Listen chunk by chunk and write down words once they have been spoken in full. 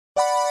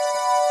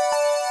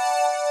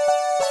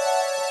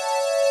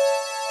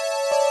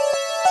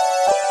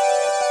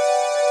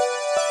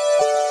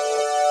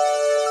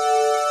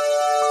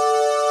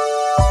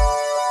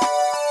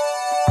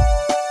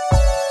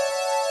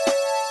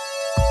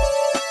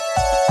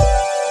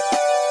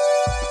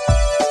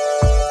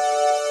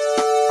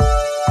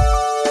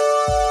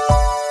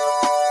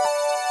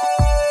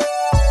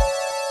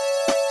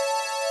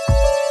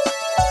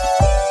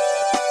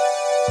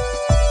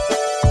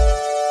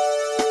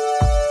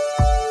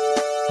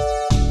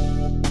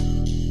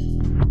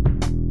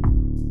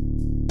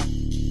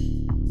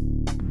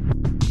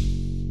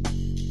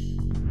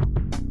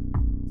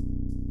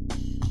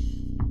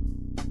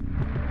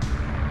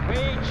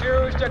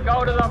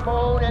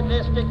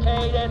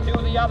abdicate and do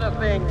the other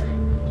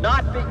thing,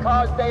 not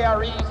because they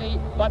are easy,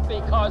 but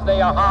because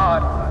they are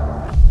hard.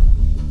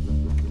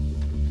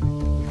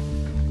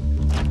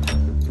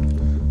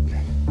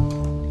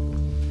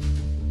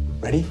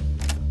 Ready?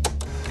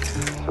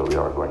 So we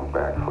are going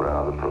back for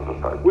another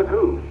prototype. With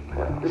who?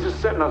 Yeah. This is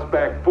setting us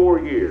back 4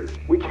 years.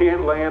 We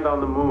can't land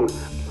on the moon.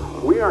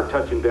 We aren't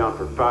touching down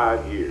for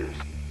 5 years.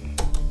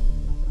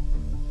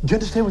 Do you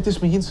understand what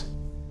this means?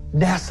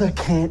 NASA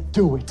can't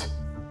do it.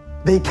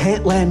 They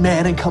can't land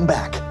man and come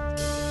back.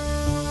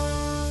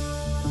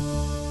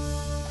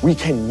 We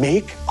can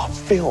make a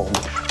film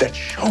that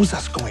shows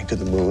us going to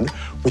the moon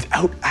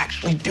without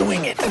actually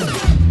doing it.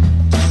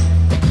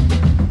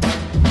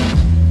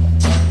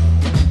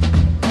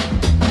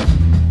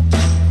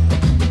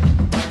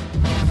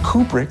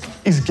 Kubrick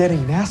is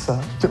getting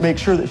NASA to make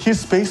sure that his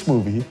space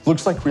movie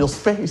looks like real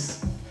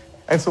space.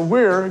 And so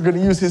we're going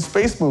to use his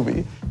space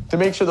movie to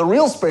make sure the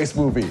real space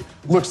movie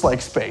looks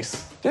like space.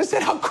 Do you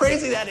understand how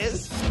crazy that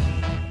is?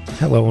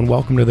 Hello and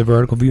welcome to the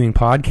Vertical Viewing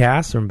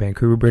Podcast from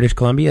Vancouver, British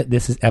Columbia.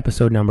 This is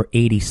episode number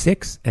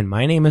 86, and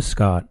my name is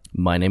Scott.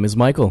 My name is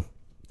Michael.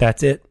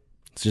 That's it.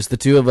 It's just the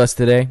two of us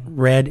today.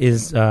 Red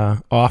is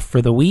off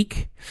for the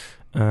week.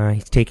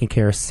 He's taking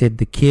care of Sid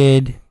the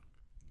kid.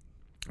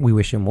 We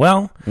wish him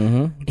well.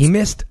 Mm-hmm. He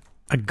missed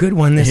a good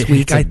one this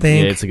week, I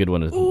think. Yeah, it's a good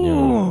one.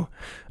 Yeah.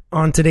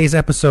 On today's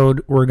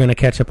episode, we're going to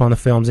catch up on the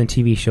films and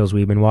TV shows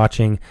we've been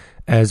watching,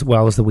 as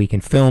well as the week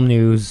in film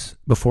news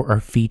before our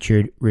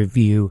featured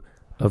review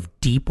of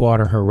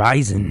Deepwater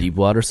Horizon.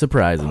 Deepwater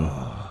Surprising.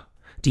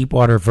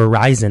 Deepwater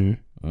Verizon.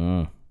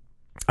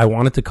 I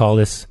wanted to call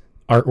this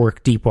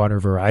artwork Deepwater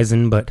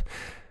Verizon, but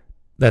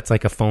that's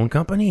like a phone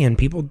company, and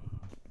people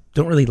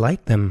don't really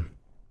like them.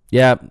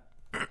 Yeah.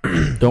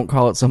 Don't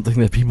call it something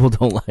that people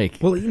don't like.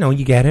 Well, you know,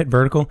 you get it,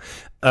 vertical.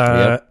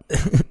 Yep.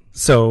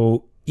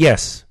 So,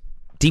 yes,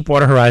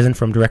 Deepwater Horizon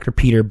from director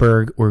Peter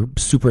Berg. We're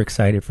super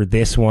excited for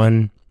this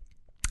one.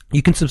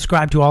 You can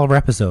subscribe to all of our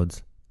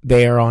episodes.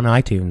 They are on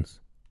iTunes.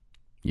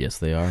 Yes,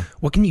 they are.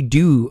 What can you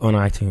do on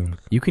iTunes?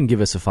 You can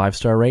give us a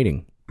 5-star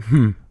rating.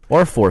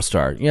 Or a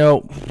 4-star. You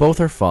know,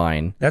 both are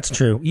fine. That's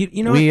true.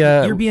 You know,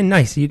 you're being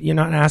nice. You're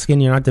not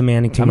asking, you're not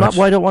demanding too much.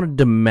 Well, I don't want to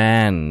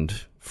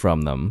demand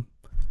from them.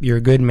 You're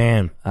a good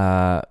man.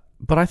 But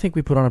I think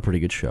we put on a pretty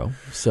good show.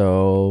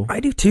 So I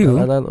do too.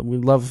 We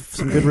love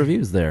some good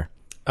reviews there.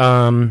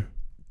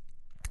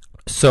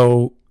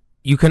 So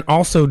you can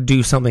also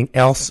do something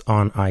else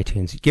on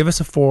iTunes. Give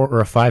us a 4 or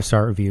a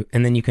 5-star review,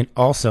 and then you can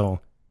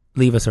also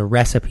leave us a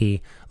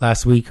recipe.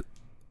 Last week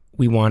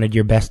we wanted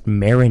your best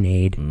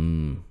marinade.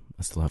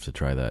 I still have to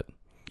try that.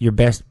 Your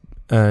best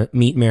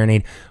meat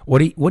marinade. What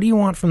do you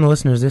want from the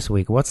listeners this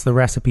week? What's the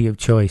recipe of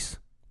choice?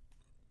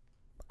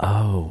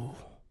 Oh,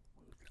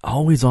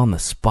 always on the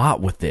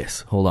spot with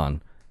this. Hold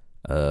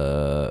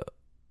on.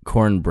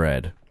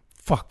 Cornbread.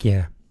 Fuck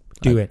yeah.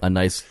 Do it. A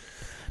nice,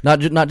 not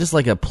just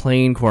like a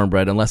plain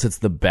cornbread, unless it's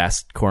the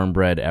best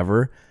cornbread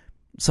ever.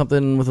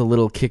 Something with a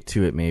little kick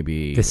to it,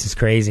 maybe. This is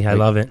crazy. I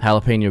love it.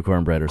 Jalapeno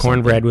cornbread or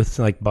cornbread something. with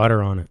like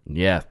butter on it.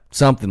 Yeah,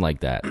 something like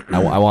that.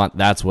 I want.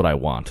 That's what I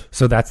want.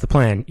 So that's the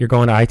plan. You're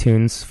going to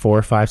iTunes, 4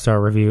 or 5-star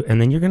review, and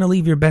then you're going to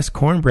leave your best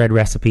cornbread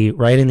recipe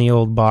right in the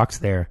old box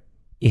there.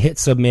 You hit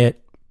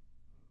submit.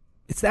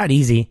 It's that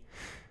easy.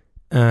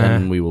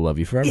 And we will love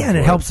you forever. Yeah, and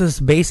it helps us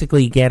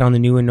basically get on the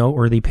new and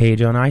noteworthy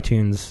page on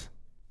iTunes.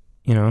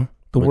 You know,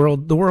 the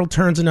world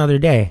turns another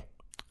day.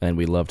 And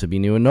we love to be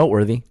new and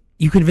noteworthy.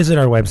 You can visit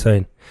our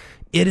website.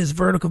 It is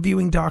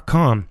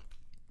verticalviewing.com.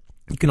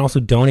 You can also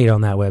donate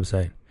on that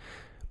website.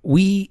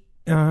 We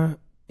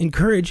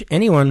encourage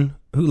anyone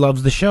who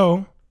loves the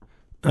show,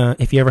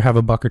 if you ever have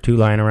a buck or two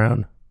lying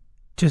around,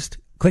 just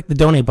click the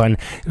donate button.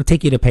 It'll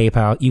take you to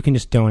PayPal. You can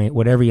just donate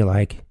whatever you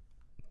like.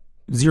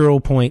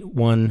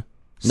 0.1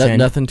 cent.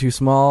 Nothing too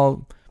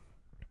small.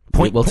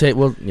 Yeah,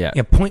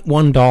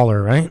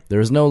 $0.1, right? There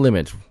is no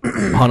limit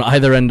on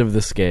either end of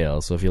the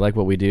scale. So if you like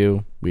what we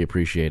do, we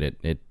appreciate it.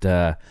 It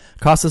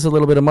costs us a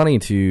little bit of money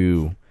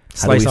to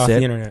slice off the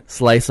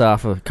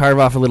internet. Carve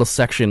off a little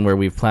section where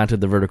we've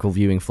planted the vertical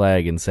viewing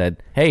flag and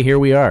said, hey, here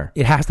we are.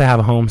 It has to have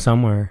a home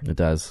somewhere. It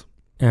does.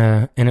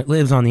 And it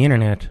lives on the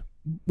internet,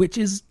 which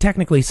is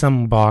technically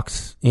some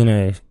box in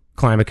a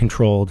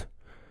climate-controlled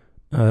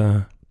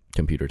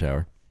computer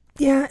tower.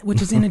 Yeah,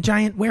 which is in a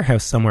giant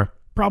warehouse somewhere,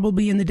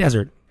 probably in the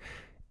desert.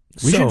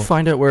 We should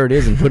find out where it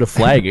is and put a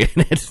flag in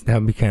it. That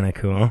would be kind of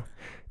cool.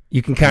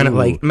 You can kind of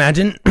like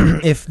imagine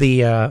if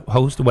the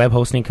web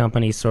hosting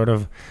company sort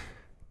of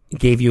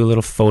gave you a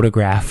little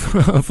photograph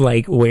of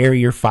like where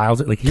your files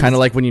are. Like kind of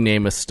like when you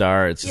name a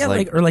star. It's just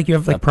or like you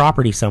have like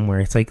property somewhere.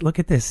 It's like, look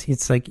at this.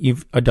 It's like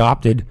you've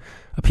adopted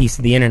a piece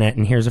of the internet,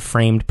 and here's a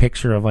framed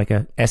picture of like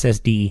a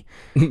SSD,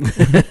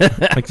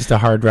 like just a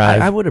hard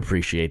drive. I would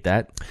appreciate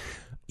that.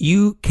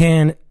 You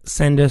can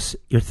send us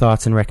your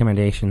thoughts and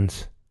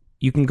recommendations.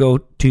 You can go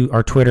to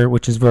our Twitter,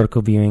 which is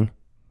Vertical Viewing.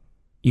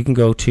 You can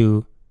go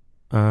to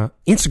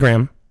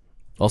Instagram.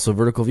 Also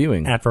Vertical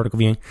Viewing. At Vertical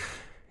Viewing.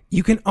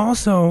 You can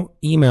also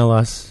email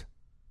us,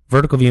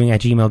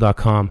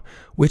 verticalviewing@gmail.com,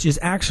 which is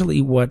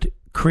actually what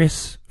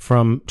Chris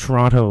from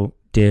Toronto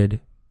did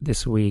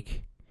this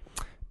week.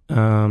 It's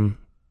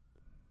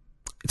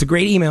a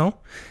great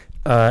email.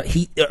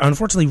 He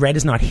unfortunately, Red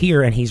is not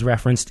here, and he's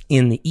referenced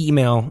in the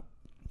email.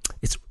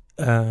 It's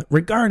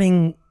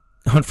regarding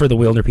Hunt for the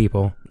Wilder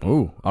People.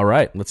 Ooh, all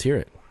right. Let's hear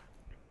it.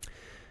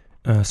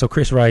 So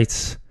Chris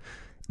writes,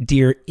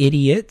 "Dear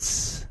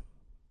idiots."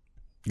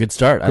 Good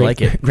start. I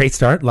like it. Great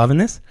start. Loving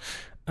this.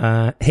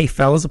 Hey,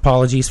 fellas,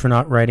 apologies for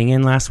not writing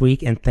in last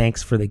week, and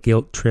thanks for the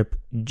guilt trip,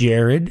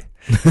 Jared.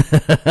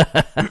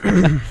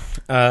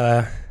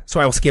 So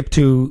I will skip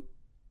to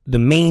the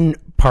main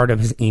part of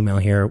his email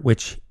here,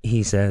 which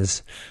he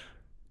says,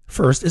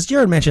 first, as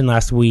Jared mentioned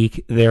last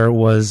week, there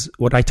was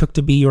what I took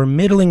to be your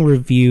middling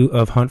review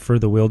of Hunt for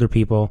the Wilder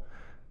People.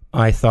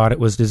 I thought it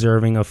was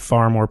deserving of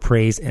far more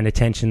praise and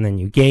attention than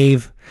you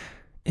gave.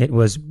 It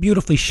was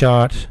beautifully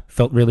shot,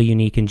 felt really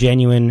unique and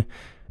genuine,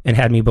 and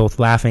had me both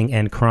laughing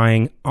and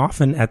crying,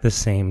 often at the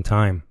same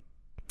time.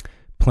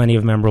 Plenty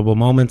of memorable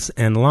moments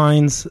and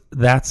lines.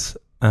 That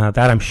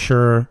I'm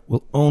sure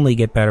will only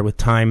get better with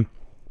time.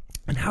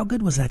 And how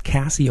good was that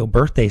Casio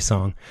birthday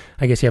song?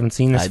 I guess you haven't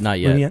seen this Not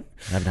movie yet.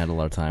 I haven't had a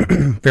lot of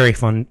time. Very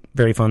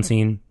fun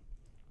scene.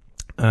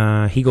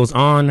 He goes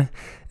on.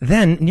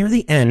 Then, near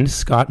the end,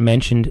 Scott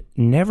mentioned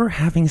never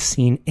having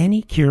seen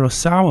any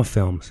Kurosawa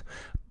films.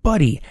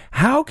 Buddy,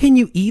 how can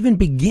you even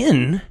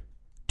begin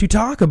to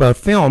talk about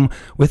film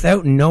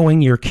without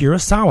knowing your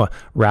Kurosawa?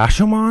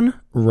 Rashomon?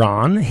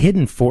 Ron?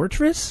 Hidden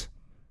Fortress?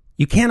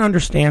 You can't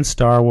understand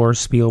Star Wars,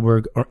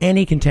 Spielberg, or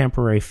any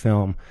contemporary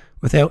film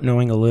without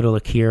knowing a little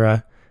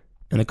Akira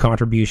and the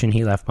contribution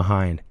he left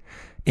behind.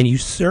 And you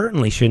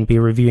certainly shouldn't be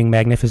reviewing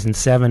Magnificent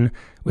Seven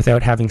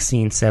without having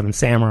seen Seven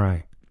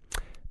Samurai.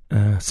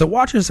 So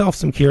watch yourself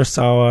some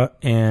Kurosawa,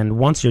 and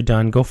once you're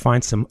done, go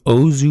find some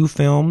Ozu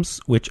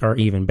films, which are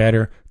even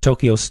better.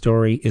 Tokyo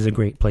Story is a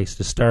great place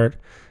to start.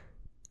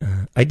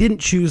 I didn't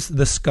choose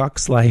The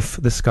Skuck's Life.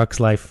 The Skuck's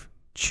Life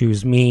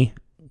chose me.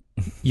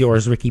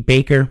 Yours, Ricky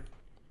Baker.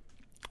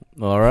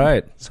 All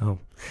right. So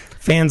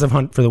fans of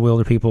Hunt for the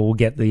Wilder People will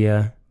get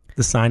the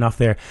sign off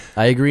there.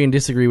 I agree and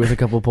disagree with a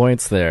couple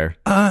points there.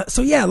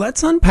 So yeah,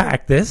 let's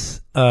unpack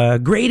this.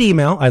 Great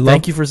email.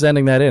 Thank you for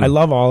sending that in. I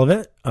love all of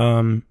it.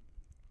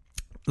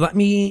 Let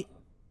me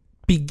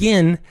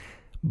begin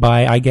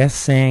by, I guess,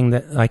 saying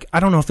that, like,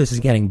 I don't know if this is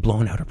getting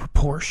blown out of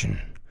proportion,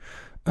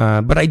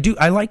 but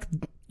I like.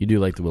 You do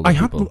like the Wilder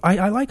People.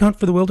 I like Hunt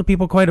for the Wilder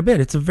People quite a bit.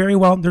 It's a very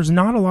well. There's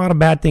not a lot of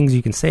bad things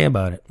you can say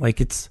about it.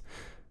 Like, it's,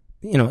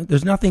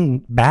 there's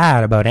nothing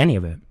bad about any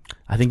of it.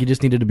 I think you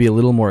just needed to be a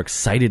little more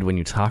excited when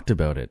you talked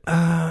about it.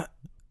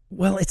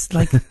 Well, it's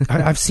like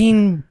I've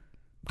seen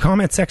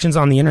comment sections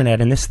on the internet,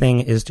 and this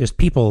thing is just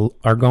people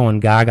are going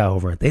gaga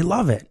over it. They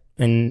love it.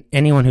 And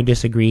anyone who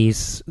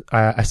disagrees,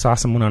 I saw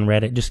someone on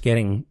Reddit just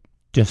getting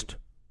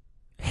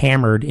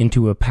hammered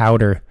into a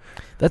powder.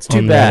 That's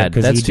too bad.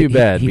 That's too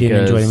bad. He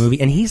didn't enjoy the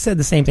movie. And he said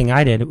the same thing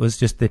I did. It was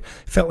just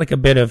felt like a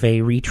bit of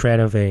a retread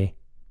of a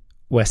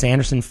Wes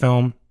Anderson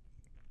film.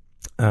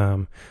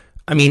 I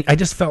mean, I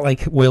just felt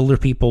like Wilder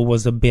People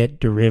was a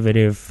bit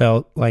derivative,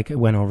 felt like it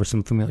went over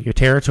some familiar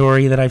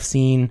territory that I've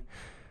seen.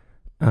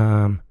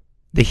 The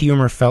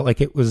humor felt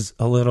like it was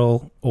a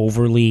little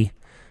overly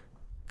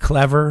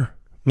clever,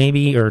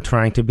 maybe, or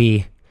trying to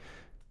be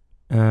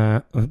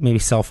maybe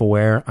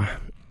self-aware.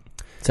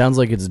 Sounds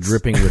like it's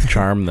dripping with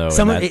charm, though.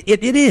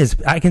 It is.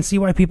 I can see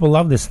why people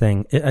love this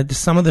thing.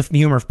 Some of the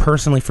humor,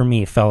 personally, for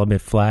me, fell a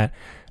bit flat.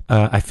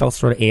 I felt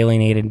sort of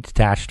alienated,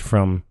 detached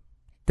from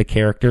the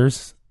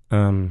characters.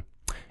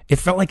 It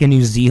felt like a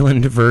New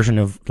Zealand version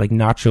of like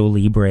Nacho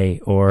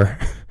Libre or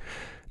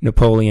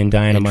Napoleon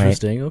Dynamite.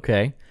 Interesting.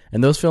 Okay,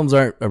 and those films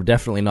are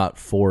definitely not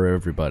for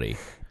everybody.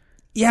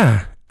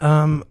 Yeah.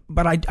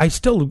 But I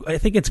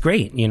think it's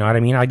great. You know what I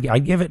mean?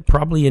 I'd give it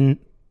probably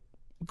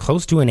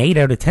close to an 8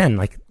 out of 10.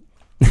 Like,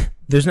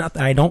 there's not,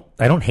 I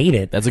don't hate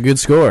it. That's a good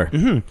score.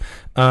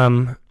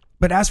 Mm-hmm.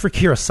 But as for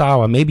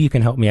Kurosawa, maybe you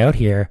can help me out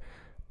here.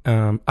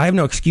 I have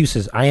no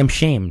excuses. I am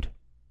shamed.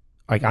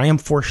 Like, I am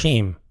for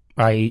shame.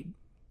 I'm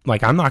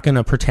not going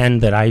to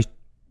pretend that I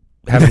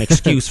have an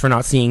excuse for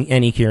not seeing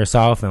any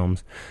Kurosawa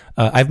films.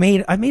 I've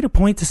made a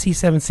point to see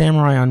Seven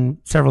Samurai on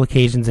several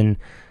occasions and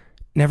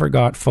never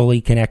got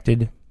fully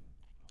connected.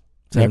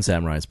 Seven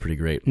Samurai is pretty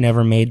great.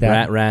 Never made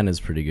that. Ran is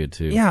pretty good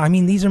too. Yeah, I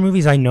mean, these are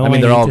movies I know. I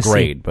mean, they're all great,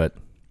 great, but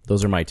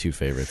those are my two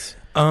favorites.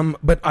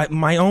 But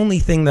my only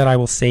thing that I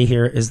will say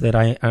here is that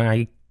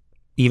I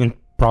even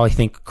probably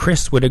think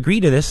Chris would agree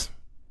to this.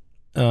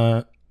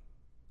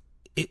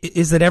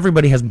 Is that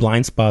everybody has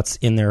blind spots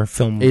in their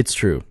film? It's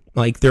true.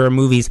 Like, there are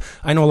movies.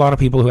 I know a lot of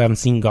people who haven't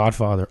seen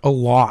Godfather. A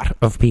lot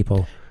of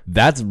people.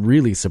 That's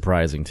really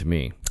surprising to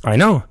me. I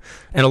know.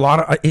 And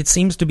it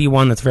seems to be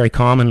one that's very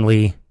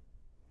commonly,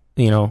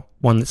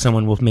 one that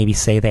someone will maybe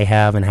say they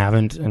have and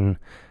haven't, and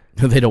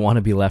they don't want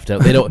to be left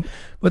out. They don't.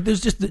 But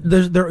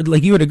there,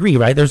 like, you would agree,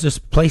 right? There's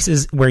just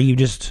places where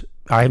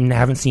I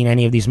haven't seen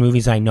any of these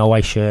movies. I know I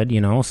should,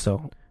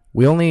 so.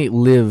 We only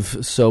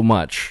live so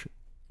much.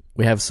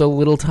 We have so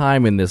little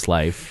time in this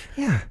life.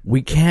 Yeah.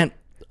 We can't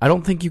I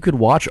don't think you could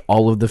watch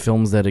all of the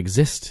films that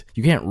exist.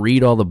 You can't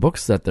read all the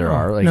books that there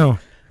are. Like, no.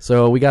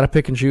 So we got to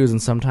pick and choose,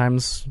 and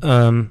sometimes...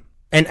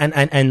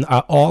 And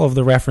all of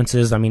the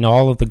references, I mean,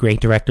 all of the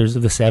great directors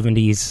of the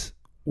 70s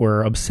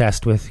were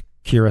obsessed with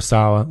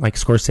Kurosawa, like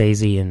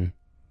Scorsese and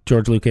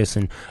George Lucas,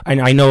 and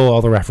I know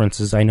all the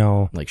references. I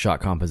know... Like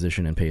shot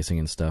composition and pacing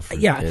and stuff.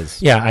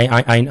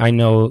 I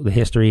know the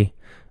history.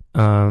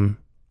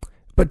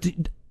 But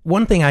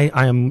one thing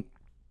I am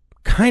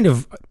kind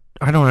of...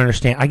 I don't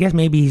understand. I guess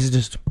maybe he's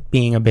just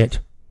being a bit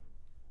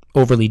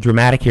overly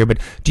dramatic here, but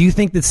do you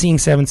think that seeing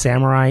Seven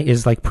Samurai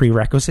is like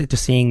prerequisite to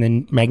seeing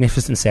the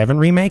Magnificent Seven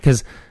remake?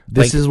 Because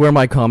this is where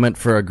my comment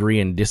for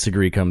agree and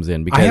disagree comes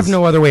in. Because I have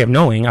no other way of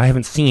knowing. I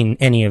haven't seen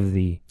any of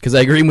the... Because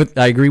I agree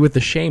with the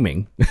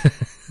shaming.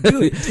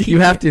 You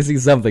have to see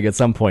something at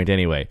some point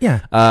anyway.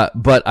 Yeah.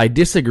 But I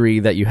disagree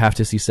that you have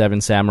to see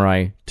Seven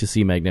Samurai to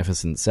see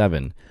Magnificent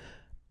Seven.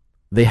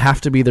 They have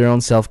to be their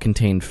own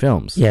self-contained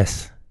films.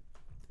 Yes.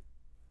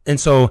 And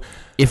so,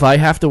 if I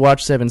have to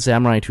watch Seven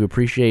Samurai to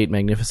appreciate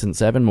Magnificent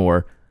Seven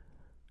more,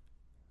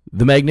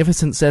 the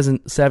Magnificent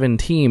Seven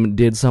team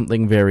did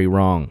something very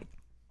wrong.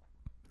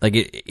 Like,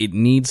 it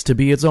needs to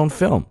be its own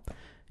film.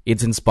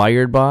 It's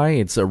inspired by,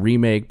 it's a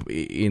remake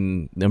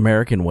in the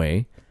American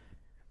way.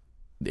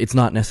 It's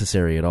not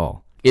necessary at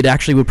all. It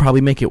actually would probably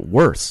make it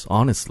worse,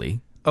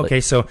 honestly. Okay,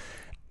 so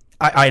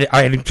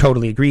I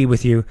totally agree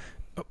with you.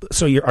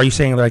 So are you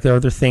saying like there are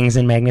other things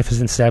in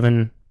Magnificent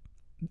Seven,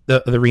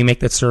 the remake,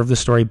 that serve the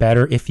story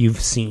better if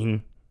you've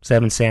seen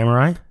Seven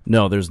Samurai?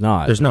 No, there's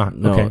not. There's not.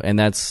 No, okay. And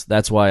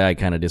that's why I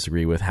kind of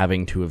disagree with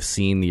having to have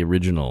seen the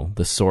original,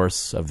 the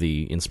source of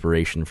the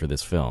inspiration for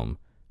this film.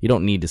 You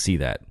don't need to see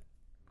that.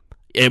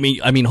 I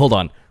mean, hold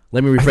on.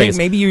 Let me rephrase. I think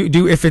maybe you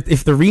do. If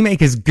the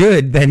remake is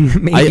good,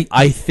 then maybe.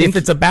 I think if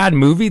it's a bad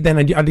movie, then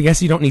I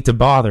guess you don't need to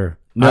bother.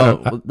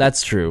 No,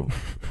 that's true.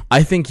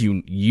 I think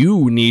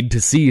you need to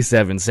see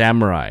Seven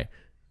Samurai.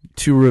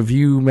 To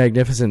review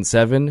Magnificent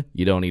Seven,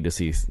 you don't need to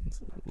see...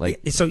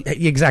 So,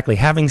 exactly.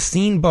 Having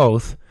seen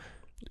both...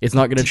 It's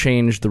not going to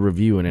change the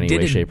review in any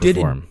way, shape, or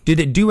form.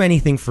 Did it do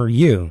anything for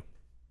you?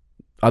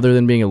 Other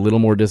than being a little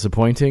more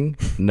disappointing?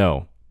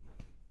 No.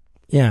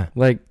 Yeah.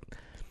 Like,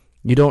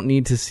 you don't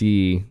need to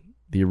see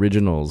the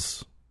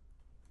originals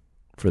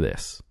for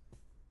this,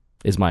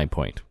 is my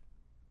point.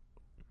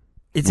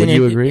 Would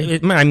you agree?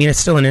 I mean, it's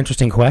still an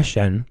interesting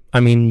question. I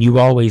mean, you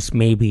always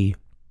maybe...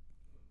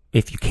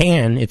 If you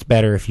can, it's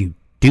better if you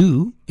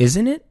do,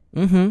 isn't it?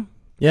 Mm-hmm.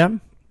 Yeah.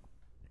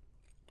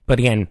 But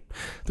again,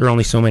 there are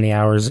only so many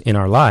hours in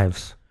our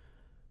lives.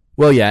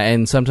 Well, yeah,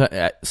 and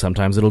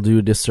sometimes it'll do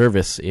a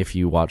disservice if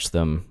you watch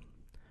them.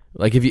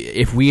 Like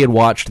if we had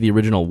watched the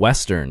original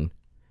Western,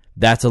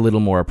 that's a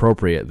little more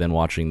appropriate than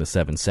watching the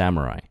Seven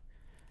Samurai.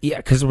 Yeah,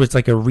 because it's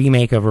like a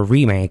remake of a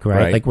remake,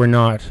 right? Like we're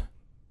not...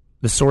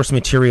 The source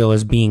material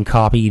is being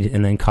copied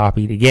and then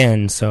copied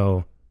again,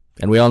 so...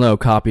 And we all know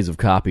copies of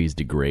copies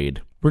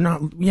degrade. We're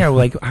not,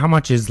 like, how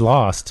much is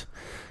lost?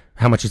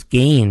 How much is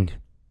gained?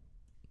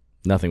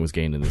 Nothing was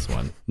gained in this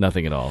one.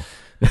 Nothing at all.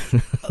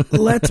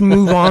 Let's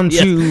move on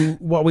to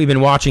what we've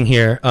been watching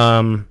here.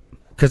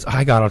 Because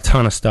I got a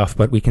ton of stuff,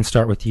 but we can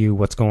start with you.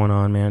 What's going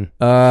on, man?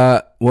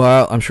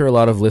 Well, I'm sure a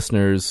lot of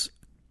listeners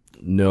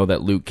know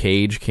that Luke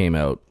Cage came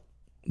out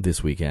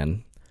this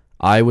weekend.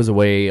 I was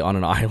away on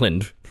an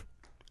island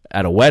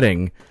at a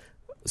wedding,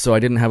 so I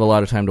didn't have a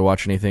lot of time to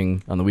watch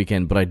anything on the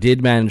weekend, but I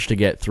did manage to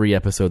get 3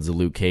 episodes of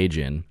Luke Cage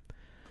in.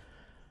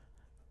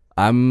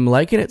 I'm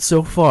liking it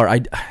so far.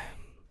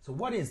 So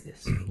what is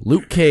this?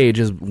 Luke Cage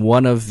is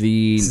one of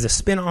the... This is a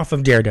spin-off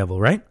of Daredevil,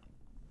 right?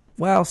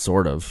 Well,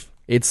 sort of.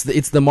 It's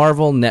the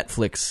Marvel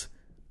Netflix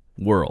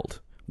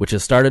world, which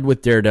has started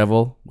with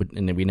Daredevil,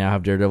 and we now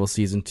have Daredevil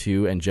Season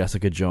 2 and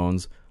Jessica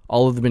Jones.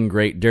 All of them been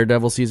great.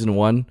 Daredevil Season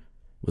 1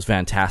 was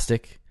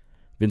fantastic.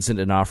 Vincent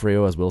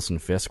D'Onofrio as Wilson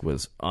Fisk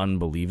was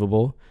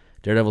unbelievable.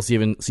 Daredevil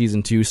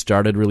Season 2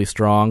 started really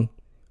strong,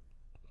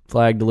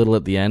 flagged a little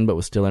at the end, but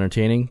was still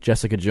entertaining.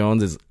 Jessica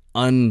Jones is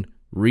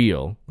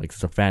unreal. Like,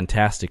 it's a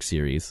fantastic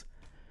series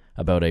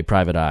about a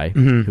private eye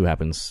who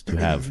happens to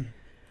have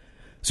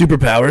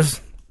superpowers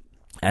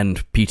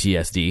and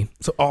PTSD.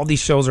 So all these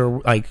shows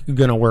are like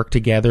gonna work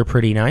together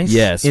pretty nice.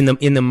 Yes. In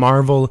the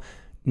Marvel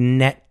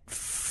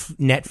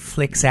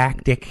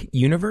Netflix-actic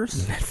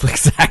universe.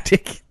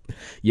 Netflix-actic.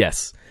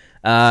 Yes.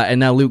 And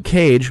now Luke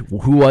Cage,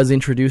 who was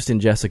introduced in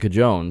Jessica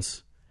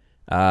Jones,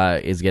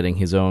 is getting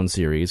his own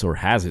series, or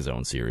has his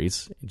own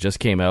series. It just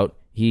came out.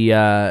 He,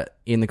 in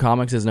the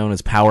comics, is known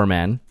as Power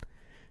Man.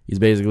 He's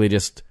basically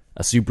just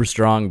a super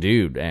strong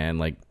dude, and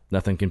like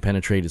nothing can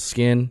penetrate his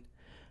skin.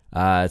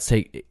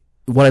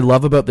 What I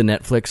love about the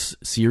Netflix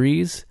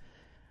series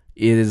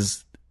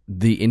is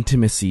the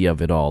intimacy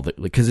of it all,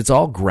 because it's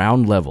all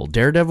ground level.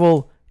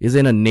 Daredevil is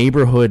in a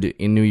neighborhood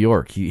in New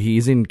York.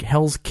 He's in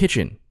Hell's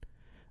Kitchen.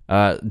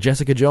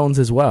 Jessica Jones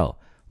as well.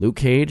 Luke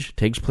Cage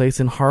takes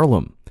place in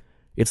Harlem.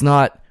 It's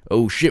not,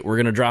 oh shit, we're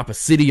going to drop a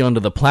city onto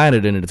the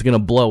planet and it's going to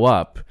blow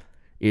up.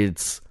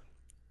 It's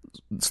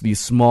these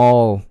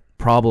small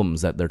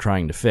problems that they're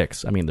trying to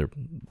fix. I mean,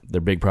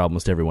 they're big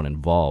problems to everyone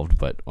involved,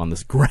 but on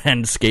this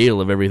grand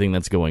scale of everything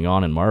that's going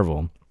on in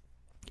Marvel,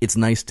 it's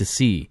nice to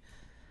see.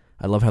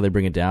 I love how they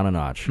bring it down a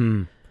notch.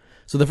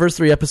 So the first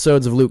 3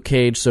 episodes of Luke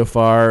Cage so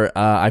far,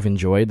 I've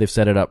enjoyed. They've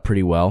set it up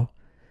pretty well.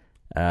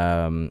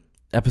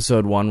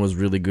 Episode 1 was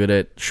really good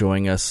at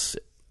showing us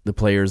the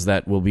players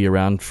that will be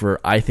around for,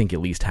 I think, at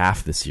least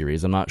half the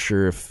series. I'm not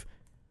sure if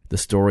the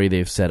story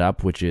they've set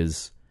up, which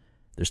is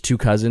there's 2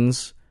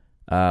 cousins.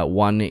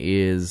 One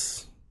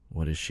is,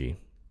 what is she?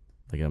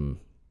 Like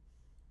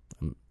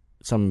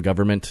some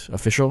government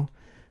official.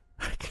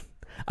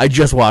 I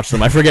just watched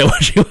them. I forget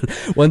what she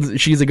was.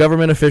 She's a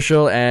government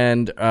official,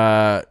 and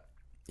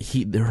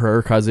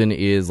her cousin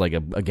is like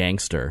a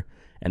gangster,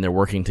 and they're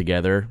working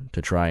together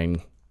to try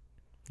and,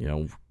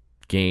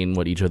 gain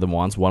what each of them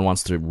wants. One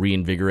wants to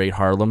reinvigorate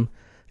Harlem.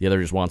 The other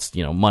just wants,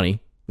 money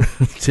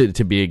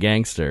to be a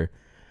gangster.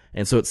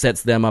 And so it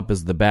sets them up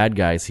as the bad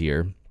guys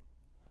here.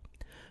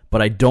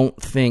 But I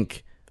don't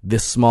think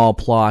this small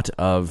plot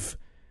of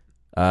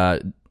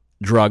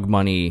drug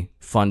money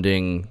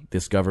funding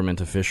this government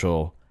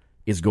official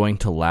is going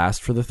to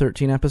last for the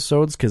 13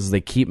 episodes, because they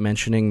keep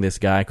mentioning this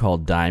guy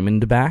called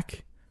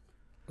Diamondback.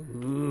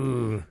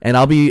 Ooh. And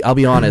I'll be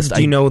honest.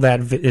 Do you know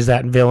that is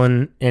that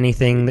villain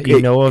anything that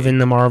you know of in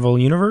the Marvel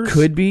universe?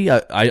 Could be.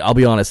 I'll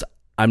be honest.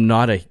 I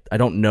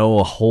don't know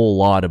a whole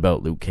lot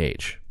about Luke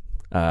Cage.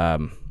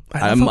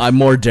 I'm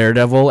more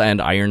Daredevil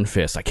and Iron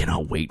Fist. I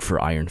cannot wait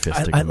for Iron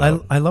Fist to come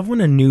out. I love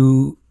when a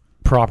new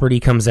property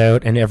comes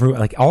out and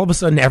all of a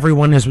sudden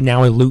everyone is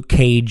now a Luke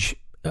Cage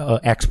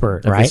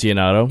expert, right?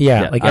 Aficionado.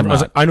 Yeah, like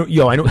everyone's like, I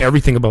know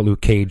everything about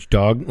Luke Cage,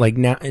 dog. Like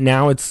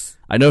now it's.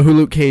 I know who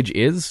Luke Cage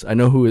is. I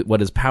know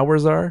what his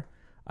powers are.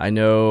 I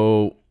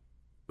know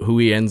who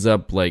he ends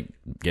up like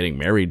getting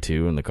married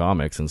to in the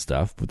comics and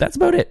stuff. But that's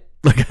about it.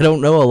 Like, I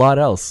don't know a lot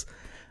else.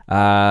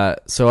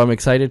 So I'm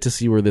excited to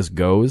see where this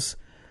goes.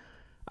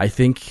 I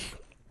think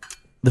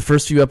the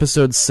first few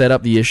episodes set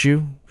up the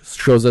issue,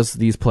 shows us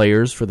these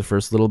players for the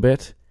first little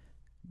bit,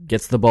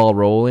 gets the ball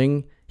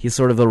rolling. He's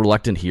sort of the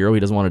reluctant hero. He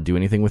doesn't want to do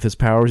anything with his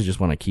powers. He just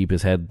want to keep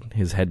his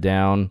head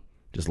down,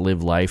 just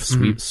live life,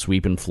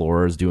 sweeping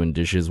floors, doing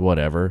dishes,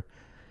 whatever.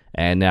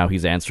 And now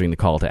he's answering the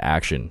call to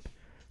action.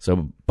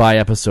 So by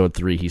episode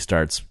 3, he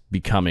starts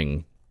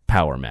becoming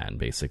Power Man,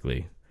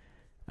 basically.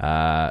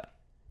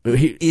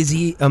 Is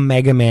he a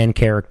Mega Man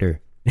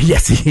character?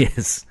 Yes, he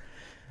is.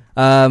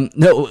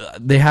 No,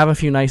 they have a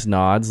few nice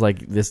nods, like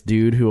this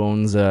dude who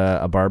owns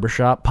a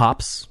barbershop,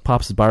 Pop's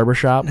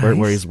barbershop, nice.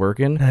 where he's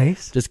working.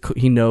 Nice. Just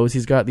he knows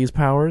he's got these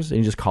powers, and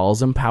he just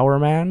calls him Power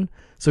Man.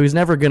 So he's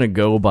never gonna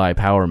go by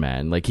Power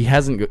Man. Like, he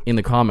hasn't in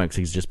the comics.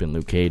 He's just been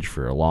Luke Cage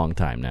for a long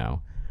time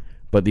now.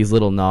 But these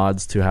little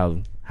nods to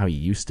how he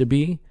used to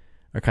be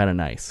are kind of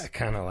nice. I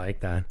kind of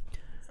like that.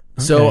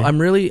 Okay. So I'm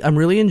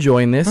really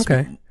enjoying this.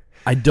 Okay.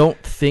 I don't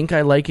think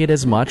I like it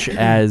as much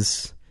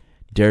as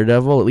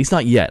Daredevil, at least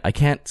not yet. I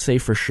can't say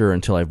for sure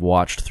until I've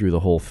watched through the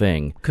whole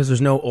thing. Because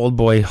there's no old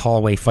boy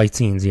hallway fight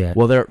scenes yet.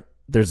 Well,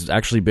 there's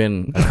actually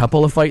been a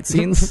couple of fight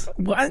scenes.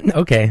 What?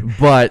 Okay.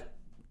 But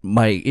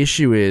my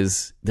issue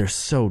is they're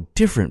so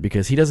different,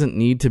 because he doesn't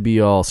need to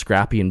be all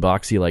scrappy and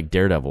boxy like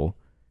Daredevil.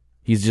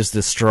 He's just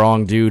a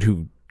strong dude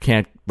who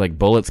can't, like,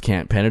 bullets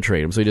can't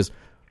penetrate him. So he just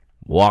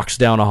walks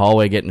down a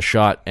hallway getting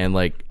shot and,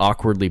 like,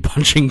 awkwardly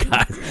punching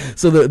guys.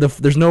 So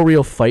there's no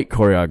real fight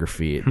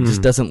choreography. It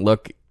just doesn't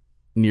look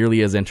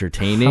nearly as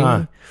entertaining.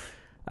 Huh.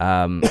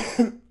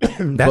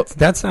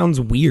 That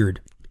sounds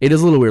weird. It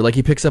is a little weird. Like,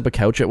 he picks up a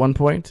couch at one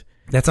point.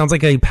 That sounds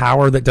like a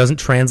power that doesn't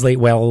translate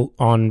well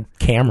on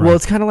camera. Well,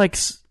 it's kind of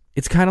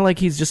like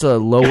he's just a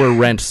lower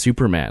rent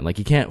Superman. Like,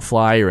 he can't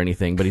fly or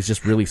anything, but he's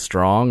just really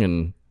strong,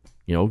 and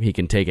he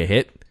can take a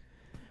hit.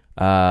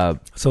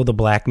 So the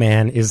black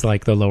man is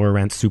like the lower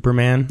rent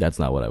Superman? That's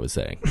not what I was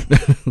saying.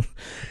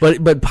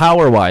 but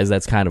power wise,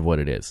 that's kind of what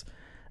it is.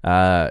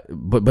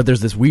 But there's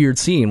this weird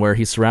scene where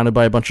he's surrounded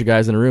by a bunch of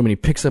guys in a room, and he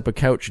picks up a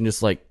couch and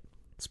just like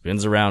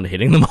spins around,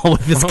 hitting them all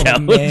with his couch.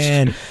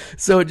 Man.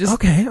 So it just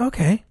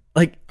okay.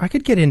 Like, I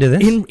could get into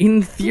this.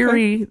 In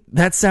theory,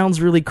 that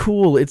sounds really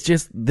cool. It's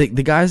just the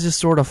guys just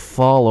sort of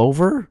fall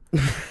over,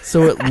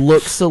 so it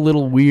looks a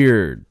little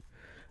weird.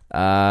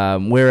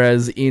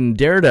 Whereas in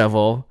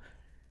Daredevil,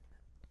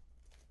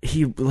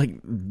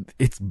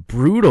 it's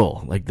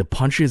brutal. Like, the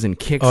punches and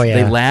kicks,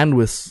 they land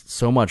with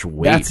so much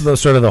weight.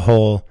 That's sort of the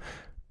whole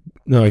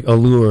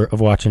allure of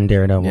watching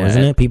Daredevil,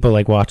 isn't it? People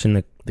like watching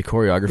the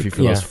choreography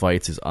for those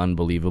fights is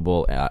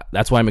unbelievable.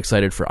 That's why I'm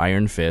excited for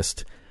Iron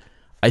Fist.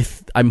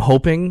 I'm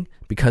hoping,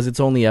 because it's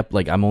only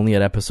I'm only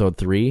at episode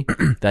 3,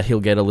 that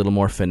he'll get a little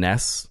more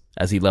finesse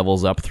as he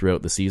levels up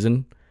throughout the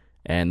season,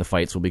 and the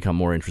fights will become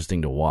more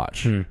interesting to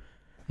watch.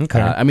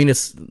 Okay. I mean,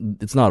 it's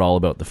not all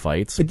about the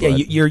fights. But yeah,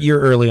 you're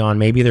early on.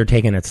 Maybe they're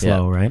taking it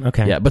slow, right?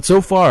 Okay. Yeah, but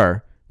so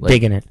far,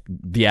 digging it.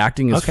 The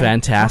acting is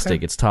fantastic.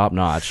 Okay. It's top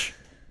notch.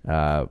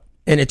 And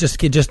it just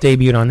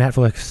debuted on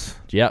Netflix.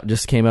 Yeah,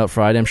 just came out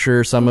Friday. I'm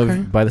sure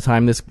by the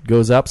time this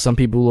goes up, some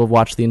people will have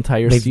watched the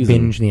entire season.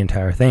 Binge the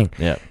entire thing.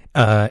 Yeah.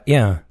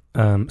 Yeah.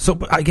 So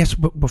I guess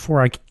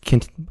before I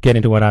can get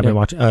into what I've been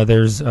watching,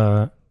 there's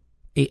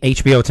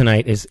HBO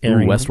tonight is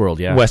airing Westworld.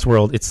 Yeah,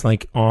 Westworld. It's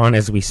like on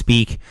as we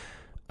speak.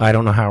 I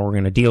don't know how we're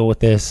going to deal with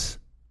this.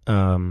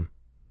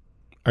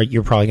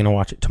 You're probably going to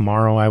watch it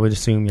tomorrow, I would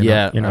assume.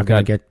 You're not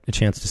going to get a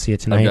chance to see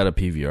it tonight. I've got a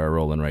PVR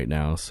rolling right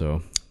now,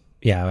 so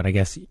yeah, but I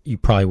guess you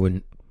probably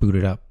wouldn't boot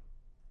it up.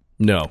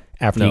 No,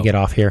 after you get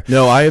off here.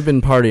 No, I have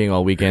been partying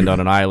all weekend on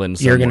an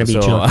island. You're going to be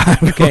chilling.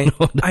 Okay,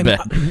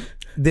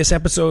 this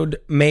episode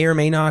may or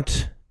may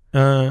not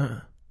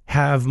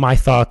have my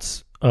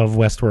thoughts of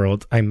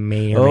Westworld. I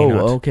may or may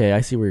not. Oh, okay.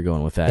 I see where you're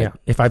going with that. Yeah.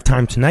 If I have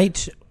time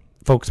tonight,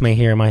 folks may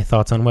hear my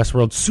thoughts on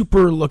Westworld.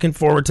 Super looking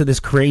forward to this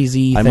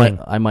crazy thing.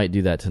 I might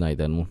do that tonight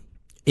then.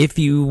 If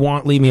you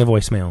want, leave me a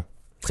voicemail.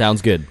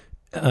 Sounds good.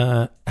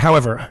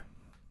 However,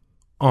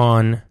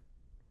 on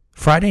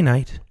Friday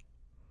night,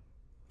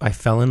 I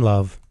fell in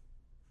love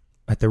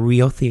at the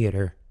Rio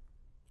Theater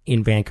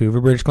in Vancouver,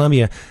 British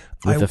Columbia.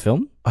 With the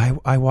film?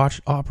 I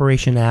watched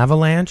Operation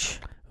Avalanche.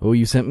 Oh,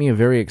 you sent me a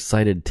very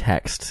excited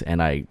text,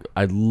 and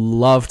I'd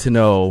love to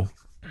know.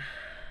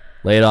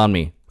 Lay it on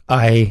me.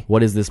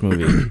 What is this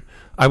movie?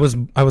 I was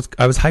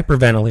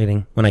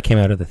hyperventilating when I came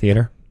out of the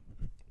theater.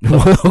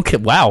 Okay.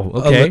 Wow.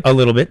 Okay. A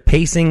little bit,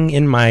 pacing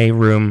in my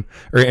room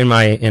or in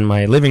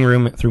my living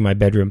room through my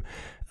bedroom,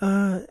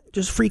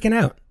 just freaking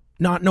out,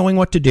 not knowing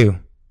what to do,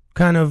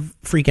 kind of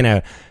freaking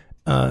out.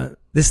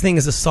 This thing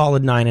is a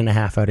solid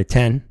 9.5 out of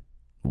 10.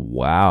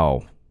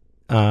 Wow.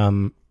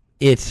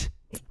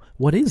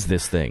 What is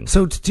this thing?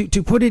 So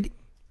to put it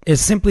as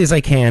simply as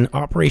I can,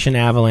 Operation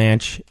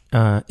Avalanche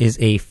is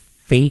a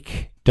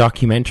fake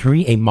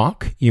documentary, a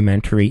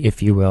mockumentary,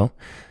 if you will,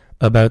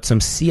 about some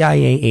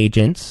CIA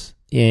agents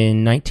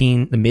in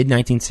the mid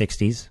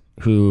 1960s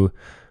who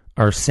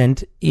are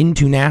sent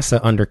into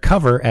NASA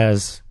undercover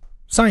as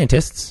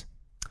scientists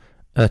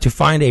to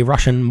find a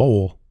Russian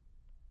mole,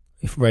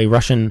 a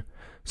Russian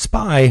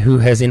spy who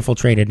has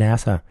infiltrated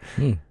NASA.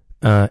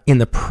 In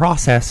the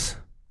process,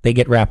 they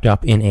get wrapped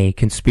up in a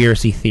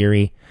conspiracy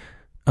theory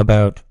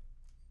about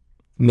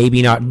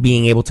maybe not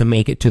being able to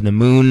make it to the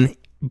moon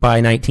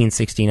by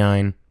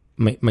 1969.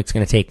 It's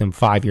going to take them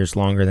 5 years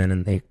longer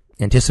than they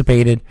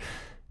anticipated.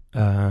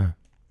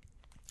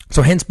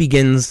 So hence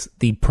begins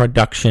the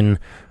production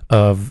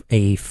of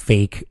a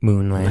fake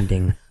moon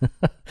landing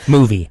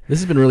movie. This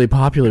has been really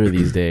popular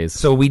these days.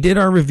 So we did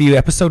our review,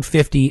 episode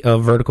 50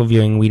 of Vertical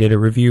Viewing. We did a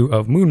review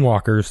of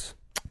Moonwalkers.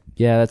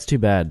 Yeah, that's too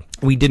bad.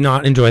 We did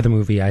not enjoy the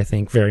movie, I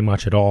think, very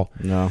much at all.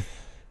 No.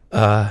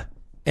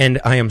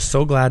 And I am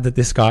so glad that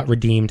this got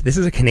redeemed. This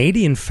is a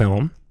Canadian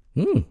film.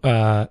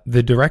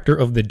 The director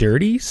of The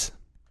Dirties.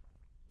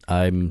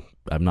 I'm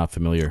not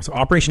familiar. So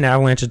Operation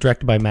Avalanche is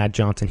directed by Matt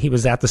Johnson. He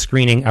was at the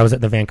screening. I was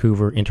at the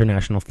Vancouver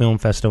International Film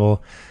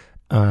Festival.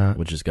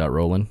 Which just got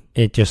rolling.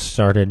 It just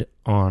started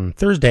on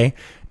Thursday.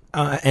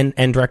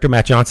 And director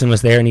Matt Johnson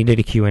was there, and he did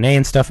a Q&A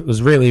and stuff. It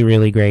was really,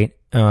 really great.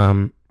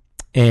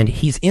 And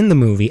he's in the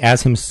movie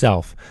as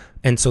himself.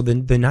 And so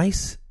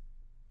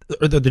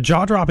the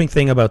jaw-dropping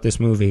thing about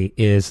this movie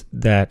is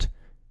that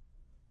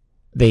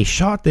they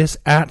shot this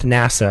at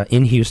NASA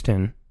in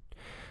Houston,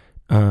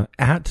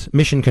 at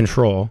Mission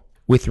Control,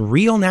 with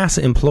real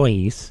NASA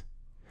employees,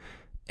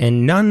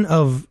 and none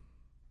of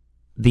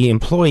the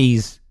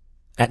employees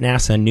at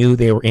NASA knew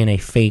they were in a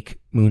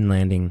fake moon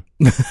landing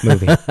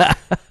movie.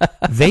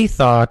 They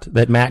thought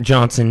that Matt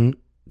Johnson,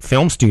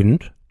 film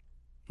student,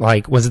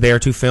 was there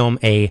to film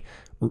a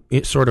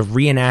sort of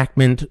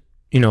reenactment,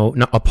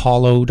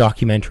 Apollo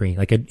documentary,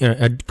 like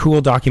a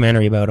cool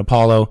documentary about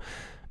Apollo,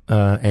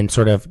 and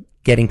sort of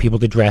getting people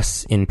to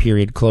dress in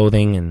period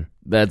clothing. And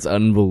that's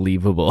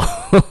unbelievable.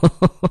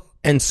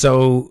 And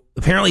so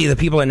apparently the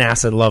people at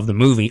NASA love the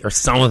movie, or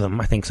some of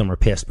them. I think some were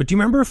pissed. But do you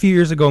remember a few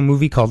years ago a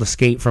movie called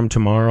Escape from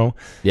Tomorrow?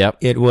 Yep.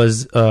 It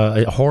was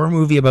a horror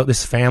movie about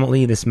this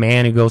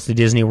man who goes to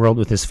Disney World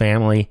with his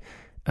family,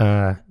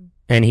 and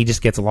he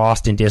just gets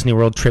lost in Disney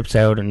World, trips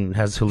out, and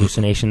has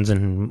hallucinations.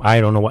 And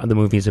I don't know what the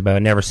movie's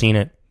about. Never seen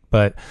it.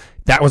 But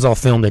that was all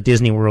filmed at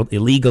Disney World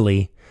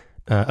illegally.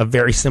 A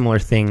very similar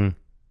thing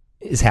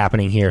is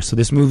happening here. So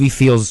this movie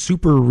feels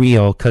super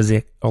real because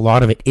a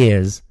lot of it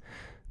is.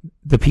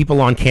 The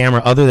people on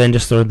camera, other than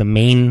just sort of the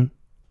main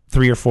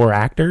 3 or 4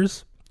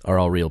 actors, are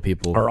all real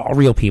people.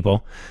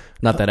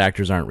 Not that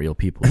actors aren't real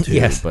people, too.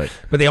 Yes, but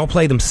they all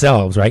play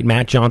themselves, right?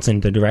 Matt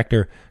Johnson, the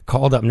director,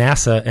 called up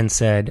NASA and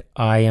said,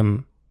 "I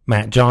am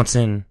Matt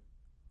Johnson.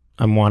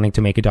 I'm wanting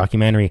to make a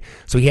documentary."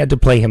 So he had to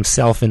play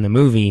himself in the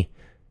movie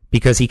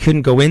because he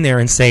couldn't go in there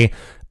and say,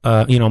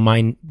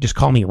 just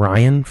call me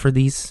Ryan for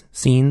these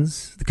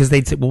scenes. Because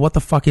they'd say, well, what the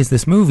fuck is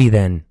this movie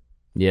then?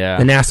 Yeah.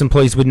 The NASA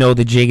employees would know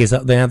the jig is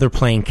up there. They're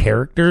playing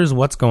characters.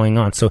 What's going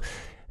on? So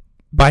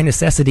by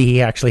necessity,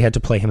 he actually had to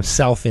play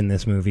himself in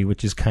this movie,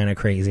 which is kind of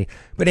crazy.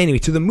 But anyway,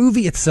 to the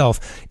movie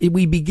itself,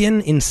 we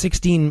begin in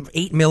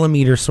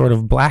 8mm sort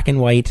of black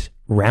and white,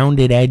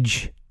 rounded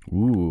edge,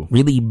 ooh,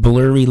 really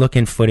blurry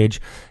looking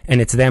footage.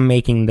 And it's them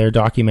making their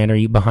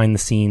documentary behind the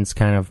scenes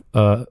kind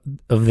of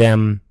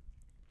them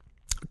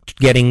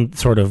getting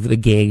sort of the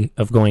gig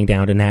of going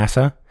down to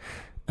NASA.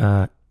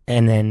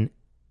 And then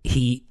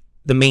the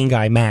main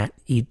guy, Matt,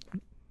 he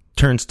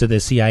turns to the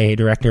CIA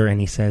director and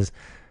he says,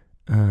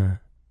 can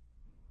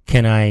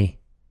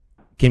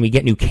we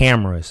get new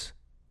cameras?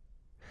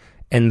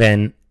 And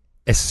then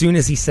as soon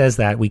as he says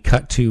that, we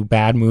cut to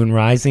Bad Moon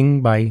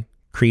Rising by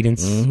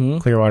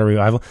Creedence Clearwater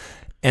Revival.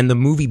 And the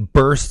movie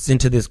bursts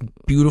into this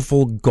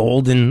beautiful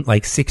golden,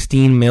 like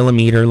 16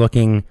 millimeter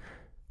looking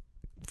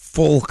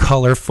full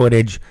color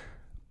footage.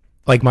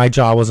 Like my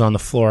jaw was on the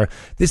floor.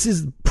 This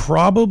is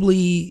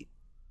probably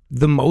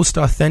the most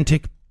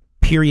authentic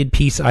period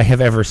piece I have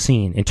ever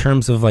seen in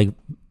terms of like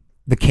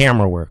the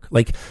camera work.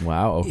 Like,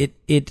 wow,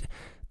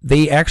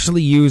 they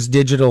actually use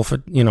digital,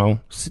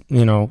 cameras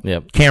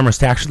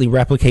to actually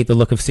replicate the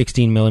look of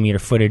 16 millimeter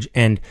footage,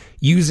 and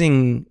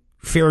using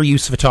fair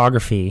use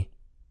photography,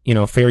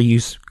 fair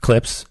use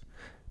clips.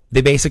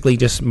 They basically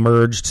just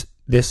merged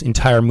this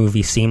entire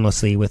movie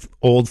seamlessly with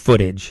old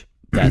footage.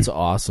 That's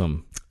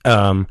awesome.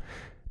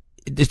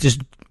 It's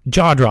just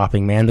jaw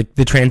dropping, man.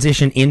 The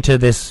transition into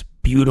this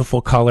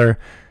beautiful color,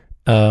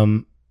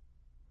 and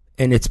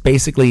it's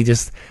basically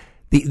just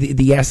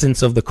the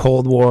essence of the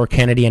Cold War,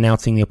 Kennedy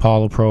announcing the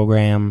Apollo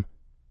program,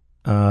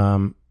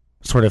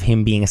 sort of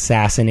him being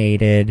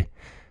assassinated.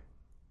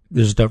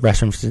 There's the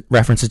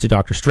references to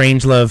Dr.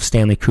 Strangelove.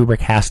 Stanley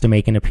Kubrick has to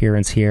make an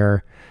appearance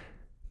here.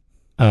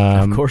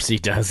 Of course he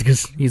does,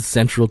 because he's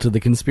central to the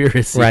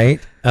conspiracy. Right?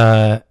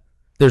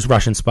 There's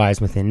Russian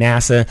spies within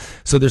NASA.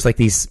 So there's like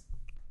these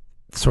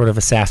sort of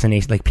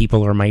assassination, like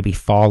people are maybe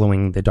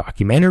following the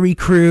documentary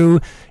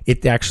crew.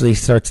 It actually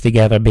starts to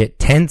get a bit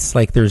tense.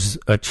 Like there's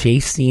a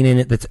chase scene in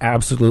it that's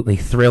absolutely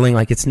thrilling.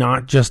 Like it's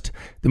not just,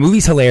 the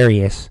movie's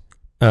hilarious,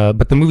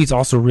 but the movie's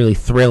also really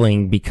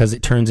thrilling because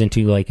it turns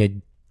into like a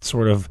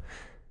sort of,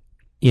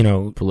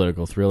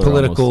 political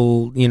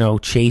thriller,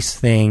 chase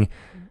thing.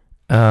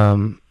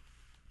 And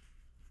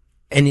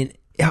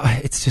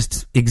it's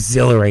just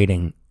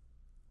exhilarating.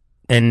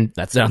 And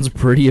that sounds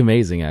pretty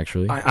amazing,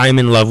 actually. I'm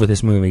in love with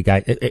this movie,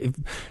 guys.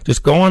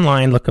 Just go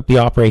online, look up the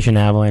Operation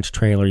Avalanche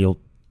trailer.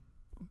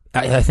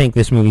 I think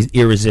this movie's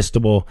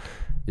irresistible.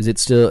 Is it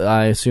still?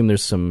 I assume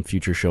there's some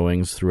future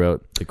showings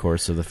throughout the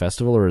course of the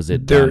festival, or is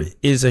it? There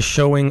is a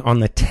showing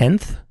on the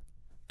 10th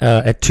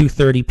at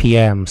 2:30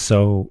 p.m.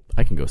 So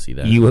I can go see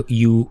that.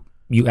 You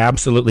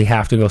absolutely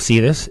have to go see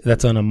this.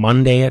 That's on a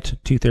Monday at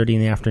 2:30 in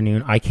the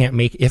afternoon. I can't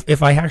make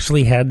if I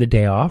actually had the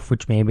day off,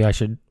 which maybe I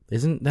should.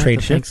 Isn't that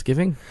trade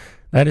Thanksgiving?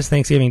 That is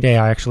Thanksgiving Day.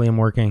 I actually am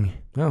working.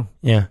 Oh.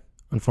 Yeah,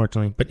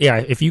 unfortunately. But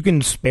yeah, if you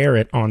can spare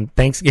it on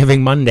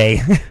Thanksgiving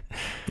Monday.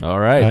 All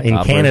right. In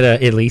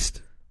Canada, at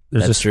least.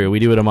 That's true. We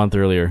do it a month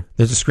earlier.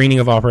 There's a screening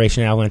of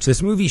Operation Avalanche.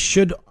 This movie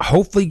should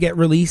hopefully get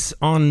released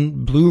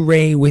on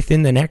Blu-ray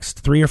within the next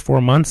 3 or 4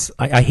 months.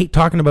 I hate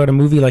talking about a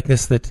movie like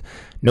this that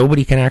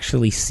nobody can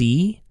actually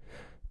see.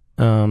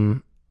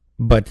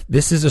 But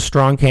this is a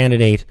strong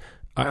candidate.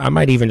 I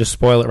might even just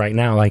spoil it right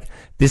now. Like,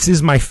 this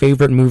is my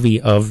favorite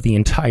movie of the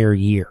entire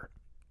year.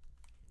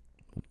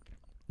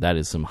 That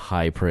is some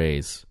high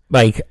praise.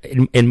 Like,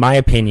 in my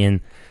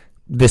opinion,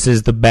 this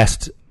is the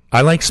best.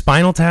 I like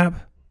Spinal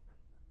Tap.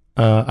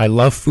 I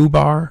love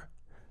Fubar.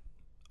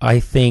 I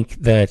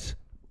think that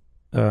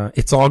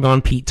It's All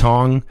Gone Pete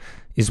Tong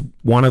is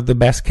one of the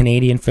best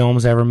Canadian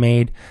films ever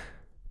made.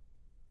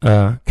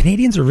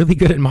 Canadians are really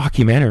good at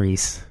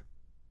mockumentaries.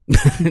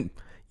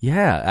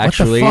 Yeah,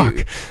 actually. What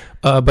the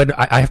fuck? But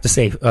I have to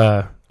say,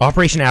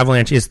 Operation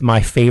Avalanche is my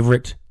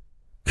favorite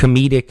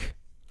comedic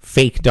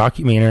fake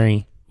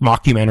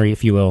mockumentary,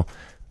 if you will,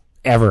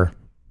 ever.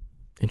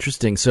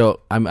 Interesting. So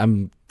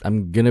I'm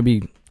gonna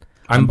be.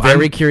 I'm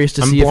very curious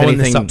to see if anything.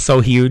 This up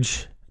so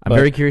huge. I'm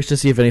very curious to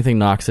see if anything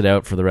knocks it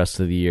out for the rest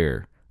of the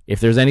year. If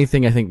there's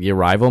anything, I think The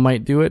Arrival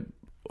might do it.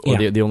 Or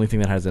the only thing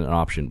that has an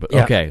option. But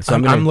yeah. Okay, so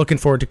I'm looking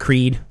forward to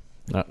Creed,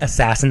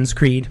 Assassin's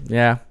Creed.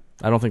 Yeah,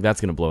 I don't think that's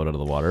gonna blow it out of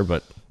the water,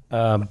 but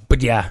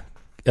yeah,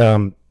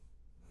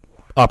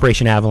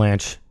 Operation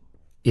Avalanche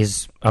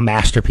is a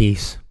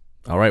masterpiece.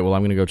 All right, well,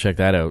 I'm gonna go check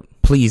that out.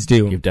 Please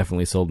do. You've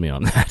definitely sold me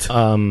on that.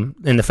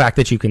 And the fact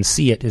that you can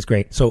see it is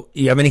great. So,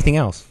 you have anything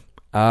else?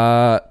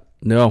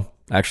 No.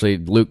 Actually,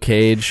 Luke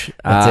Cage.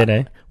 That's it,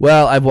 eh?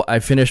 Well, I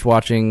finished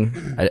watching.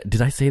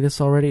 Did I say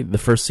this already? The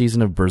first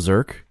season of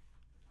Berserk.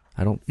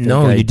 I don't think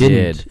No, I you did.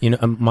 didn't. You know,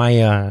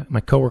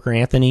 my coworker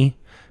Anthony,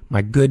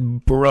 my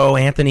good bro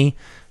Anthony,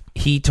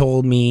 he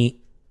told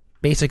me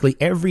basically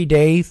every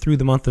day through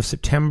the month of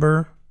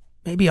September,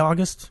 maybe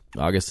August.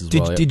 August as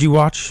well. Yeah. Did you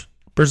watch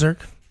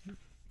Berserk?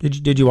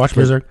 Did you watch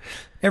Berserk?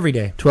 Every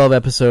day. 12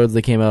 episodes.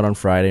 They came out on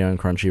Friday on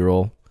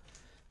Crunchyroll,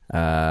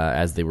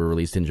 as they were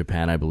released in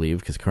Japan, I believe,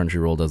 because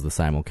Crunchyroll does the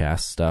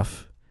simulcast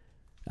stuff.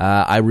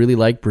 I really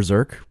like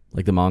Berserk.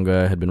 Like, the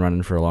manga had been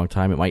running for a long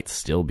time. It might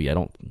still be. I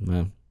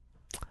don't...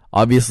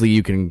 obviously,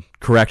 you can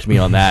correct me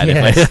on that.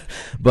 Yes.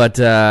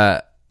 But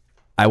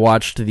I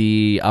watched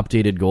the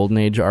updated Golden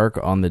Age arc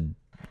on the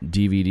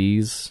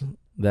DVDs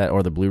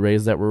or the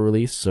Blu-rays that were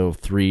released. So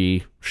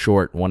 3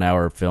 short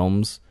 1-hour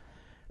films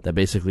that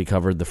basically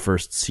covered the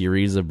first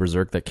series of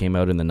Berserk that came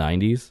out in the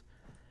 90s.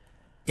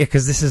 Yeah,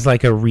 because this is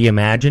like a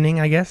reimagining,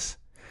 I guess,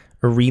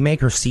 a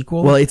remake or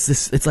sequel? Well,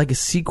 it's like a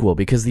sequel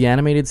because the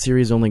animated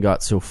series only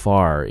got so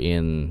far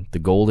in the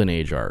Golden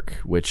Age arc,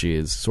 which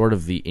is sort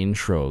of the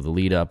intro, the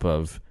lead up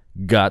of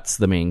Guts,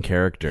 the main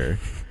character.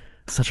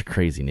 Such a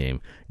crazy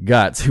name.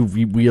 Guts, who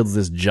wields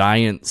this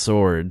giant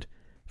sword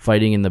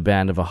fighting in the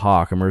Band of a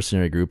Hawk, a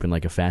mercenary group in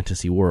like a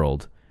fantasy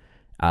world.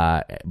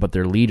 But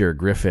their leader,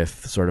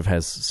 Griffith, sort of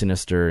has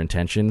sinister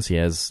intentions. He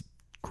has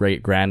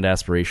great grand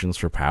aspirations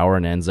for power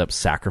and ends up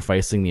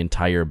sacrificing the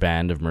entire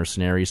band of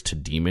mercenaries to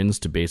demons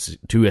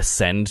to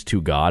ascend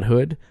to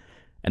godhood.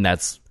 And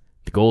that's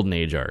the Golden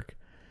Age arc.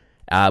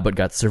 But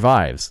Guts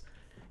survives.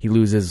 He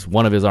loses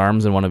one of his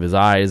arms and one of his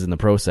eyes in the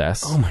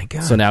process. Oh my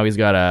god. So now he's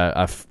got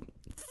a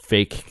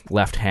fake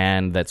left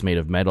hand that's made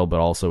of metal but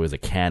also is a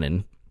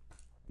cannon.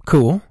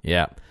 Cool.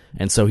 Yeah.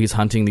 And so he's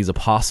hunting these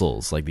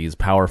apostles, like these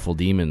powerful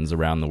demons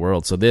around the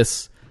world. So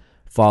this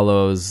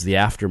follows the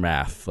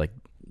aftermath like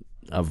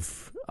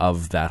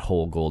of that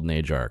whole Golden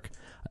Age arc.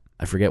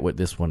 I forget what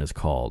this one is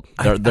called.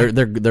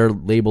 They're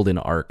labeled in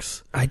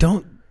arcs. I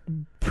don't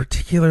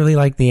particularly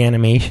like the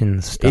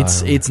animation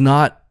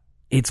style.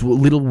 It's a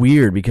little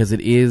weird because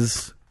it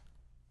is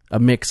a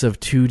mix of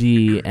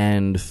 2D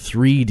and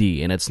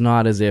 3D, and it's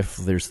not as if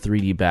there's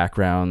 3D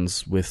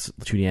backgrounds with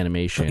 2D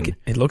animation.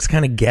 It looks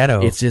kind of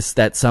ghetto. It's just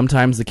that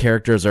sometimes the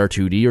characters are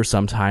 2D or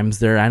sometimes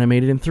they're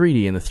animated in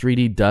 3D, and the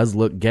 3D does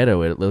look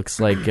ghetto. It looks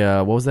like,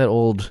 what was that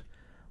old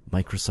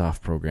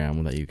Microsoft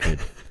program that you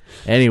could...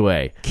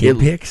 Anyway. Kid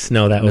Pix?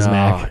 No, that was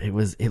Mac.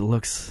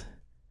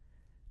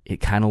 It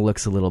kind of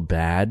looks a little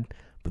bad,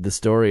 but the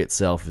story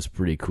itself is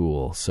pretty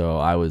cool. So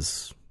I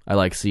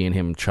like seeing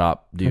him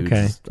chop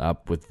dudes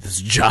up with this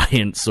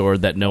giant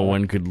sword that no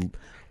one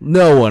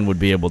would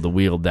be able to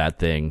wield that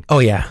thing. Oh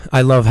yeah,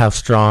 I love how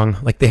strong.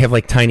 Like they have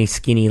like tiny,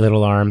 skinny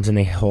little arms, and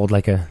they hold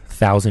like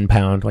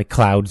 1,000-pound like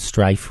Cloud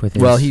Strife with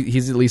his... Well,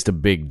 he's at least a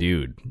big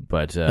dude,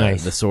 but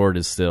nice. The sword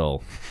is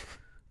still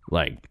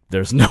like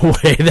there's no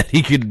way that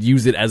he could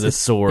use it as a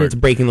sword. It's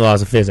breaking the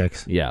laws of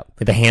physics. Yeah,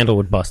 the handle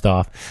would bust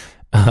off.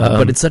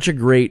 But it's such a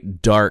great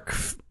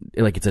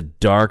it's a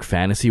dark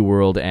fantasy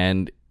world,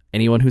 and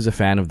anyone who's a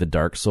fan of the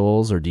Dark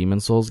Souls or Demon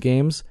Souls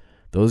games,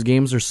 those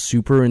games are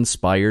super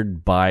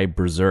inspired by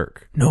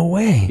Berserk. No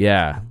way.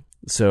 Yeah.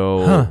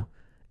 So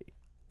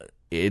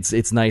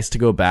it's nice to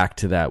go back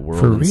to that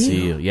world and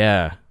see.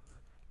 Yeah.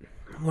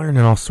 I'm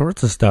learning all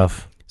sorts of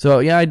stuff. So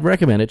yeah, I'd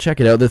recommend it.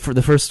 Check it out.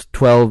 The first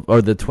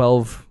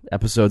 12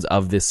 episodes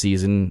of this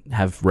season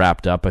have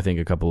wrapped up, I think,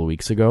 a couple of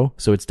weeks ago.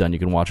 So it's done. You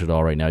can watch it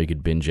all right now. You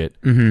could binge it.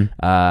 Mm-hmm.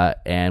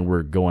 And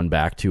we're going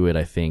back to it,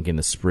 I think, in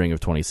the spring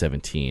of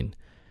 2017.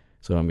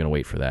 So I'm going to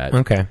wait for that.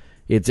 Okay.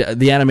 It's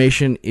the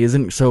animation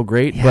isn't so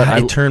great, yeah,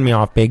 but it turned me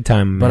off big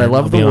time. But man, I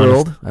love the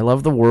world. Honest. I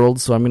love the world,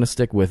 so I'm going to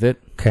stick with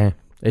it. Okay.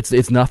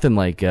 It's nothing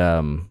like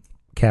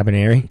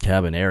Cabinary.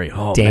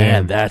 Oh damn,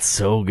 man, that's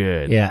so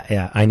good.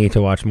 Yeah. I need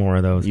to watch more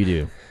of those. You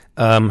do.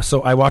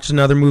 So I watched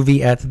another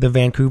movie at the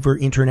Vancouver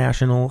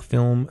International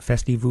Film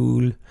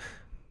Festival.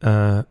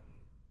 I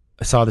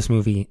saw this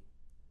movie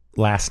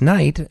last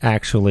night.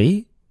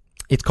 Actually,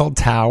 it's called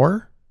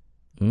Tower.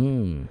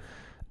 And.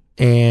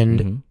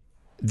 Mm-hmm.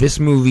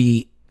 This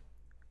movie,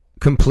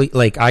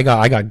 I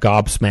got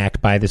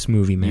gobsmacked by this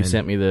movie, man. You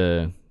sent me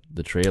the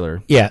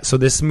trailer. Yeah, so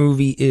this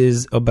movie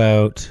is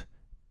about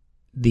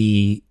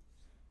the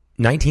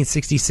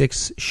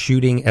 1966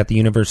 shooting at the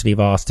University of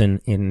Austin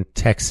in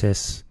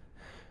Texas.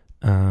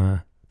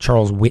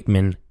 Charles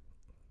Whitman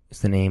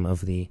is the name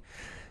of the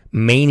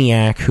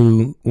maniac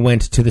who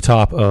went to the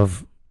top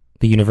of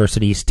the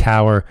university's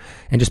tower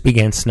and just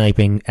began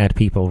sniping at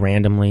people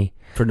randomly.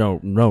 For no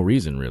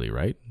reason, really,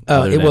 right?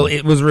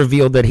 It was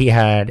revealed that he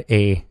had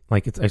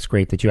it's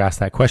great that you asked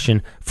that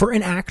question, for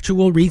an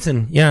actual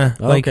reason. Yeah.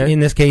 In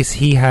this case,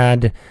 he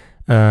had,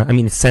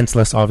 it's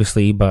senseless,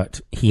 obviously,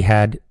 but he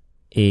had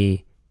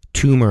a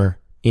tumor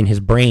in his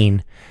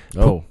brain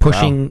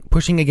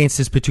pushing against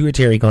his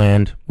pituitary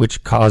gland,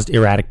 which caused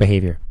erratic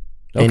behavior.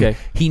 Okay. And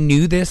he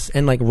knew this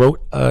and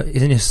wrote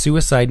in his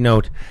suicide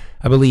note,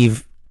 I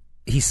believe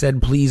he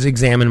said, "Please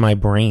examine my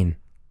brain."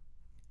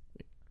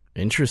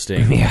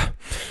 Interesting. Yeah.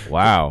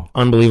 Wow.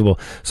 Unbelievable.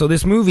 So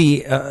this movie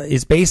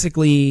is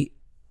basically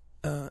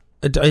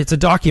it's a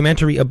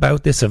documentary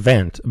about this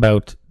event,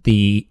 about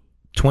the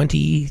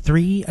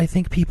 23, I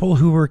think, people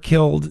who were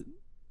killed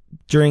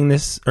during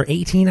this, or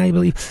 18, I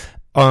believe.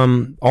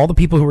 All the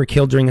people who were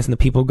killed during this and the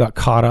people who got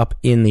caught up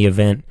in the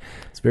event.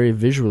 It's very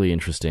visually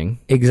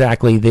interesting.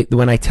 Exactly.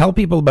 When I tell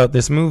people about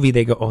this movie,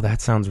 they go, "Oh,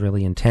 that sounds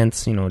really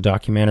intense." A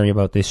documentary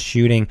about this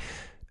shooting.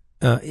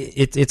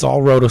 It's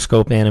all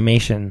rotoscope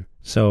animation.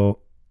 So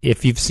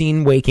if you've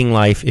seen Waking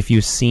Life, if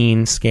you've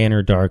seen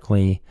Scanner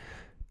Darkly,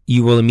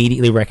 you will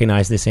immediately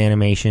recognize this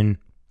animation.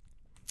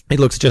 It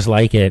looks just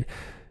like it.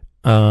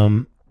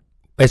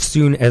 As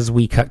soon as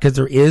we cut, because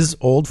there is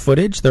old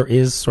footage, there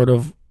is sort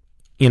of,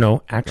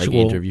 actual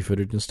interview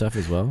footage and stuff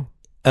as well.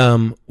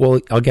 Well,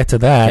 I'll get to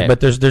that, okay.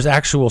 But there's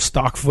actual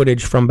stock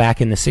footage from back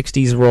in the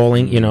 60s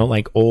rolling,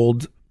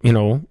 old,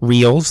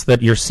 reels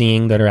that you're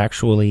seeing that are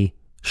actually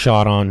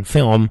shot on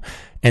film,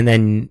 and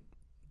then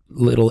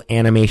little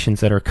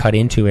animations that are cut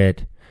into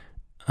it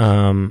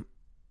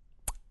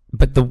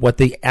But what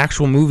the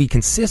actual movie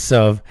consists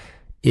of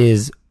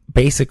is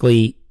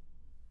basically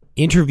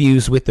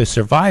interviews with the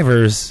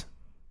survivors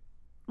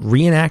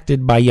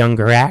reenacted by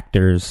younger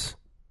actors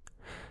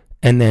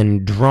and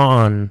then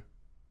drawn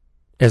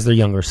as their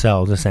younger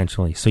selves,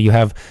 essentially. So you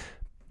have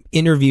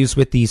interviews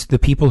with the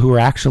people who are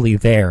actually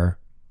there,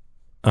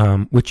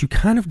 which you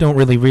kind of don't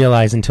really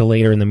realize until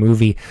later in the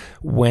movie,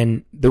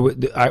 when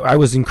I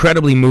was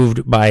incredibly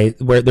moved by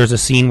where there's a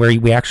scene where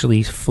we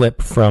actually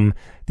flip from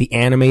the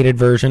animated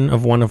version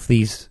of one of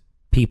these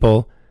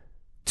people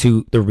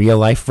to the real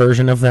life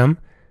version of them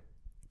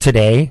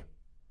today,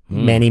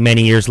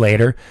 many years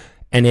later.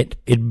 And it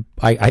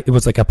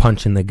was like a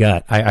punch in the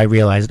gut. I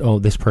realized, oh,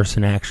 this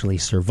person actually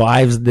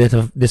survives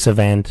this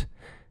event,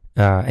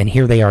 and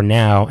here they are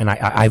now. And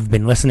I've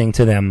been listening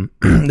to them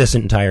this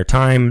entire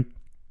time.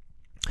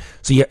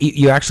 So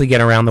you actually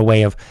get around the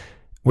way of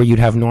where you'd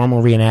have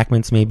normal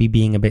reenactments maybe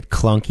being a bit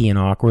clunky and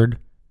awkward.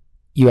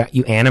 You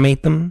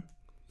animate them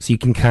so you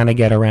can kind of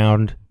get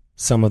around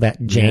some of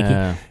that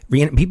janky.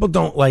 Yeah. People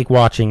don't like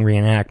watching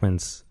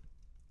reenactments,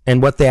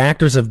 and what the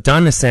actors have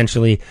done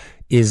essentially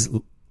is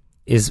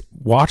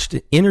watched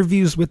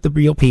interviews with the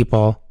real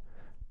people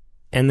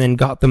and then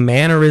got the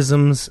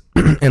mannerisms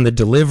and the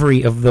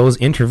delivery of those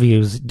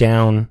interviews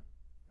down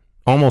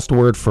almost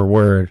word for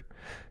word,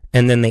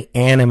 and then they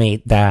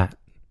animate that.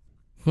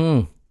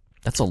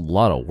 That's a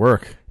lot of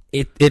work.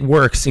 It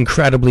works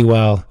incredibly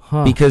well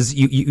because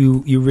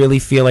you really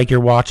feel like you're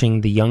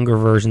watching the younger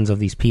versions of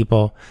these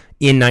people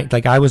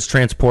like I was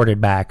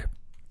transported back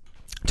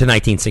to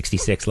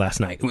 1966 last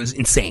night. It was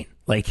insane.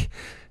 Like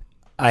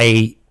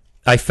I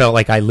felt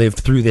like I lived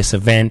through this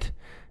event.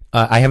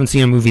 I haven't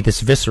seen a movie this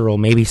visceral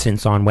maybe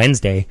since on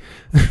Wednesday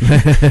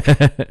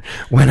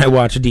when I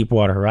watched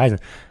Deepwater Horizon.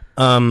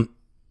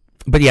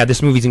 But yeah,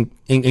 this movie's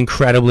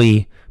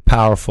incredibly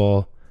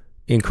powerful,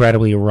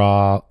 incredibly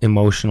raw,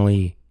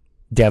 emotionally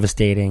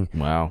devastating.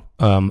 Wow.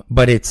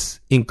 But it's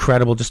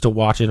incredible just to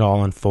watch it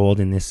all unfold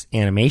in this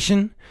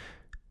animation.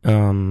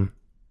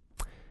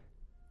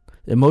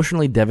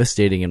 Emotionally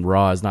devastating and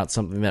raw is not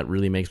something that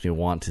really makes me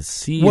want to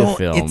see a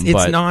film.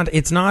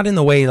 It's not in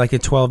the way like a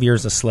 12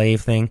 Years a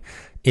Slave thing.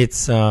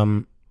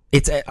 I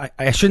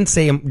shouldn't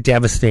say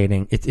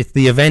devastating. It's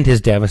the event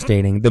is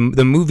devastating.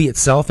 The movie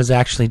itself is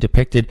actually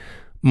depicted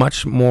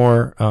much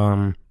more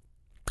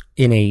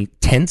in a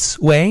tense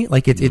way.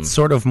 Like it's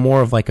sort of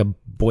more of like a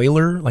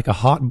boiler, like a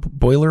hot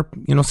boiler,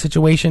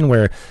 situation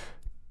where,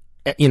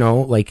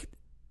 like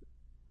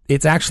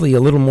it's actually a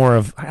little more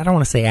of, I don't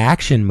want to say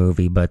action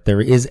movie, but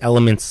there is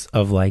elements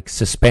of like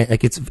suspense.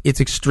 Like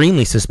it's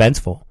extremely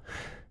suspenseful.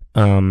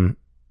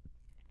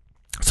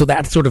 So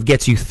that sort of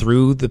gets you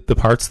through the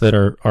parts that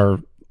are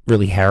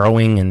really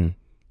harrowing and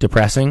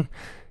depressing.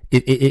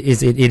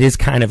 It is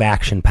kind of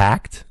action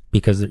packed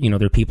because,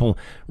 there are people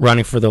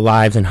running for their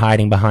lives and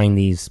hiding behind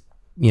these,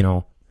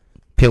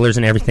 pillars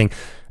and everything.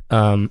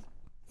 So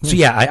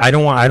yeah, I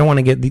don't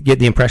want to get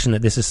the impression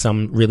that this is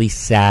some really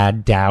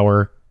sad,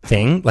 dour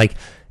thing. Like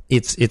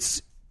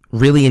it's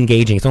really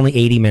engaging. It's only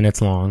 80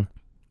 minutes long.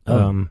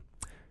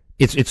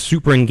 It's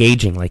super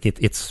engaging. Like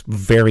it's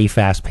very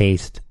fast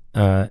paced.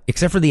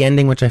 Except for the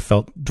ending, which I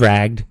felt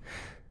dragged.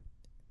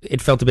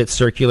 It felt a bit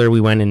circular.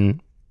 We went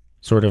in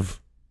sort of,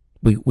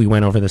 we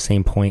went over the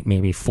same point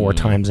maybe 4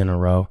 times in a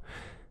row.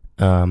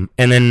 And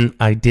then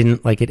I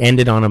didn't like, it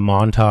ended on a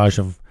montage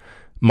of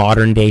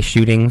modern day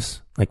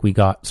shootings. Like we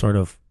got sort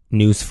of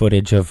news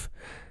footage of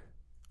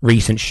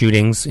recent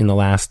shootings in the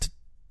last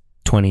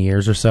 20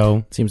 years or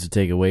so. Seems to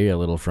take away a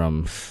little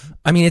from,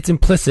 I mean, it's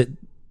implicit.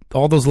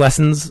 All those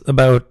lessons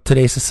about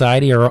today's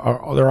society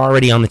are they're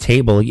already on the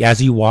table.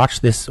 As you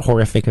watch this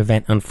horrific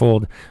event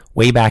unfold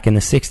way back in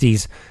the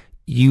 60s,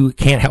 you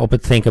can't help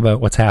but think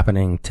about what's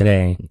happening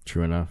today.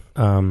 True enough.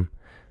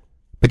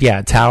 But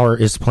yeah, Tower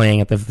is playing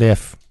at the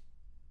VIF.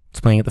 It's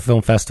playing at the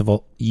film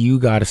festival. You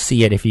got to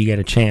see it if you get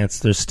a chance.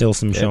 There's still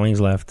some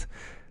showings left.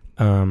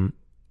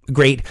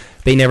 Great.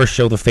 They never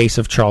show the face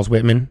of Charles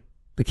Whitman,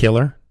 the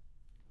killer.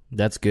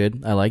 That's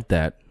good. I like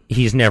that.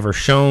 He's never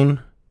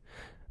shown.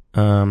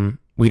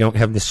 We don't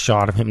have this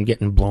shot of him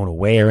getting blown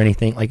away or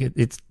anything. Like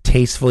it's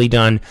tastefully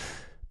done.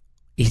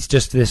 He's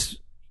just this,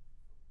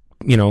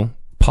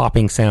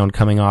 popping sound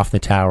coming off the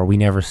tower. We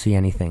never see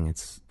anything.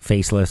 It's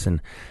faceless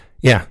and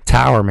yeah,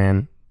 Tower,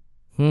 man.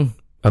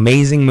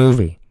 Amazing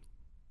movie.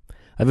 I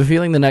have a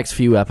feeling the next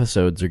few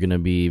episodes are going to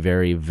be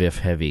very VIF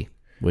heavy,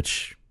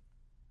 which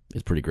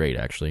is pretty great,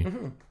 actually.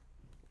 Mm-hmm.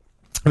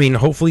 I mean,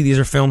 hopefully these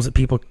are films that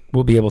people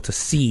will be able to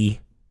see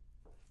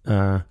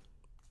sooner,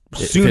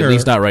 at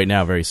least not right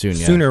now, very soon.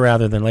 Sooner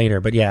rather than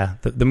later. But yeah,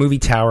 the movie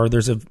Tower,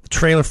 there's a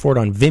trailer for it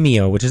on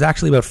Vimeo, which is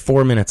actually about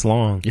 4 minutes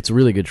long. It's a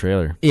really good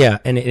trailer. Yeah,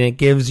 and it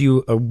gives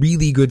you a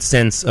really good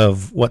sense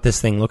of what this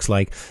thing looks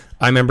like.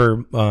 I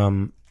remember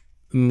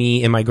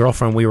me and my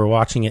girlfriend, we were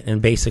watching it,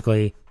 and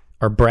basically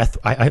our breath,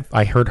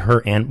 I heard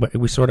her, and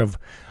we sort of,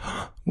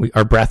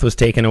 our breath was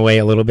taken away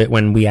a little bit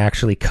when we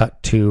actually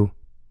cut to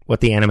what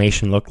the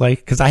animation looked like,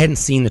 because I hadn't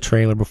seen the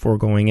trailer before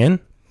going in.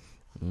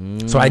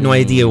 So I had no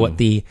idea what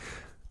the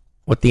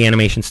what the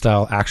animation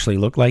style actually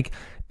looked like,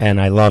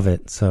 and I love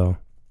it. So,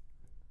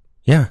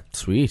 yeah.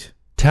 Sweet.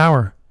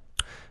 Tower.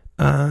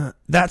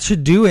 That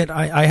should do it.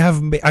 I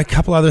have a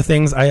couple other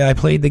things. I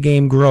played the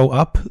game Grow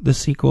Up, the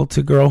sequel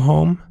to Grow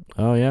Home.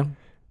 Oh, yeah?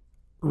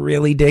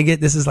 Really dig it.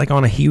 This is like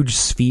on a huge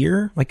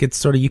sphere. Like it's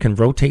sort of, you can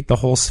rotate the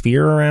whole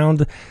sphere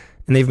around,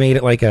 and they've made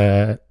it like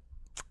a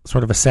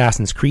sort of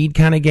Assassin's Creed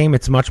kind of game.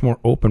 It's much more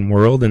open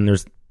world, and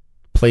there's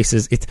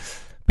places. It's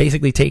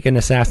basically take an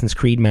Assassin's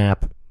Creed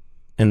map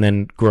and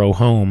then Grow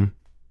Home.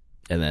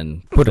 And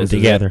then put them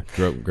together.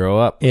 Grow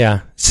Up.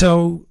 Yeah.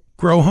 So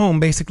Grow Home,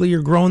 basically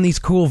you're growing these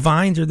cool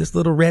vines. You're this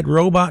little red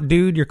robot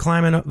dude. You're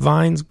climbing up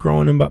vines,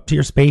 growing them up to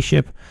your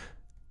spaceship.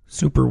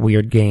 Super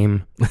weird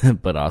game.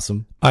 But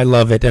awesome. I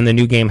love it. And the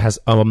new game has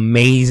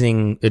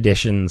amazing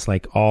additions,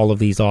 like all of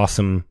these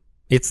awesome.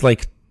 It's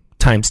like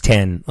times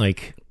 10.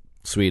 Like,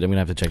 sweet. I'm going to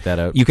have to check that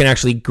out. You can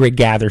actually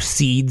gather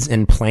seeds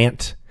and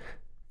plant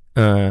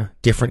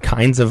different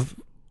kinds of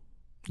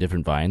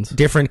vines.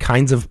 Different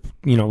kinds of,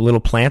 little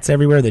plants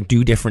everywhere that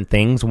do different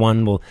things.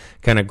 One will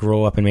kind of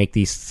grow up and make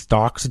these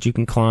stalks that you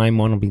can climb.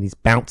 One will be these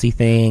bouncy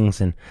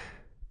things, and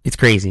it's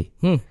crazy.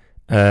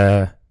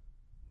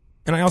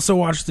 And I also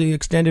watched the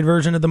extended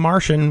version of The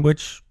Martian,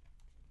 which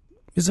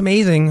is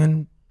amazing,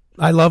 and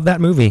I love that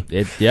movie.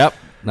 Yep.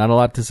 Not a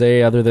lot to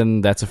say other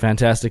than that's a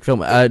fantastic film.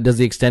 Does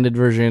the extended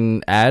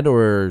version add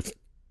or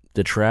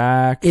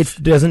detract? It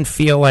doesn't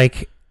feel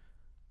like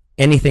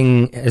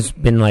anything has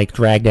been like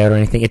dragged out or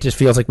anything. It just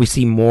feels like we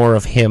see more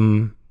of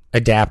him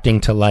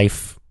adapting to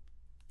life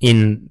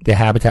in the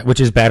habitat, which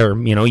is better.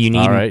 You need,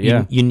 all right,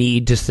 yeah. you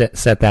need to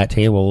set that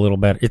table a little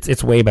better.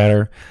 It's way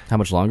better. How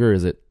much longer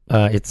is it?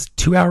 It's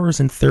 2 hours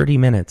and 30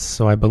 minutes.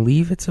 So I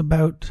believe it's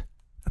about,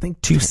 I think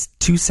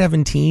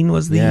 2:17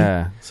 was the.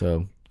 Yeah.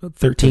 So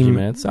 13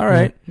 minutes. All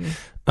right.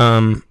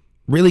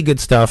 Really good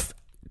stuff.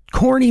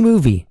 Corny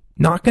movie.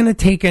 Not going to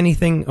take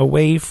anything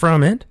away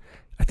from it.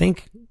 I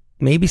think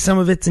maybe some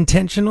of it's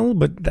intentional,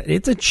 but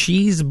it's a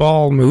cheese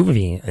ball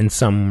movie, and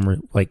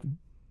some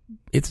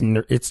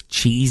it's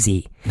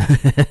cheesy.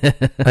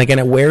 And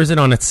it wears it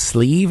on its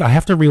sleeve. I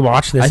have to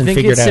rewatch this. I and think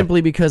figure it's it out.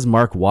 simply because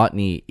Mark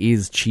Watney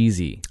is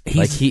cheesy.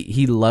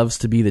 He loves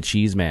to be the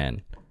cheese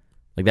man.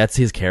 Like that's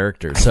his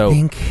character. So I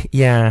think,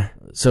 yeah.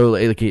 So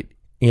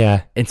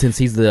yeah. And since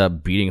he's the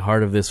beating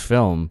heart of this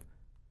film,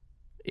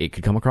 it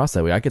could come across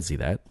that way. I could see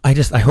that. I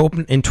hope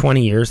in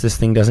 20 years this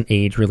thing doesn't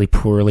age really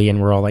poorly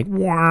and we're all like,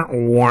 wah,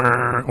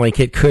 wah. Like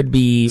it could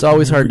be. It's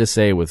always hard to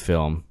say with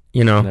film.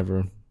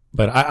 Never.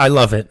 But I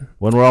love it.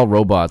 When we're all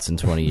robots in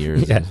 20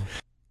 years. Yeah.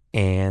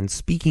 And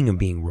speaking of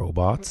being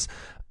robots,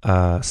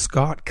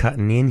 Scott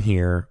cutting in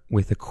here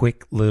with a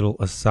quick little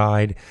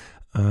aside.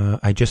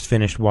 I just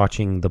finished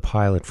watching the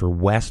pilot for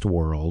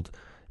Westworld,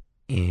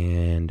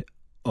 and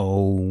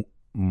oh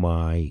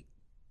my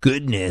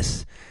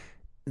goodness,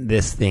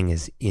 this thing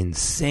is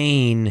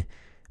insane.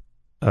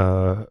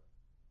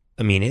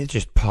 It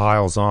just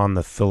piles on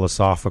the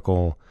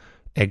philosophical,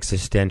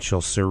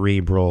 existential,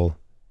 cerebral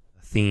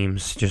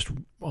themes just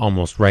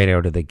almost right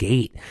out of the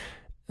gate.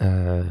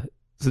 So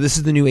this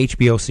is the new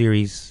HBO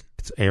series.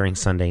 It's airing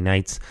Sunday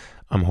nights.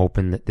 I'm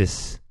hoping that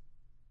this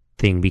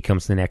thing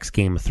becomes the next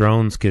Game of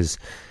Thrones, because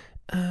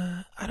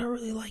I don't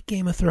really like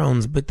Game of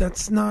Thrones, but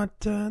that's not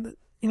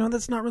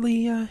that's not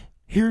really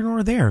here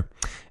nor there.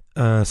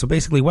 So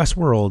basically,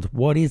 Westworld,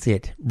 what is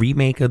it?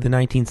 Remake of the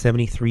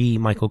 1973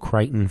 Michael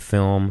Crichton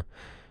film,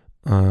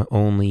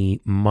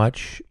 only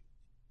much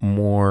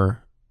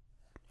more,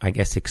 I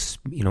guess,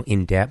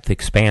 in-depth,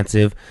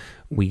 expansive.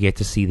 We get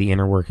to see the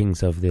inner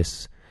workings of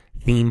this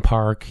theme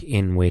park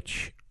in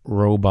which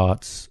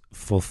robots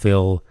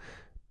fulfill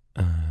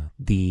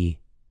the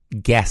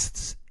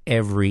guests'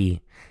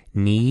 every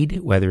need,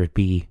 whether it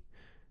be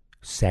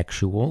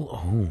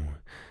sexual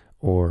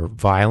or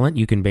violent.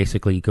 You can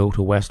basically go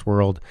to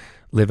Westworld,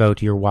 live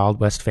out your Wild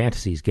West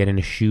fantasies, get in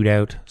a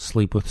shootout,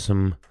 sleep with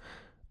some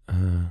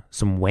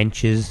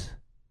wenches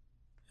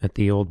at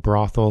the old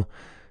brothel.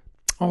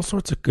 All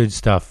sorts of good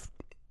stuff.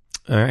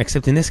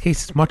 Except in this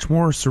case, it's much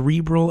more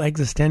cerebral,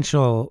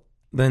 existential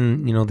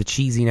than, the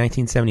cheesy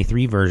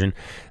 1973 version.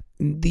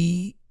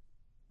 The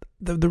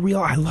real,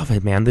 I love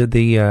it,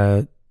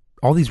 man.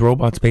 All these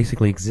robots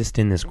basically exist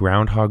in this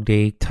Groundhog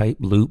Day type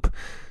loop.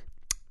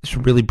 It's a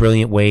really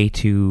brilliant way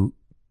to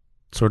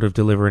sort of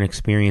deliver an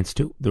experience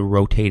to the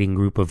rotating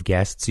group of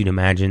guests. You'd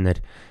imagine that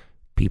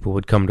people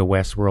would come to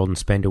Westworld and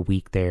spend a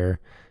week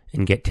there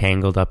and get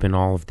tangled up in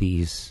all of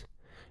these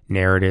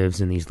narratives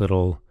and these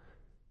little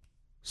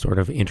sort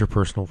of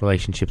interpersonal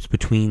relationships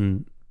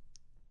between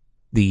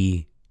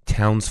the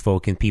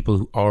townsfolk and people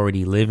who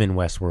already live in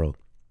Westworld.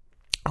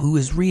 Who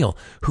is real?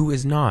 Who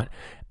is not?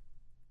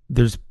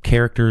 There's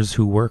characters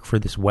who work for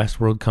this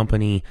Westworld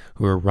company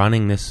who are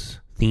running this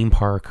theme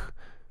park.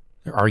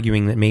 They're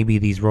arguing that maybe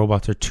these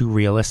robots are too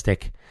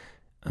realistic.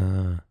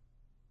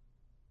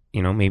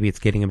 Maybe it's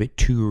getting a bit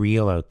too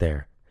real out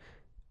there.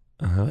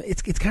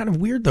 It's kind of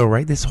weird though,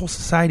 right? This whole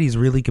society is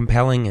really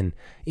compelling and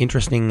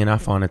interesting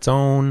enough on its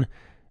own,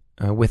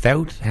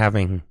 without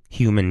having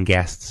human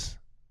guests.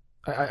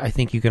 I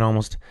think you can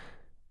almost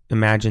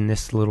imagine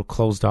this little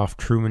closed-off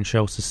Truman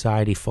Show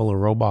society full of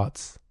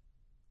robots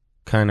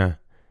kind of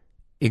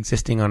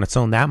existing on its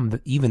own.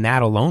 Even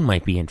that alone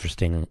might be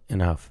interesting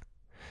enough.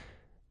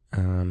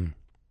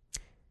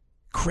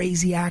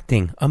 Crazy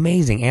acting.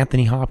 Amazing.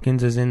 Anthony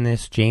Hopkins is in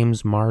this.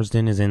 James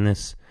Marsden is in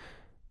this.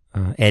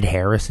 Ed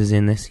Harris is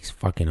in this. He's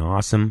fucking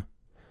awesome.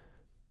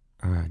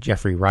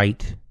 Jeffrey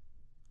Wright.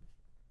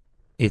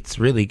 It's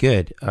really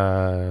good.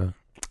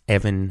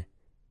 Evan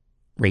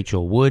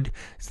Rachel Wood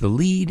is the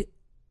lead.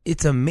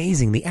 It's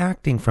amazing. The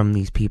acting from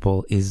these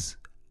people is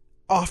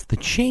off the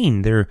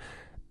chain. They're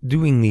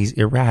doing these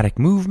erratic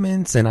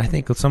movements, and I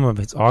think some of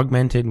it's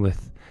augmented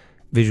with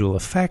visual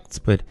effects,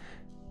 but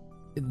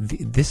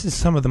this is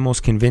some of the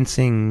most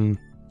convincing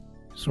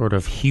sort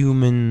of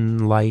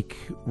human-like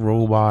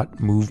robot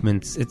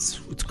movements. It's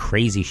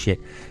crazy shit.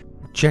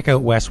 Check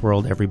out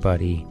Westworld,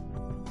 everybody.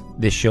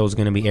 This show's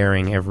going to be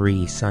airing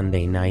every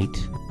Sunday night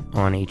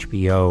on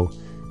HBO.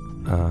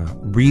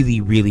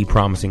 Really, really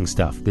promising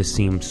stuff. This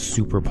seems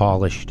super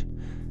polished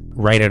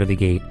right out of the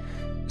gate.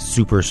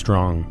 Super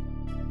strong.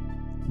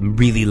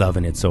 Really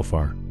loving it so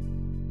far.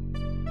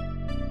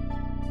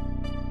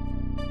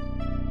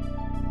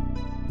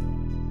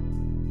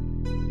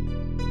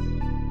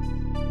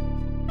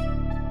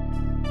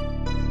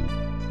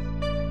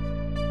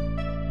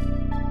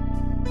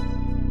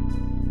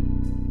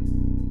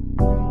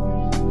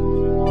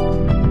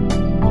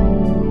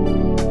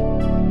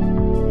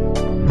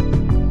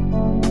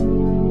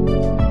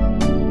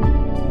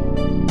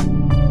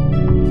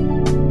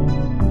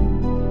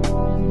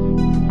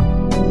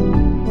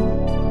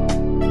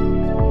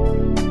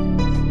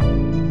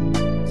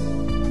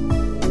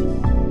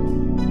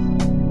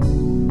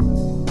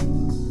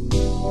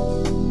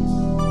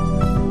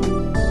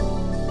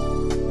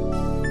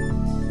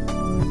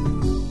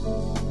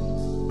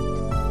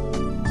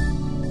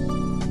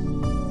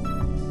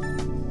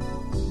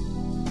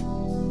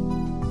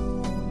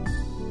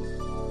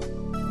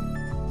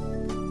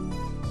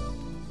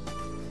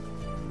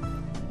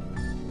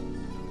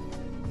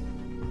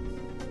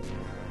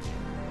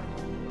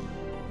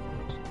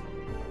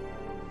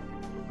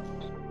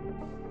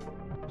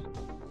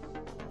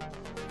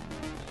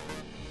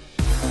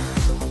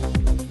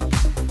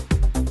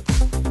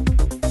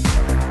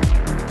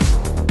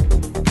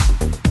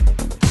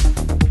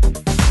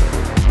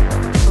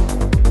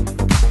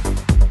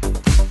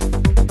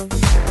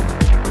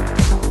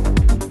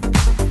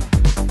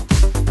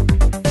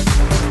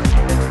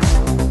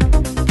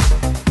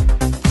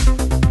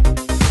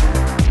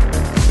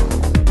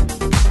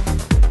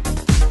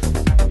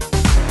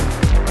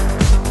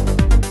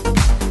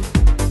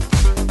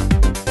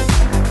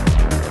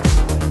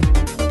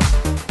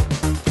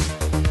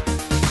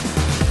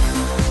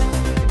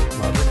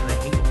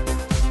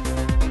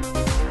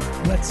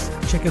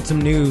 Check out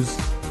some news.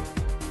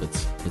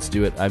 Let's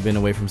do it. I've been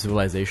away from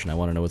civilization. I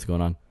want to know what's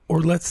going on. Or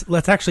let's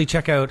actually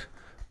check out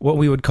what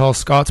we would call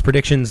Scott's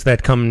predictions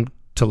that come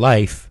to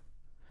life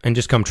and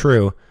just come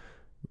true.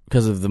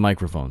 Because of the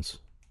microphones.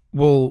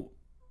 Well,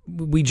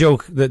 we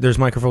joke that there's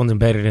microphones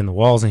embedded in the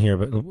walls in here,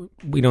 but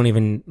we don't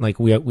even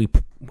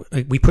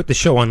we put the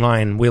show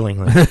online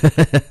willingly.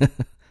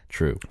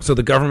 True. So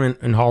the government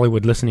and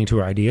Hollywood listening to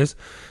our ideas,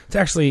 it's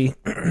actually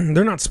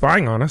they're not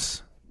spying on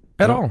us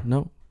at all.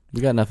 No. We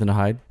got nothing to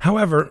hide.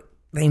 However,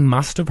 they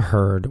must have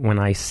heard when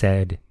I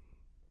said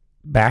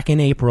back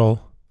in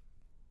April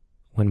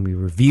when we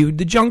reviewed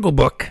The Jungle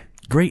Book.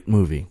 Great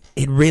movie.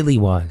 It really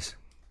was.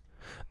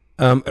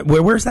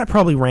 Where's that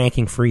probably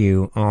ranking for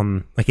you?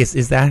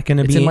 Is that going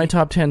to be? It's in my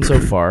top 10 so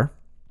far.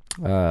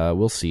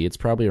 We'll see. It's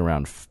probably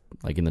around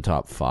in the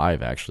top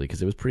 5 actually,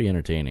 because it was pretty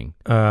entertaining.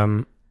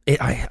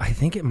 I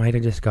think it might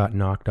have just got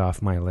knocked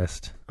off my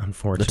list,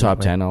 unfortunately. The top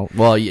 10.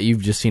 Well,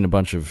 you've just seen a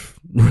bunch of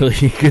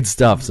really good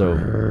stuff.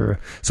 So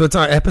it's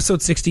on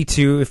episode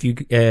 62.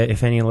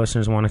 If any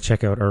listeners want to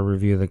check out our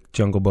review of The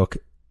Jungle Book,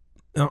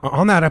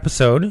 on that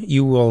episode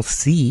you will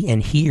see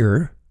and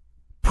hear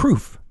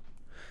proof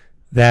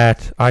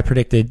that I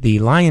predicted the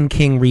Lion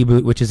King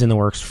reboot, which is in the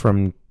works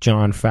from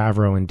Jon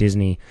Favreau and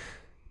Disney.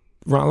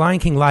 Lion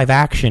King live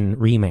action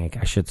remake,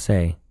 I should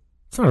say.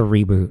 It's not a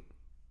reboot.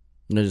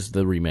 No, just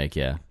the remake,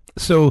 yeah.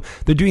 So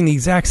they're doing the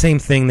exact same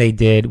thing they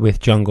did with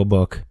Jungle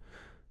Book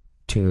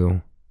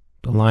to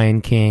The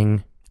Lion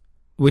King,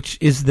 which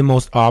is the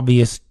most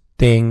obvious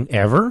thing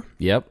ever.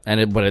 Yep, and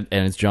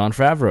it's Jon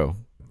Favreau.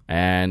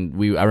 And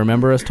I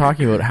remember us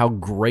talking about how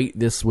great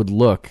this would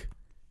look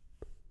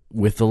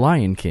with The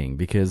Lion King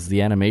because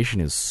the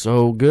animation is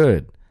so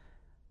good.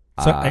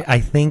 So I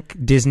think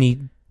Disney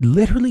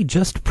literally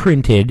just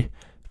printed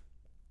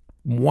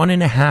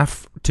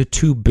 $1.5 to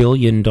 $2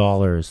 billion.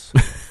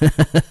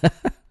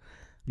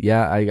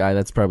 Yeah,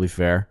 that's probably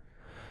fair.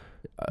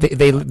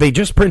 They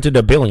just printed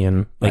 $1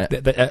 billion,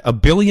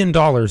 $1 billion.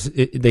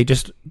 They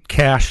just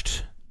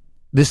cashed.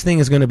 This thing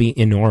is going to be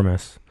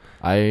enormous.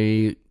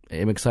 I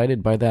am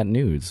excited by that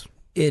news.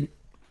 It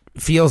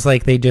feels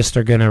like they just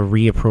are going to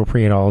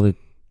reappropriate all the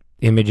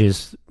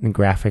images and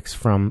graphics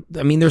from.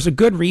 I mean, there's a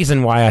good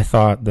reason why I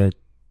thought that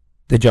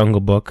The Jungle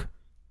Book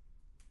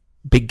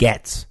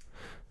begets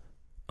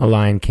a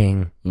Lion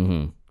King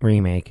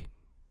remake.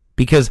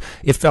 Because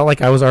it felt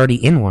like I was already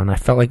in one. I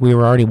felt like we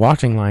were already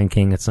watching Lion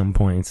King at some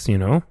points, you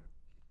know?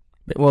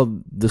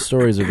 Well, the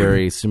stories are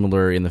very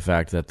similar in the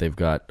fact that they've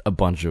got a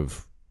bunch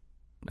of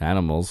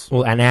animals.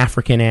 Well, and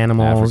African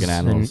animals.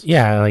 And,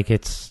 yeah, like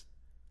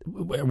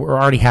we're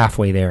already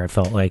halfway there, it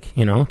felt like,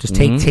 you know? Just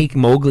take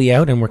Mowgli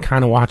out and we're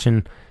kind of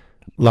watching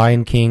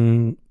Lion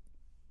King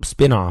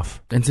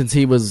spin-off. And since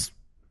he was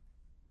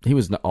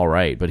all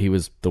right, but he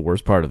was the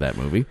worst part of that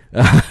movie.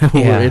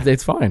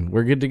 It's fine.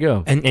 We're good to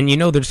go. And you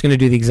know they're just going to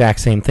do the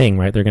exact same thing,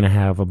 right? They're going to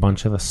have a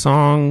bunch of the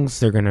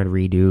songs. They're going to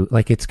redo.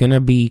 Like, it's going to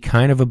be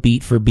kind of a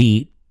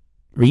beat-for-beat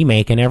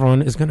remake, and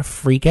everyone is going to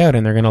freak out,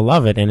 and they're going to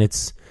love it.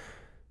 And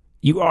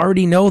you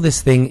already know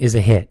this thing is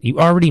a hit. You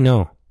already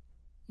know.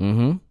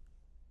 Mm-hmm.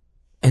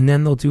 And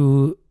then they'll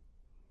do,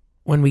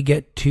 when we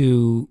get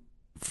to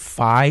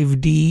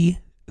 5D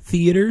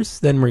theaters,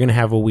 then we're going to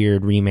have a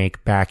weird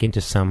remake back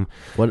into some...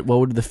 What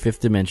would the fifth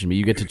dimension be?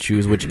 You get to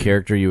choose which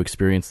character you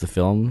experience the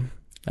film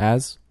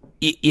as?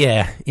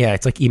 Yeah,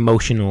 it's like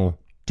emotional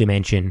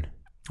dimension.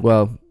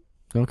 Well,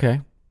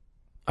 okay.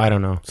 I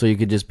don't know. So you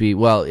could just be...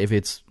 Well, if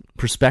it's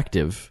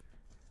perspective,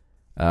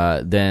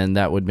 then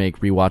that would make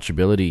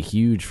rewatchability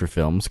huge for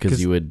films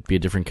because you would be a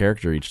different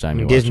character each time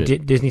you watch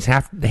it. Disney's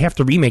they have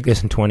to remake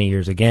this in 20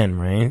 years again,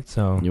 right?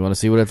 So you want to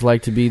see what it's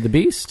like to be the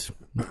Beast?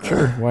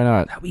 Sure, why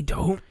not? That'd be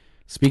dope.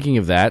 Speaking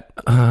of that,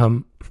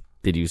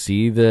 did you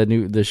see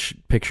the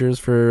pictures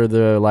for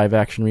the live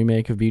action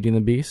remake of Beauty and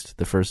the Beast?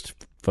 The first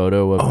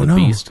photo of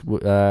Beast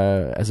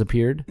has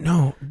appeared.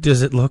 No,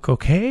 does it look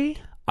okay?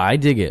 I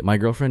dig it. My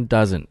girlfriend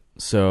doesn't.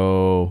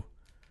 So,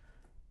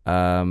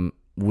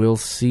 we'll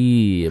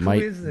see. It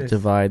might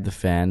divide the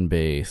fan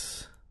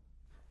base.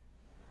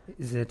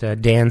 Is it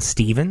Dan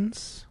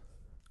Stevens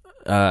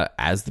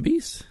as the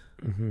Beast?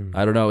 Mm-hmm.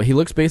 I don't know. He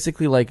looks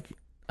basically like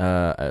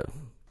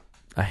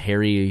a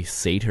hairy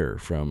satyr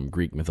from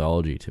Greek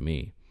mythology to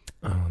me.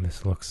 Oh,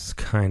 this looks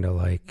kind of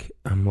like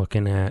I'm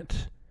looking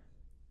at...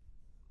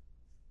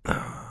 Oh,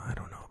 I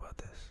don't know about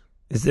this.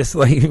 Is this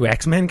like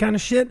X-Men kind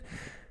of shit?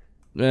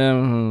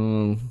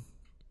 We'll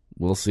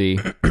see.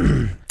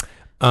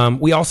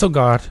 We also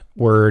got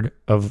word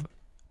of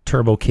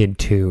Turbo Kid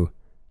 2.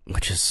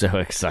 Which is so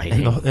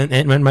exciting.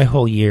 And my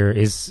whole year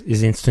is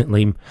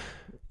instantly,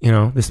 you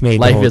know, this made...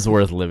 Life is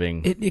worth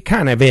living. It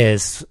kind of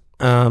is.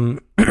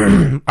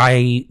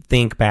 I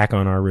think back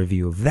on our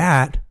review of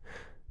that,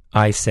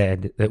 I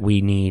said that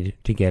we need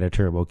to get a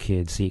Turbo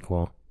Kid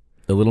sequel.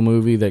 A little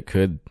movie that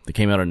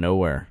came out of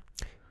nowhere.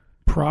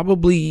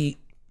 Probably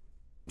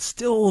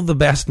still the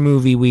best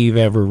movie we've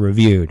ever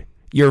reviewed.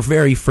 Your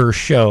very first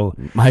show.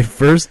 My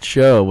first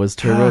show was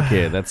Turbo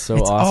Kid. That's so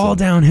awesome. It's all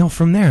downhill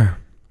from there.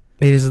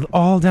 It is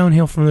all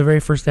downhill from the very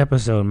first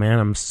episode, man.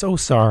 I'm so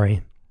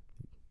sorry.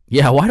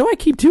 Yeah, why do I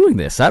keep doing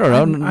this? I don't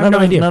know. I have no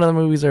idea. None of the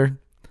movies are...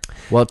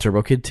 Well,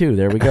 Turbo Kid 2,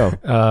 there we go.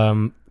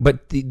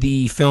 But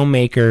the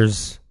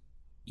filmmakers,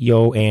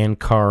 Yo and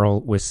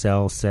Carl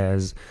Wissell,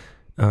 says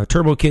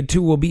Turbo Kid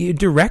 2 will be a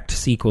direct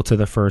sequel to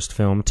the first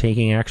film,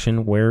 taking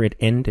action where it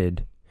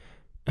ended.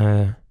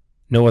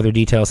 No other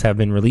details have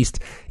been released.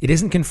 It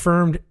isn't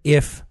confirmed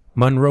if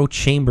Monroe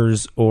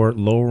Chambers or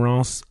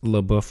Laurence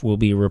LeBoeuf will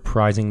be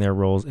reprising their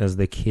roles as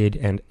the Kid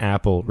and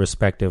Apple,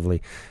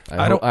 respectively.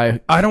 I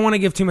don't want to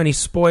give too many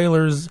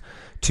spoilers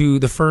to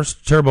the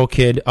first Turbo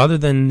Kid, other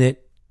than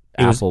that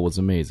Apple was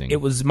amazing.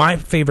 It was my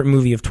favorite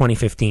movie of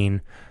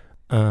 2015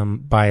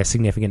 by a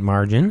significant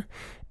margin.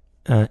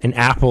 And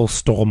Apple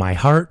stole my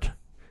heart.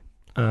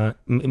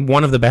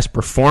 One of the best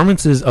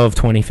performances of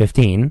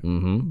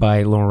 2015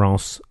 by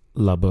Laurence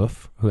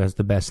LeBoeuf, who has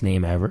the best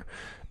name ever.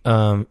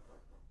 But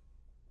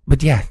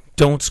yeah,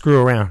 don't screw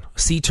around.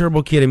 See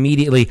Turbo Kid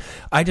immediately.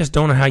 I just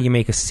don't know how you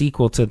make a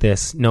sequel to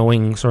this,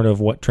 knowing sort of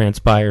what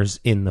transpires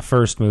in the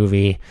first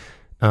movie.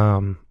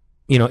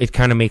 It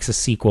kind of makes a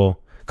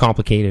sequel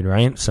complicated,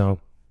 right? So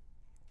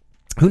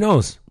who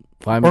knows?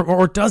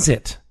 Or does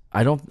it?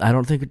 I don't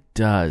think it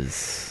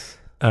does.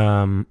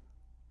 I'm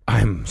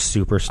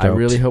super stoked. I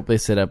really hope they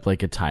set up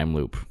like a time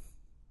loop.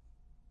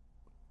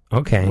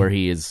 Okay. Where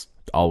he has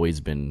always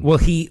been... Well,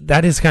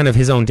 that is kind of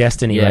his own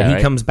destiny, right?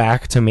 He comes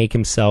back to make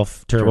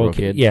himself Turbo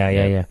Kid.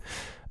 Yeah.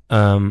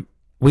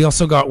 We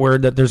also got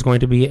word that there's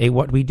going to be a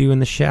What We Do in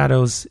the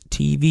Shadows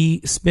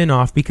TV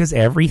spinoff, because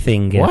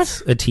everything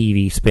gets a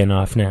TV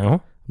spinoff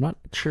now. I'm not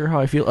sure how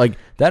I feel. Like,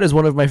 that is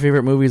one of my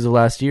favorite movies of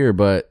last year,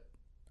 but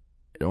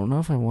I don't know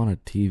if I want a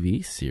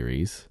TV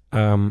series.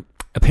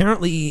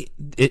 Apparently,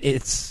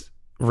 it's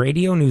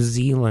Radio New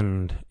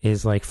Zealand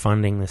is like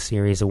funding the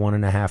series of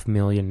 $1.5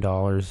 million.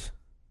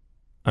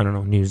 I don't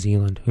know, New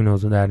Zealand. Who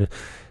knows what that is?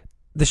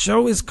 The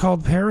show is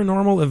called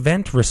Paranormal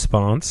Event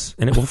Response,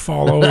 and it will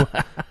follow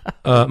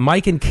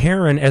Mike and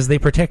Karen as they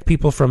protect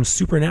people from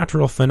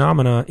supernatural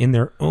phenomena in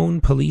their own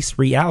police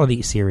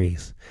reality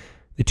series.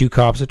 The two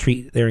cops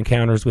treat their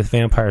encounters with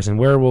vampires and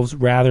werewolves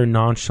rather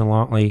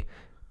nonchalantly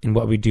in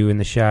What We Do in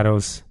the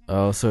Shadows.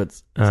 Oh, so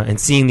it's... and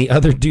seeing the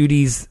other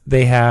duties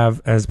they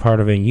have as part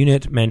of a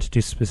unit meant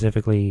to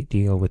specifically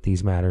deal with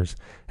these matters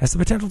has the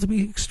potential to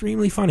be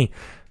extremely funny.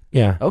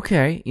 Yeah.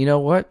 Okay, you know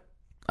what?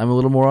 I'm a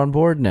little more on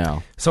board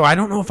now. So I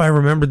don't know if I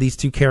remember these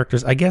two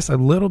characters. I guess a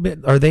little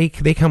bit. Are they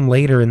come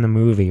later in the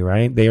movie,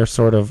 right? They are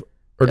sort of,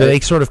 or do they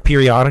sort of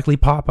periodically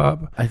pop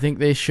up? I think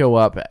they show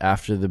up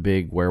after the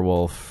big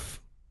werewolf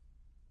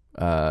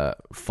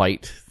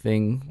fight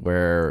thing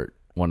where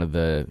one of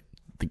the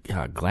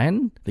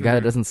Glenn, the guy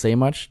that doesn't say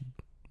much,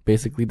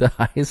 basically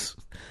dies.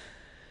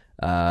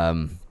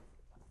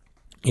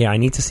 Yeah, I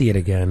need to see it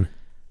again.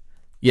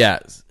 Yeah.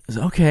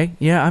 Okay.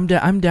 Yeah,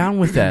 I'm down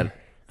with that.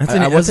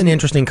 That's an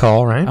interesting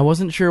call, right? I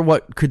wasn't sure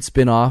what could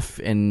spin off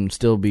and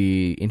still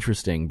be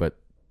interesting, but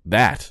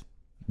that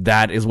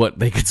is what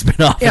they could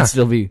spin off and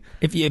still be.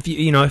 If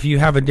you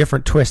have a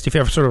different twist, if you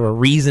have sort of a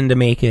reason to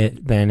make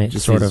it, then it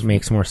just sort of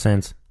makes more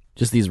sense.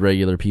 Just these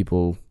regular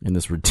people in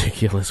this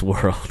ridiculous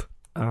world.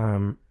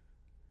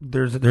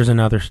 There's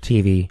another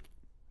TV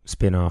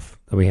spin-off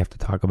that we have to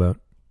talk about.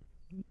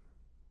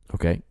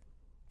 Okay.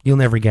 You'll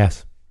never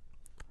guess.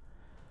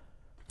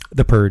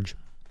 The Purge.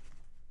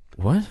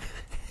 What?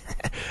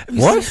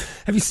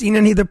 Have you seen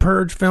any of the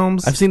Purge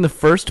films? I've seen the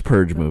first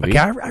Purge movie. Okay,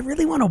 I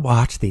really want to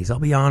watch these. I'll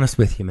be honest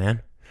with you,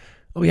 man.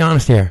 I'll be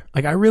honest here.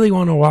 Like, I really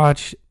want to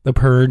watch The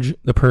Purge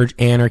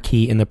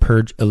Anarchy, and The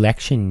Purge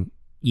Election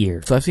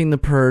Year. So I've seen The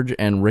Purge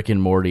and Rick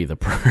and Morty, The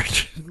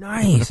Purge.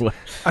 Nice.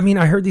 I mean,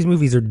 I heard these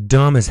movies are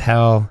dumb as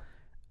hell.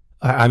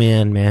 I'm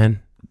in,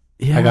 man.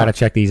 Yeah. I gotta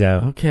check these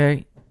out.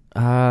 Okay.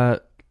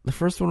 The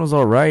first one was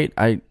all right.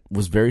 I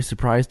was very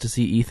surprised to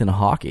see Ethan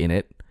Hawke in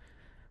it.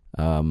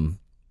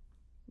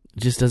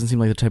 Just doesn't seem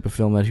like the type of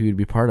film that he would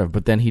be part of.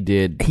 But then he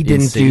didn't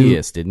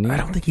Insidious, didn't he? I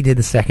don't think he did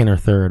the second or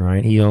third,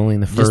 right? He only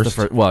in the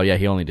first. Well, yeah,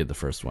 he only did the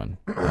first one.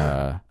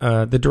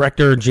 The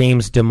director,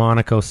 James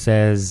DeMonico,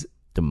 says...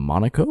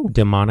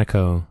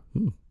 DeMonico.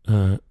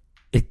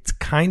 It's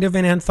kind of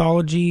an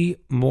anthology,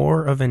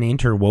 more of an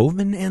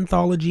interwoven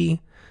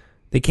anthology.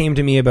 They came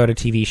to me about a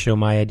TV show.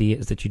 My idea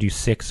is that you do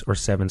 6 or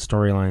 7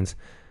 storylines,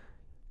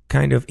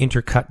 kind of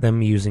intercut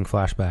them using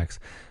flashbacks.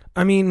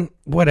 I mean,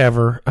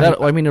 whatever.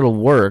 I mean, it'll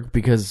work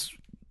because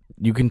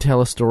you can tell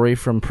a story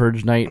from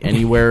Purge Night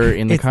anywhere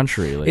in the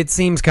country. It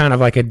seems kind of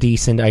like a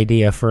decent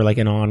idea for like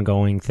an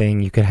ongoing thing.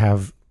 You could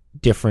have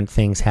different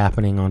things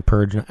happening on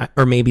Purge,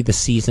 or maybe the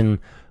season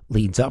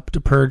leads up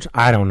to Purge.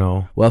 I don't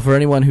know. Well, for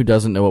anyone who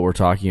doesn't know what we're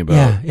talking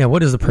about. Yeah,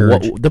 what is the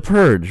Purge? The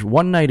Purge,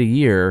 one night a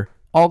year,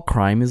 all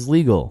crime is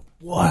legal.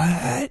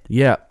 What?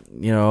 Yeah,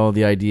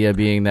 the idea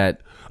being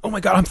that... Oh my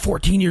God, I'm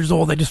 14 years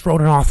old. I just wrote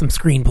an awesome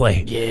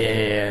screenplay.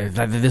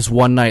 Yeah, this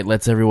one night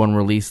lets everyone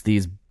release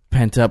these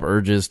pent-up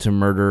urges to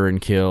murder and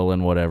kill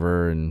and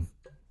whatever, and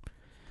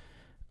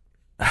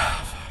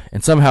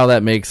somehow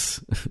that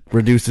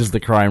reduces the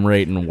crime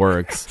rate and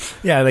works.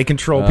 Yeah, they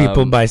control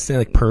people by saying,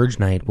 like, Purge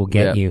Night will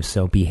get you,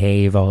 so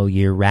behave all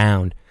year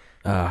round.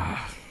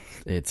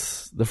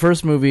 It's the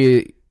first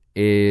movie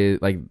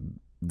is like...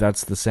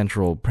 That's the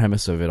central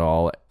premise of it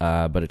all,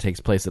 but it takes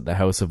place at the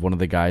house of one of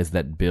the guys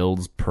that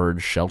builds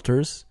Purge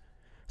shelters.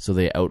 So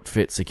they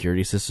outfit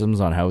security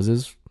systems on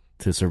houses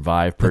to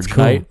survive Purge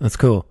Night. That's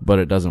cool. But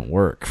it doesn't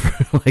work.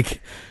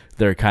 Like,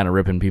 they're kind of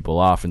ripping people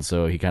off, and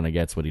so he kind of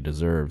gets what he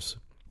deserves.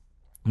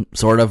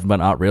 Sort of, but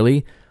not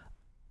really.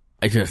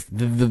 I just...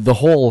 The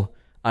whole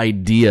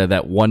idea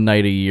that one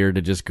night a year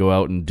to just go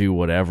out and do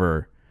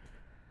whatever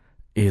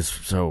is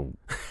so...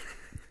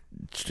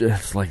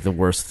 Just like the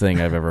worst thing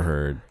I've ever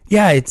heard.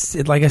 Yeah, it's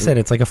like I said,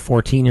 it's like a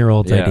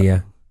 14-year-old's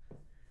idea,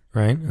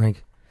 right?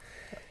 Like,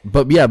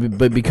 but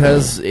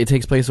because it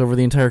takes place over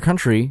the entire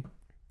country,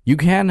 you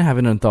can have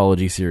an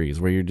anthology series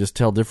where you just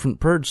tell different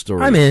Purge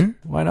stories. I'm in.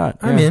 Why not?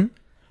 I'm in.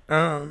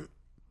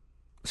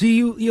 So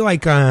you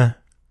like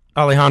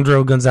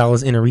Alejandro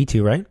Gonzalez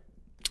Inarritu, right?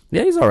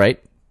 Yeah, he's all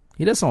right.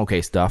 He does some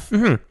okay stuff.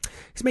 Mm-hmm.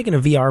 He's making a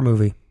VR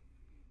movie.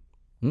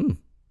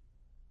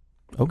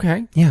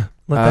 Okay. Yeah,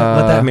 let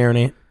that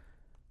marinate.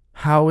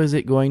 How is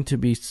it going to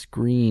be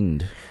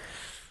screened?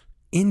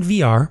 In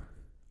VR.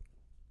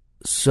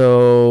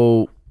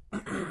 So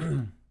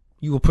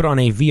you will put on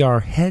a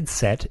VR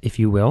headset, if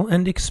you will,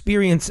 and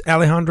experience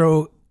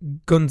Alejandro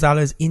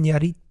Gonzalez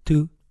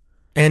Iñárritu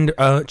and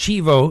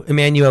Chivo,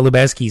 Emmanuel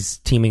Lubezki's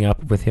teaming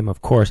up with him,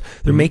 of course.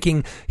 They're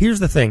making...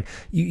 Here's the thing.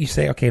 You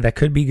say, okay, that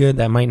could be good,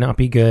 that might not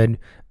be good.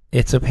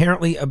 It's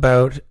apparently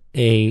about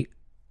the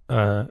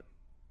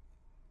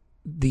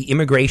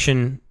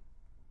immigration...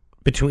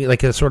 between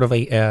like a sort of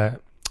a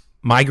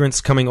migrants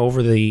coming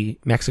over the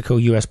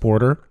Mexico-U.S.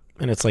 border,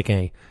 and it's like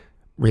a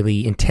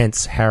really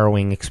intense,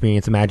 harrowing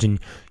experience. Imagine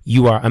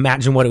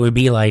what it would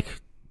be like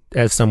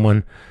as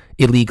someone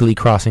illegally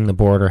crossing the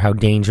border. How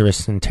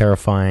dangerous and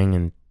terrifying.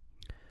 And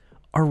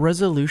are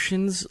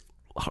resolutions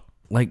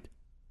like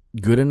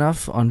good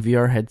enough on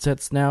VR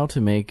headsets now to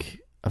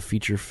make a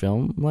feature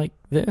film like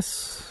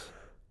this?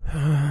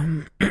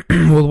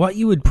 Well, what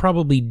you would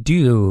probably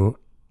do.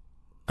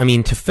 I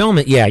mean, to film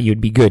it, yeah,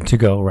 you'd be good to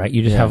go, right?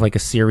 You just have like a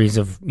series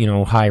of,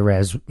 high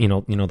res,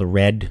 the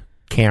red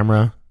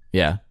camera.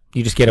 Yeah.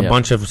 You just get a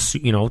bunch of,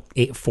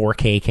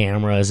 4K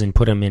cameras and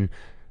put them in,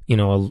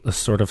 a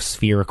sort of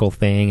spherical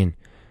thing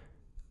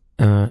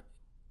and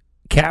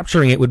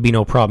capturing it would be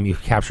no problem. You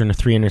capture in a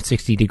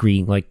 360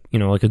 degree, like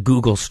a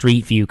Google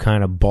Street View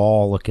kind of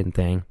ball looking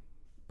thing.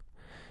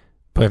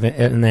 But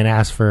and then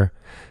as for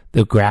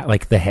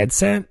the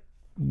headset,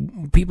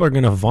 people are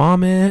gonna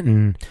vomit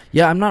and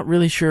yeah, I'm not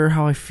really sure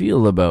how I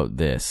feel about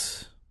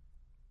this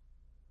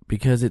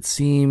because it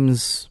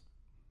seems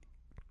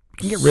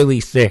you can get really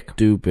sick.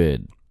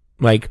 Stupid.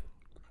 Like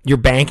you're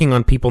banking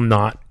on people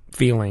not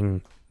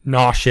feeling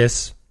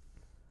nauseous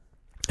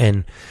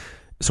and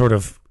sort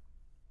of.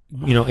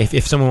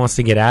 If someone wants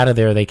to get out of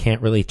there, they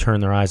can't really turn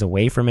their eyes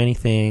away from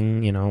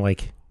anything,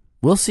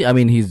 We'll see. I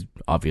mean, he's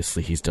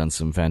done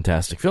some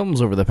fantastic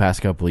films over the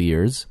past couple of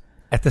years.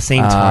 At the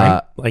same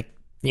time,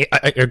 yeah,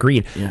 I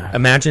agreed. Yeah.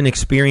 Imagine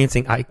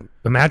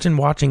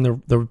watching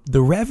the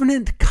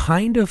Revenant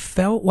kind of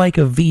felt like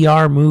a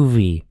VR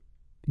movie.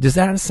 Does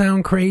that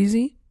sound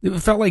crazy? It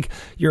felt like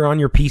you're on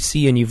your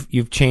PC and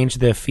you've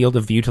changed the field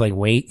of view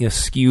to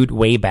skewed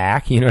way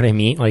back. You know what I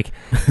mean? Like,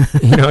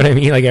 you know what I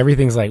mean? Like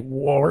everything's like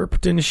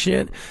warped and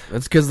shit.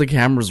 That's because the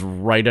camera's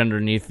right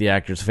underneath the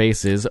actors'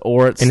 faces,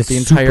 or it's the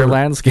entire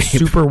landscape.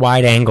 Super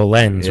wide angle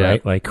lens, yeah.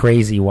 Right? Like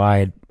crazy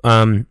wide.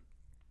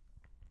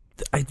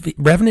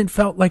 Revenant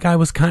felt like I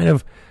was kind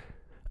of,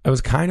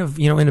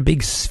 in a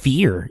big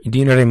sphere. Do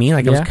you know what I mean?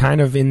 Like I was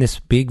kind of in this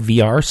big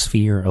VR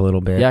sphere a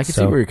little bit. Yeah, I can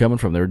see where you're coming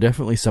from. There were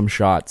definitely some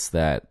shots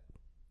that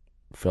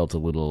felt a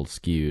little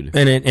skewed,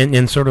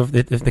 and sort of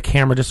the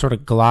camera just sort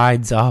of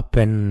glides up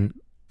and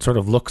sort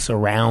of looks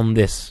around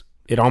this.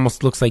 It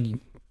almost looks like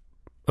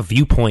a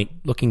viewpoint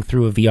looking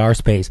through a VR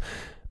space.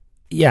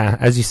 Yeah,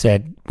 as you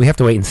said, we have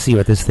to wait and see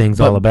what this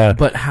thing's all about.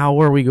 But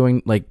how are we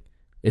going? Like,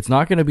 it's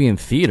not going to be in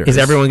theaters. Is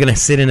everyone going to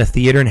sit in a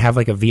theater and have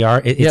like a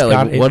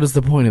VR? What is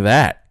the point of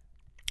that?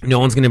 No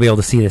one's going to be able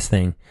to see this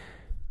thing.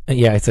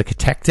 Yeah, it's like a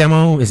tech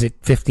demo. Is it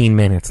 15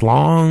 minutes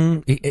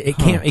long?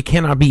 It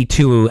cannot be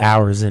 2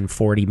 hours and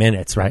 40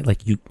 minutes, right?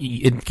 Like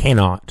it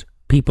cannot.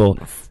 People,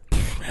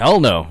 hell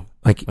no.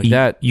 Like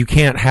that. You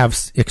can't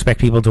expect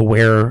people to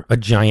wear a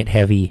giant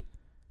heavy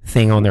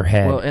thing on their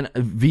head. Well, and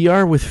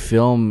VR with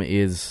film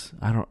is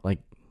I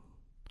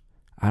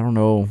don't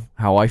know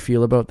how I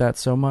feel about that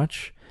so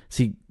much.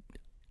 See,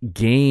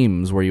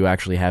 games where you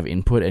actually have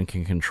input and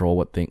can control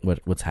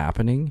what's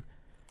happening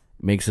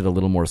makes it a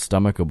little more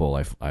stomachable,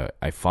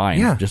 I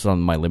find, just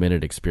on my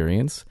limited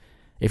experience.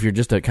 If you're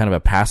just a kind of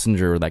a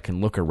passenger that can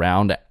look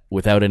around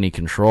without any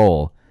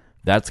control,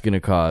 that's going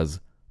to cause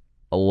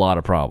a lot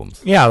of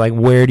problems. Yeah, like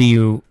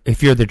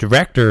if you're the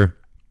director,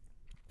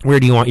 where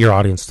do you want your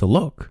audience to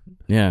look?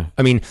 Yeah.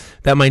 I mean,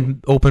 that might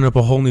open up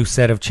a whole new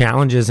set of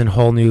challenges and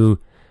whole new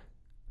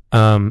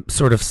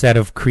sort of set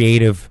of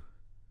creative,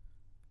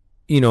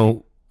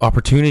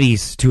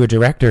 opportunities to a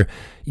director.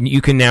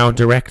 You can now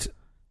direct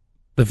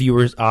the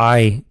viewer's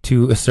eye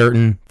to a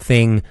certain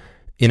thing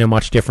in a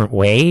much different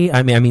way.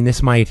 I mean,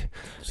 this might...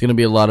 There's going to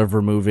be a lot of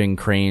removing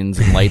cranes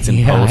and lights in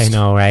yeah, post. I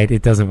know, right?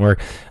 It doesn't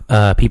work.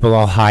 People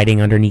all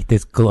hiding underneath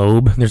this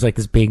globe. There's like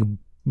this big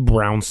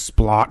brown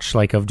splotch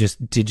of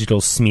just digital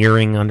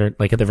smearing under,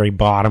 at the very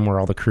bottom where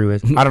all the crew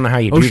is. I don't know how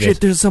you do this. Oh shit,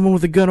 there's someone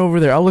with a gun over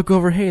there. I'll look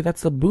over. Hey,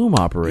 that's the boom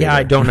operator. Yeah,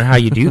 I don't know how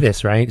you do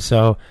this, right?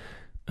 So,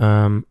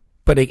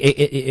 but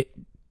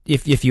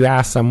if you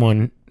ask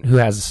someone who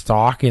has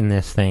stock in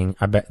this thing,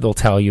 I bet they'll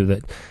tell you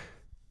that,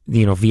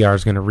 VR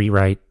is going to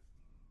rewrite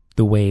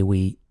the way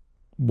we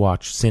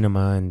watch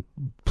cinema and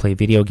play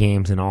video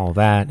games and all of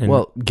that.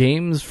 And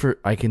games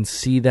I can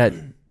see that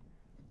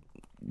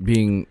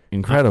being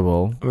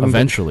incredible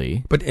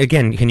eventually. But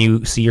again, can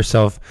you see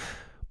yourself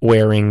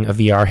wearing a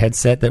VR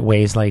headset that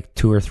weighs like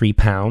 2 or 3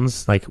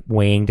 pounds,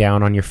 weighing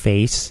down on your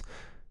face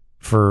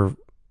for,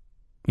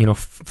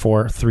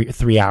 for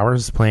 3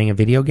 hours playing a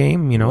video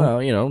game,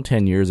 Well,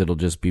 10 years, it'll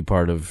just be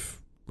part of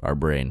our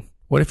brain.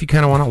 What if you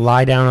kind of want to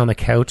lie down on the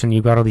couch and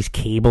you've got all these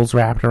cables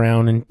wrapped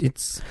around and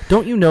it's...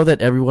 Don't you know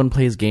that everyone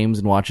plays games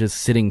and watches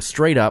sitting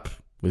straight up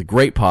with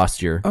great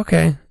posture?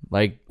 Okay.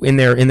 Like in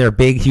their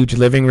big, huge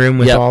living room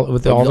with all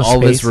the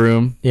space. This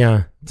room.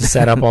 Yeah. To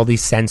set up all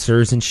these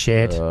sensors and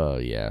shit. Oh,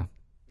 yeah.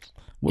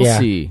 We'll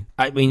see.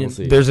 I mean,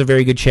 there's a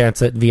very good chance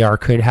that VR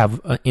could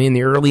have... in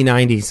the early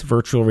 90s,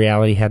 virtual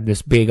reality had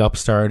this big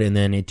upstart and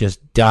then it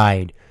just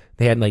died.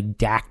 They had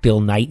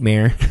Dactyl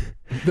Nightmare.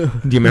 Do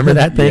you remember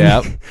that thing?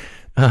 Yeah.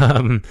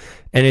 And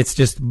it's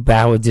just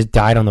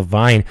died on the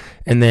vine.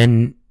 And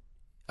then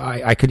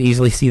I could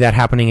easily see that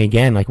happening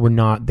again. We're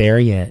not there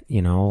yet,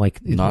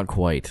 not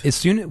quite. As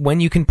soon when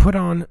you can put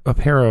on a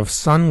pair of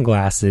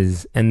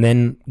sunglasses and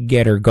then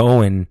get her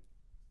going,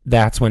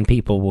 that's when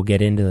people will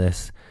get into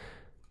this.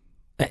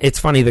 It's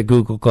funny that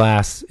Google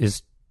Glass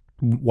is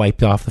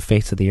wiped off the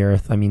face of the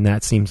earth. I mean,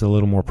 that seems a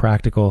little more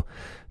practical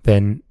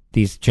than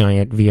these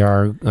giant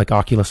VR,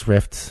 Oculus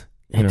Rifts.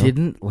 It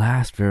didn't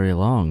last very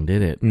long,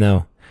 did it?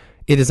 No.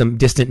 It is a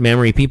distant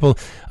memory.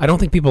 I don't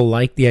think people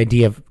like the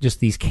idea of just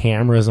these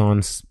cameras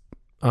on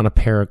a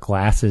pair of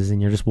glasses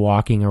and you're just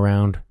walking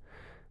around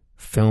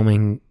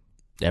filming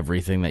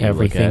everything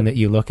that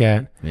you look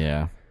at.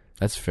 Yeah,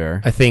 that's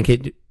fair. I think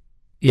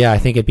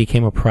it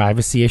became a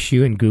privacy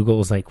issue and Google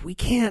was like, we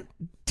can't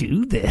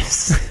do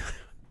this.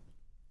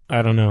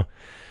 I don't know.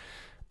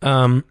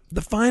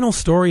 The final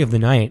story of the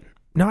night,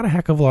 not a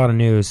heck of a lot of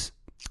news.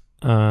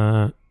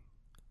 War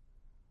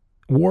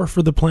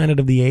for the Planet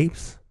of the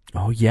Apes.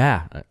 Oh,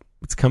 yeah.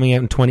 It's coming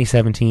out in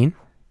 2017.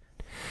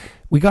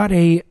 We got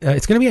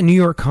it's going to be at New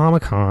York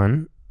Comic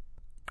Con,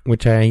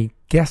 which I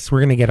guess we're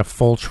going to get a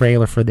full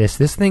trailer for this.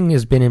 This thing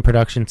has been in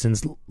production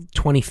since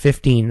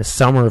 2015, the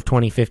summer of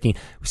 2015.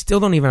 We still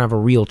don't even have a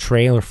real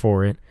trailer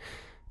for it.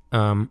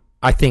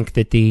 I think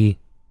that the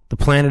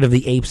Planet of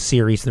the Apes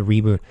series, the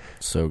reboot,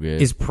 so good,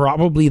 is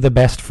probably the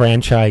best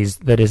franchise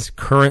that is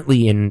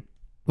currently in,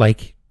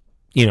 like,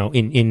 you know,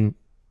 in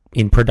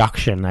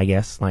production, I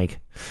guess, like,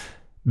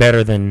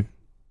 better than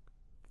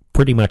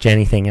pretty much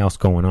anything else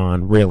going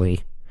on,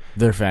 really.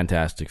 They're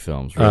fantastic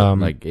films,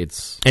 right?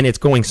 It's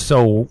going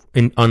so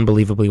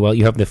unbelievably well.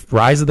 You have the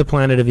Rise of the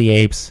Planet of the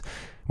Apes,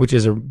 which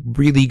is a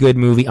really good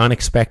movie,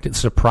 unexpected,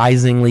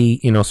 surprisingly,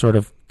 you know, sort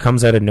of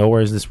comes out of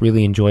nowhere as this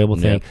really enjoyable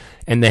thing. Yep.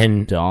 And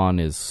then Dawn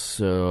is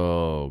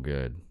so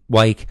good.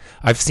 Like,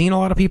 I've seen a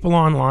lot of people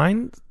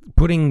online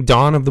putting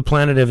Dawn of the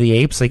Planet of the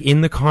Apes, like,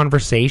 in the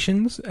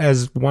conversations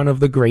as one of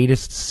the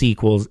greatest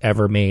sequels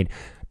ever made.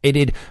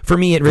 For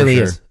me, it really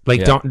is.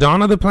 Like, yeah.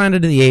 Dawn of the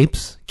Planet of the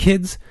Apes,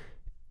 kids,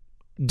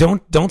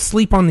 don't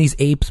sleep on these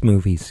apes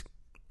movies,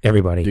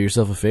 everybody. Do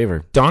yourself a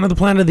favor. Dawn of the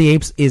Planet of the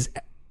Apes is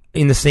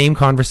in the same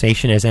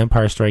conversation as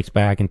Empire Strikes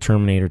Back and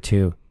Terminator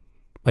 2.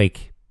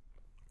 Like,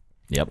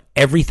 yep,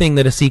 everything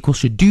that a sequel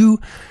should do,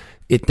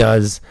 it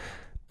does.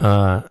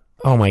 Oh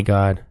my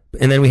God.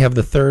 And then we have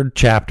the third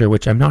chapter,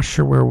 which I'm not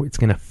sure where it's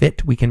going to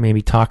fit. We can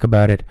maybe talk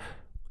about it.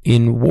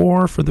 In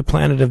War for the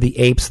Planet of the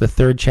Apes, the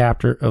third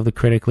chapter of the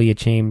critically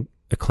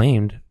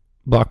acclaimed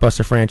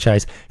blockbuster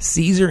franchise,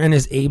 Caesar and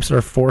his apes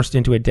are forced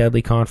into a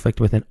deadly conflict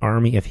with an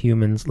army of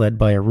humans led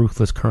by a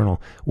ruthless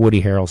colonel,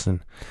 Woody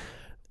Harrelson.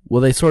 Well,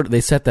 they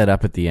set that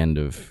up at the end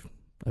of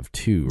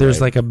 2,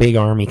 There's right? like a big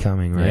army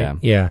coming, right?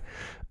 Yeah.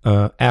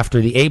 After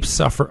the apes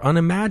suffer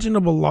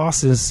unimaginable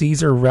losses,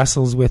 Caesar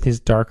wrestles with his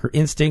darker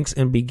instincts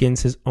and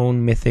begins his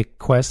own mythic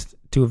quest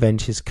to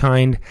avenge his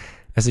kind.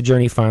 As the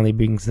journey finally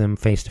brings them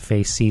face to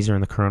face, Caesar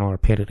and the colonel are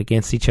pitted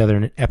against each other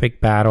in an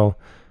epic battle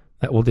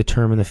that will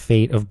determine the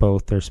fate of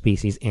both their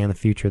species and the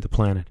future of the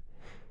planet.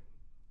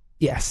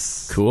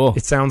 Yes. Cool.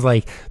 It sounds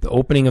like the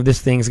opening of this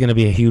thing is going to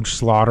be a huge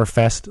slaughter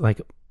fest. Like,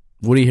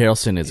 Woody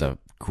Harrelson is a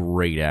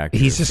great actor.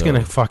 He's just going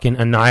to fucking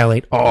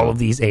annihilate all of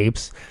these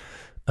apes.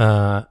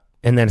 And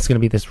then it's going to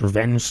be this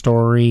revenge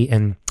story.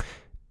 And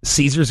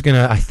Caesar's going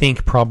to, I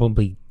think,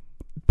 probably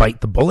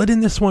bite the bullet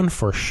in this one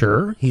for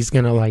sure. He's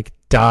going to, like,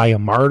 die a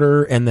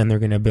martyr, and then they're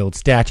going to build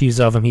statues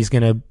of him. He's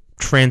going to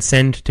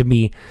transcend to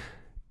be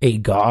a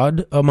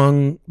god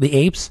among the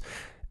apes.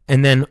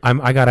 And then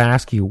I got to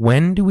ask you,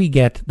 when do we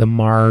get the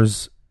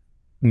Mars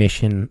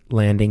mission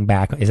landing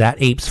back? Is that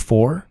Apes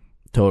 4?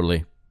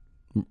 Totally.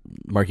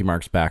 Marky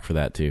Mark's back for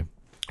that too.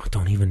 Oh,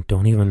 don't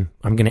even.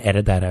 I'm going to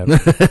edit that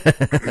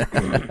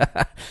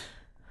out.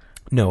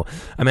 No,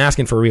 I'm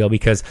asking for real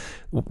because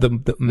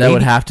that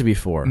would have to be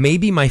 4.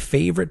 Maybe my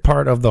favorite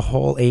part of the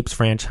whole Apes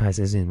franchise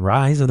is in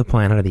Rise of the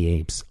Planet of the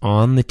Apes.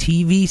 On the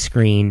TV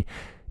screen,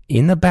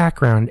 in the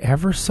background,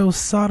 ever so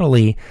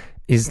subtly,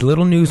 is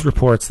little news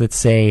reports that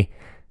say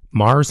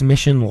Mars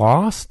mission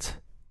lost.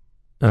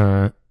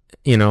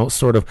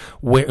 Sort of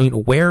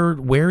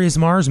where is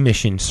Mars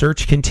mission?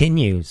 Search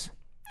continues.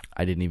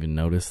 I didn't even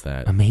notice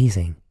that.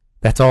 Amazing.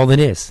 That's all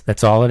it is.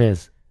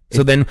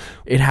 So then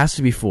it has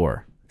to be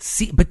 4.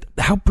 See, but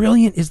how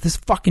brilliant is this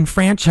fucking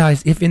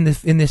franchise if in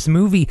this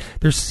movie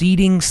they're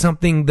seeding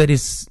something that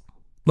is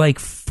like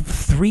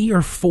 3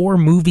 or 4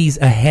 movies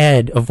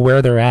ahead of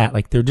where they're at?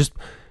 Like,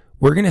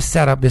 we're going to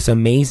set up this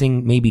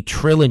amazing maybe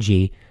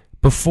trilogy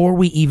before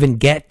we even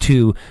get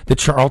to the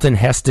Charlton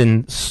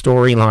Heston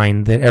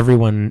storyline that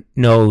everyone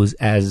knows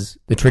as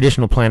the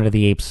traditional Planet of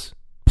the Apes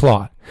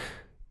plot.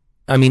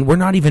 I mean,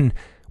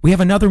 we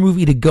have another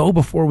movie to go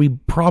before we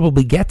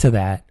probably get to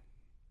that.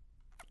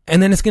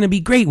 And then it's going to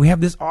be great. We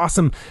have this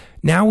awesome,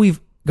 now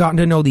we've gotten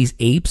to know these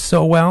apes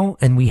so well,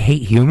 and we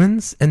hate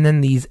humans, and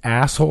then these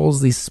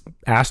assholes, these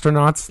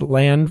astronauts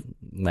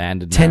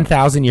landed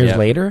 10,000 years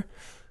later.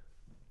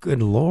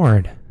 Good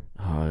Lord.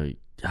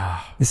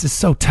 This is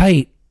so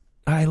tight.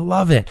 I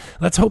love it.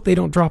 Let's hope they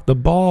don't drop the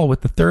ball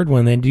with the third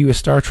one, then do a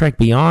Star Trek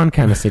Beyond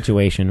kind of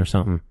situation or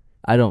something.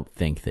 I don't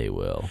think they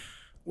will.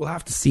 We'll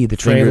have to see the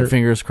trailer.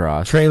 Fingers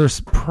crossed. Trailer's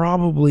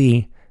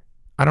probably,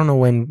 I don't know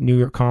when New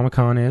York Comic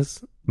Con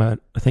is, but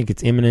I think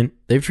it's imminent.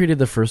 They've treated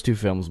the first 2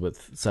 films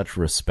with such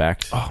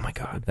respect. Oh my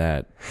God.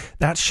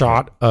 That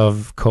shot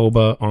of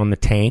Koba on the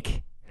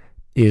tank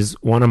is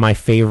one of my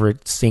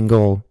favorite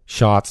single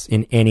shots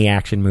in any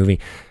action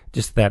movie.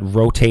 Just that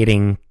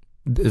rotating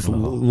is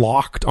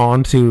locked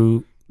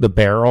onto the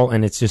barrel,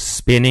 and it's just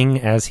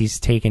spinning as he's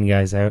taking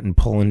guys out and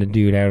pulling the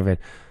dude out of it.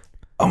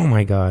 Oh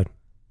my God.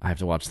 I have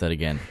to watch that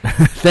again.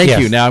 Thank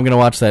you. Now I'm going to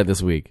watch that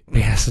this week.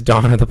 Yes,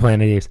 Dawn of the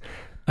Planet of the Apes.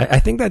 I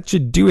think that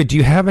should do it. Do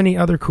you have any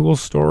other cool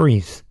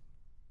stories?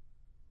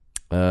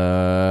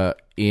 In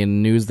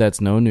news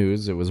that's no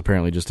news, it was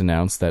apparently just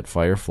announced that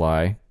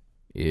Firefly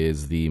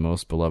is the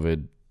most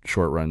beloved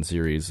short run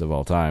series of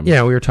all time.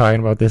 Yeah, we were talking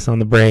about this on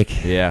the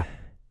break. Yeah.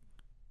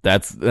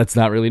 That's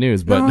not really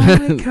news, but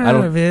No, it kind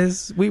of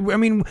is.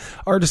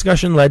 Our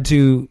discussion led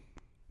to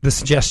the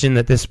suggestion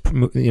that this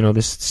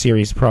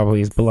series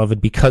probably is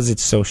beloved because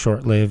it's so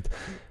short-lived.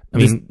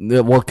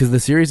 Because the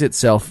series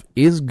itself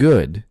is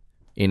good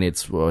in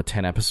its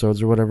 10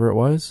 episodes or whatever it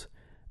was,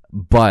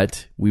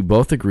 but we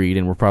both agreed,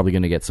 and we're probably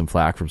going to get some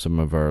flack from some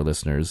of our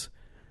listeners,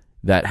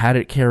 that had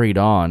it carried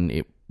on,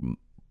 it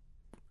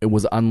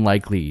was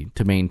unlikely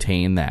to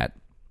maintain that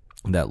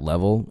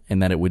level,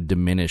 and that it would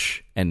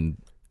diminish, and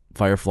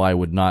Firefly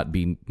would not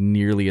be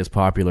nearly as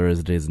popular as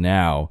it is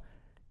now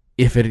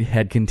if it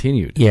had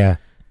continued. Yeah.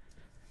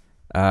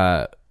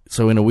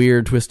 So in a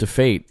weird twist of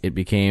fate, it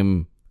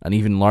became an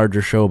even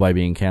larger show by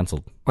being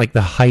canceled. Like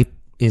the hype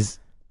is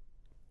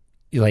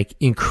like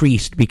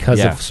increased because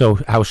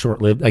of how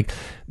short-lived. Like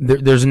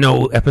there's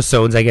no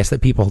episodes, I guess,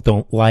 that people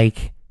don't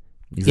like.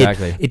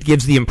 Exactly. It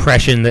gives the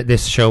impression that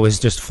this show is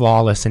just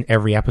flawless, and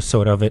every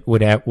episode of it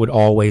would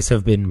always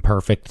have been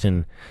perfect.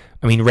 And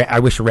I mean, I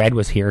wish Red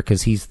was here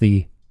because I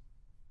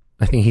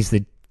think he's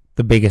the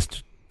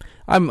biggest.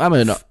 I'm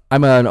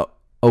an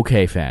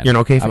okay fan. You're an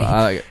okay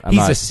fan.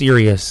 He's a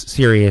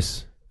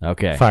serious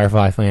okay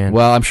Firefly fan.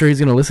 Well, I'm sure he's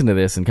going to listen to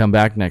this and come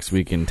back next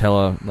week and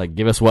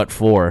give us what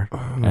for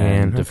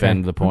and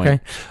defend the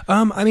point.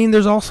 Okay.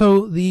 There's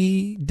also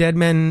the Dead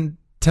Men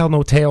Tell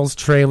No Tales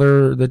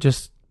trailer that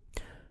just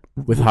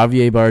with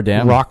Javier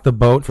Bardem rocked the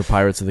boat for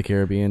Pirates of the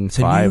Caribbean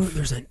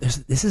 5.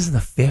 This is the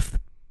 5th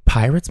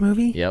Pirates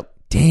movie? Yep.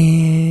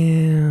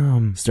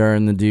 Damn.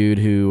 Starring the dude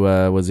who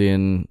was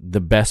in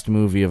the best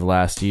movie of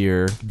last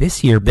year.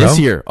 This year, bro. This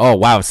year. Oh,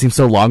 wow. It seems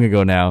so long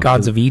ago now.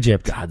 Gods of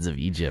Egypt.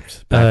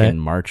 Back in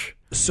March.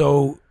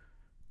 So,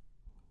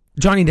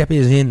 Johnny Depp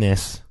is in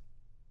this.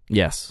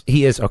 Yes.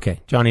 He is.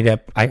 Okay. Johnny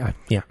Depp.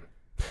 Yeah.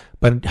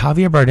 But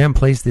Javier Bardem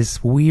plays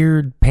this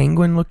weird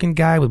penguin-looking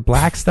guy with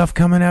black stuff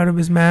coming out of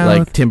his mouth.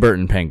 Like Tim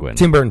Burton Penguin.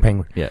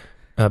 Yeah.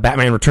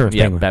 Batman Returns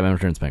Penguin. Batman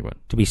Returns Penguin.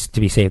 To be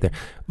safe there.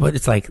 But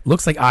it's like,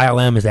 looks like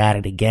ILM is at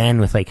it again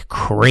with like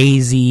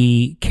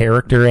crazy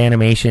character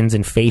animations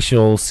and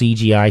facial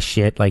CGI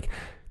shit. Like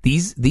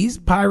these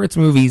Pirates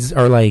movies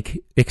are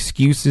like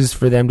excuses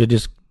for them to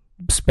just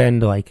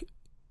spend like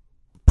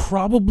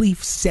probably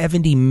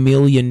 $70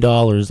 million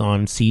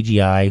on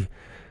CGI.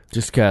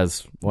 Just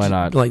cause, why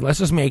not? Like, let's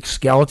just make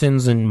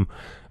skeletons and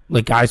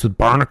like guys with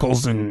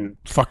barnacles and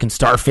fucking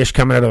starfish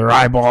coming out of their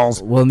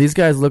eyeballs. Well, and these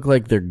guys look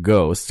like they're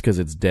ghosts because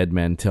it's Dead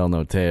Men Tell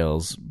No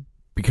Tales,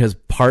 because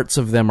parts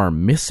of them are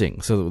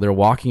missing. So they're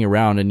walking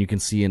around and you can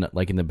see in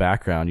the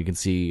background, you can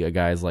see a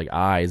guy's like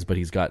eyes, but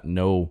he's got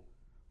no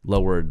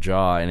lower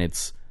jaw, and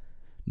it's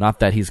not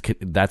that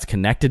that's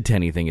connected to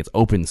anything. It's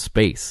open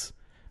space.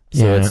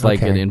 So it's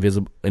like an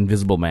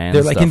invisible man.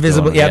 They're like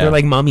invisible. Yeah, they're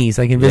like mummies,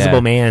 like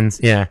invisible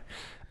mans. Yeah.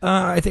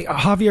 I think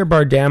Javier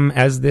Bardem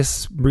as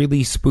this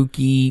really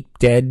spooky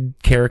dead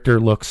character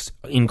looks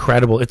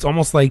incredible. It's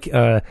almost like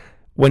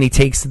when he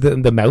takes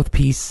the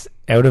mouthpiece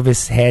out of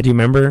his head. You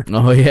remember?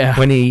 Oh yeah.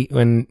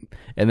 And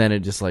then it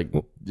just like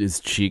his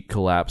cheek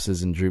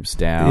collapses and droops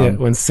down. Yeah.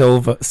 When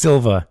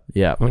Silva.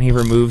 Yeah. When he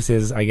removes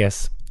his, I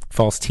guess,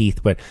 false teeth,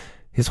 but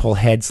his whole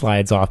head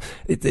slides off.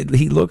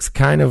 He looks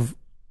kind of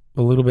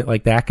a little bit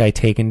like that guy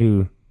taken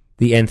to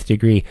the nth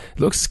degree.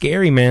 It looks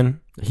scary, man.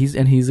 He's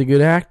a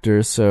good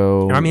actor,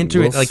 so I'm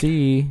into it. Like,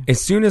 see. As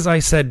soon as I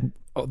said,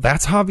 "Oh,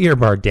 that's Javier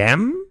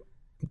Bardem,"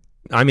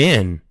 I'm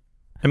in.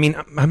 I mean,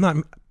 I'm not.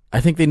 I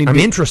think they need. I'm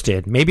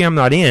interested. Maybe I'm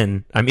not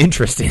in. I'm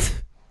interested.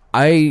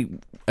 I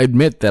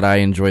admit that I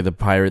enjoy the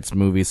Pirates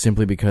movies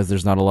simply because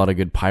there's not a lot of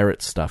good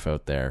pirate stuff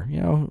out there.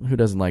 You know, who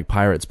doesn't like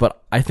pirates?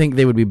 But I think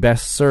they would be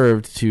best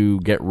served to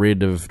get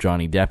rid of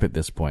Johnny Depp at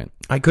this point.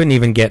 I couldn't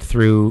even get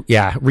through.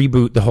 Yeah,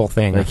 reboot the whole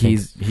thing. Like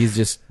he's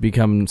just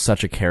become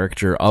such a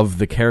character of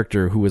the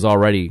character who was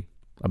already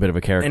a bit of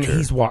a character, and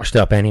he's washed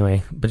up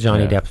anyway. But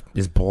Johnny Depp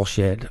is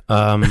bullshit.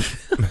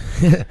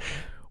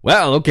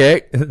 Well,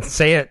 okay,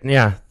 say it.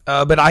 Yeah,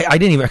 but I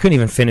couldn't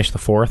even finish the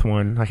fourth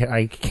one.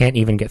 I can't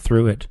even get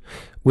through it,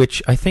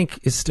 which I think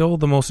is still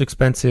the most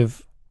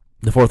expensive.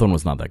 The fourth one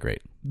was not that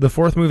great. The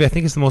fourth movie, I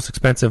think, is the most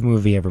expensive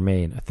movie ever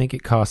made. I think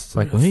it costs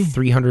like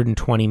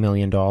 $320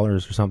 million or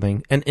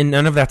something. And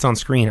none of that's on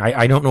screen.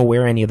 I don't know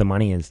where any of the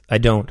money is. I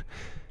don't.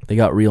 They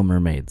got real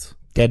mermaids.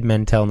 Dead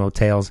Men Tell No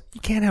Tales.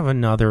 You can't have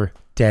another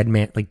dead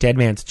man, like Dead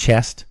Man's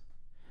Chest.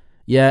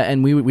 Yeah,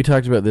 and we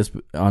talked about this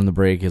on the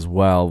break as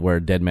well, where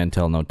Dead Men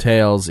Tell No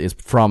Tales is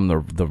from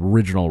the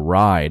original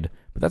ride.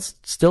 But that's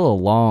still a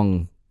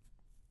long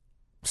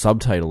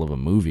subtitle of a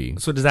movie.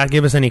 So does that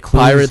give us any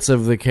clues? Pirates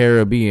of the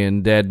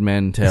Caribbean, Dead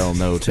Men Tell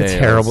No Tales. It's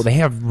terrible. They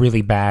have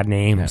really bad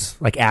names,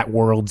 like At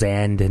World's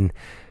End and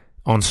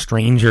On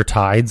Stranger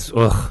Tides.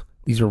 Ugh,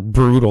 these are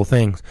brutal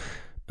things.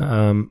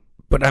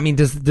 But I mean,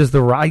 does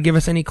the ride give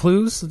us any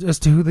clues as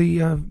to who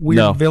the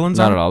weird villains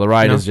are? No, not at all. The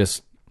ride is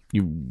just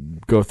you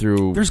go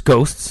through. There's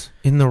ghosts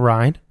in the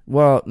ride.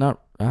 Well,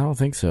 I don't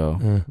think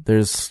so.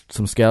 There's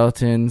some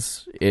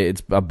skeletons.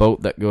 It's a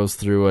boat that goes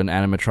through an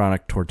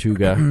animatronic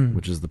Tortuga,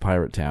 which is the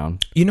pirate town.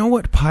 You know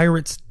what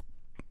pirates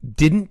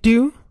didn't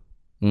do?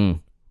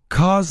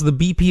 caused the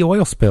BP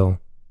oil spill.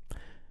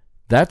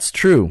 That's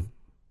true.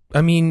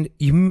 I mean,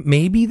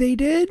 maybe they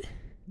did?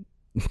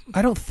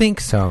 I don't think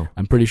so.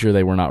 I'm pretty sure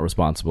they were not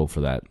responsible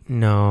for that.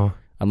 No.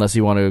 Unless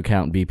you want to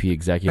count BP I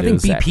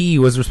executives. think BP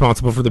was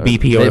responsible for the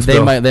BP oil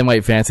spill. They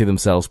might fancy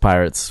themselves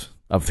Pirates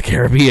of the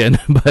Caribbean,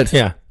 but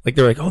yeah, like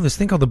they're like, oh, this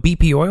thing called the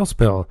BP oil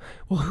spill.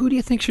 Well, who do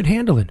you think should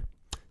handle it?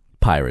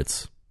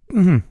 Pirates.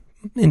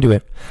 Into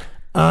it.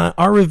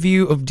 Our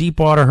review of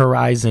Deepwater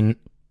Horizon,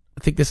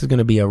 I think this is going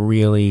to be a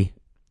really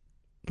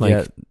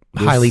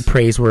highly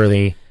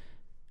praiseworthy.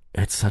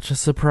 It's such a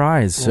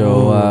surprise.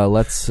 So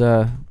let's.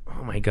 Oh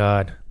my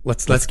God!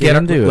 Let's get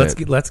into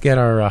it. Let's get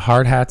our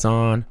hard hats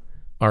on,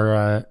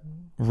 our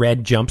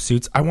red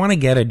jumpsuits. I want to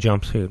get a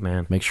jumpsuit,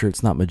 man. Make sure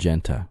it's not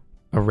magenta.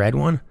 A red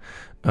one.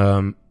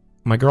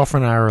 My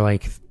girlfriend and I are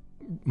like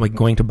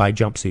going to buy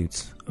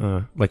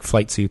jumpsuits, like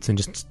flight suits, and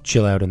just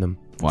chill out in them.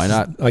 Why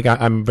not? Like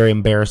I'm very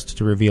embarrassed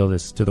to reveal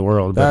this to the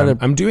world, but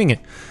I'm doing it.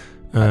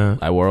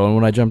 I wore one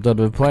when I jumped out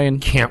of a plane.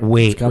 Can't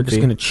wait. We're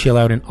just gonna chill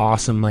out in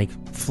awesome like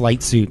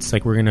flight suits.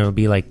 Like we're gonna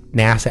be like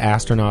NASA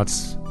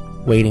astronauts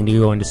waiting to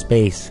go into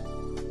space.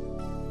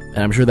 And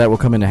I'm sure that will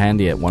come into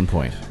handy at one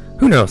point.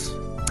 Who knows?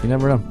 You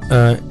never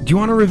know. Do you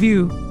want to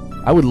review?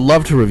 I would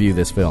love to review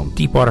this film.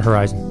 Deepwater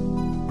Horizon.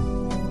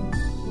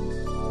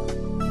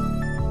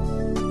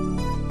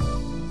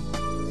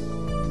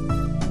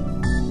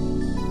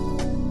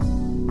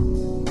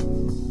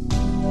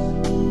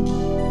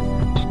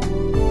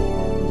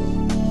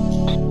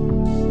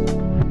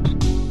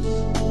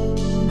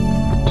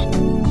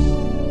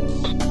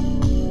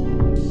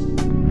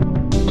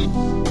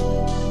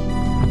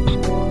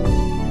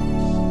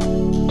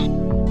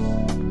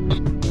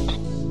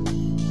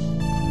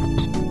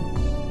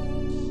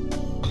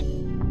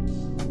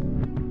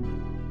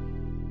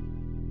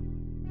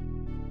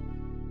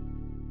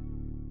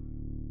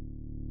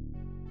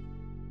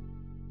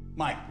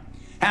 Mike,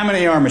 how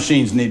many of our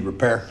machines need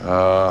repair?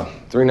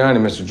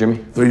 390, Mr. Jimmy.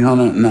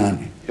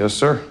 390. Yes,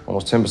 sir.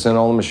 Almost 10% of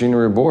all the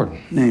machinery aboard.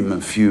 Name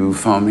a few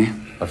for me.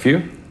 A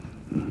few?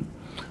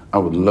 I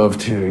would love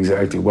to hear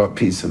exactly what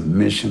piece of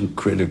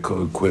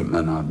mission-critical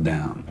equipment are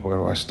down. Where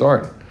do I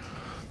start?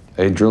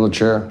 A driller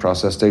chair,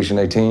 process station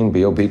 18,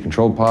 BOP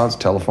control pods,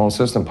 telephone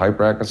system, pipe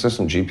racking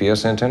system,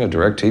 GPS antenna,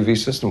 direct TV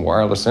system,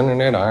 wireless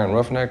internet, iron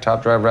roughneck,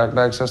 top drive rack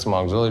bag system,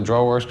 auxiliary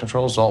drawworks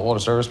control, saltwater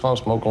service pump,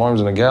 smoke alarms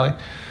in the galley.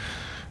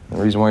 And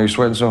the reason why you're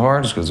sweating so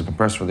hard is because the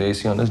compressor for the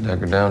AC on this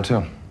deck are down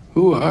too.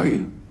 Who are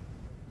you?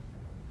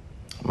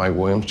 Mike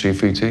Williams,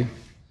 Chief ET.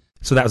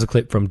 So that was a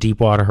clip from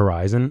Deepwater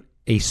Horizon,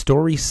 a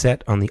story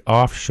set on the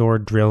offshore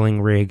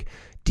drilling rig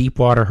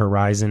Deepwater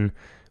Horizon,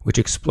 which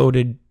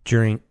exploded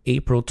during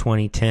April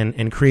 2010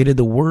 and created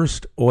the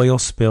worst oil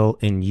spill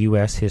in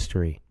U.S.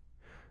 history.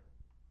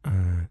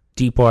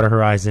 Deepwater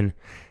Horizon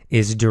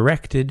is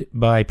directed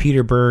by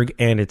Peter Berg,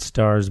 and it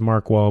stars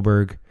Mark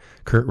Wahlberg,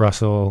 Kurt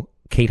Russell,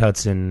 Kate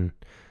Hudson,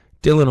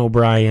 Dylan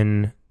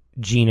O'Brien,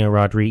 Gina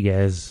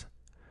Rodriguez,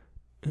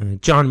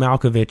 John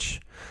Malkovich,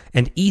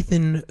 and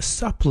Ethan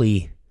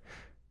Suplee.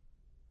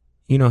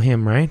 You know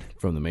him, right?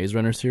 From the Maze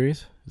Runner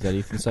series? Is that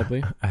Ethan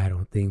Suplee? I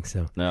don't think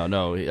so. No.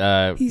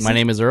 My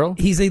Name is Earl?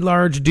 He's a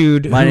large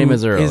dude. My Name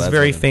is Earl. Is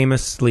very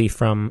famously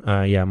from,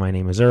 My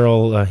Name is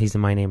Earl. He's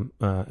in My Name,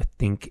 I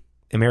think,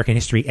 American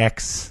History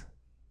X,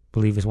 I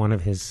believe is one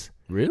of his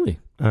really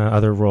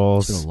other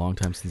roles. It's been a long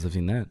time since I've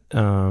seen that.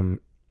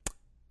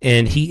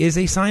 And he is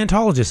a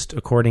Scientologist,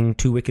 according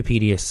to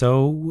Wikipedia.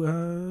 So,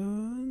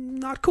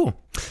 not cool.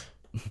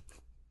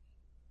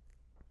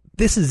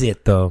 This is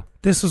it, though.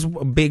 This is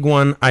a big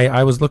one.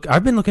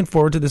 I've been looking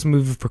forward to this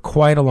movie for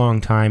quite a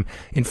long time.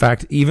 In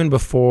fact, even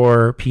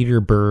before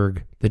Peter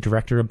Berg, the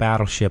director of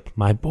Battleship,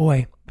 my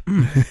boy,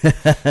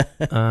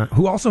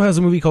 who also has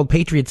a movie called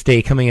Patriots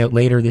Day coming out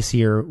later this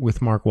year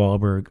with Mark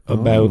Wahlberg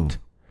about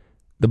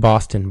the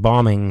Boston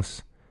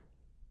bombings.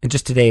 And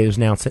just today it was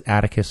announced that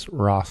Atticus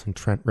Ross and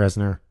Trent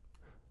Reznor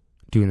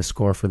doing the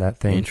score for that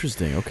thing.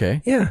 Interesting,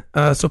 okay.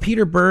 Yeah. So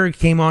Peter Berg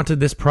came onto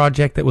this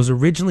project that was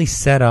originally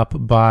set up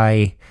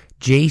by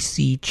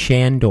J.C.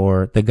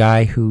 Chandor, the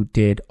guy who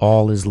did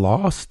All Is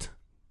Lost.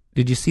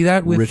 Did you see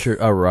that with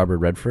Robert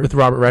Redford? With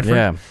Robert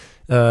Redford,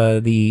 yeah.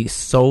 The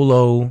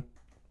solo,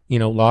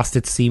 Lost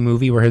at Sea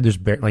movie where there's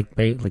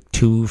like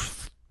 2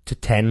 to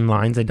 10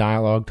 lines of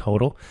dialogue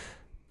total.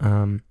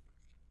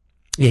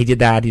 Yeah, he did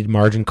that. He did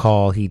Margin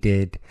Call. He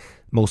did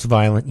Most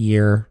Violent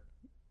Year.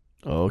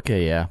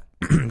 Okay, yeah.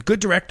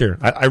 Good director.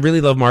 I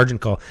really love Margin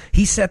Call.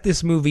 He set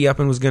this movie up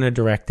and was going to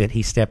direct it.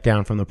 He stepped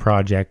down from the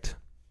project.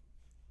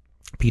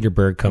 Peter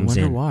Berg comes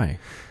in. I wonder why.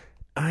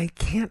 I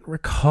can't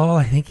recall.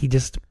 I think he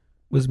just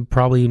was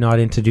probably not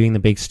into doing the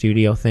big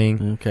studio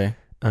thing. Okay.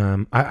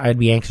 I'd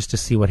be anxious to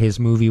see what his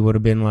movie would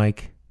have been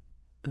like.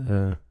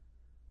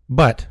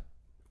 But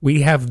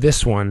we have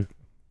this one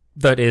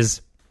that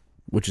is...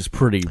 Which is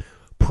pretty...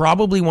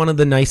 Probably one of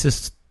the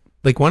nicest,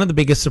 one of the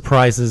biggest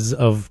surprises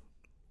of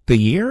the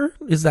year.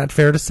 Is that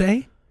fair to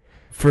say?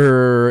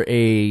 For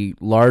a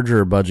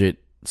larger budget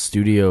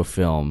studio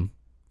film,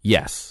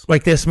 Yes.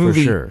 Like, this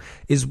movie sure.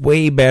 is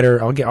way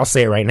better. I'll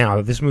say it right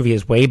now. This movie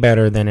is way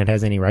better than it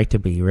has any right to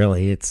be,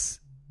 really. It's...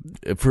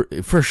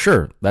 For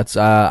sure. That's,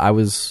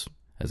 as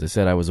I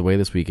said, I was away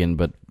this weekend,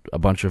 but a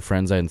bunch of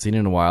friends I hadn't seen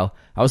in a while.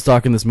 I was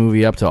talking this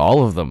movie up to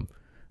all of them. I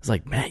was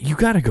like, man, you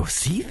gotta go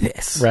see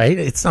this. Right?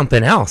 It's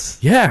something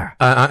else. Yeah.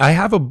 I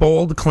have a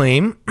bold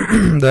claim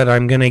that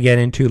I'm going to get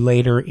into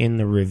later in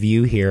the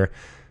review here.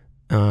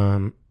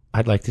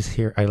 I'd like to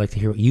hear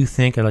what you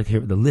think. I'd like to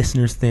hear what the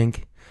listeners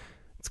think.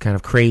 It's kind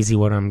of crazy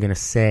what I'm going to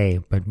say,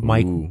 but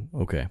Mike,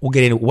 okay. We'll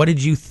get into it. What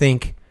did you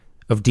think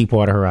of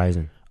Deepwater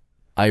Horizon?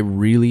 I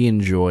really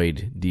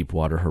enjoyed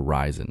Deepwater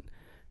Horizon.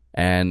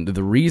 And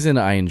the reason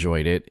I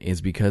enjoyed it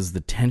is because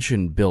the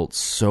tension built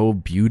so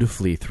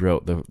beautifully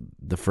throughout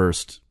the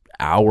first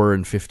hour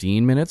and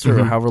 15 minutes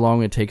or however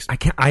long it takes.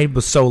 I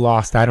was so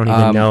lost. I don't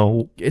even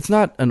know. It's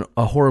not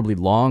a horribly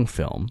long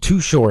film. Too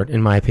short,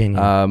 in my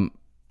opinion.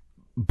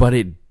 But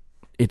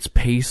it's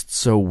paced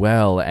so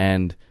well,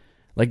 and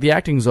like the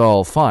acting's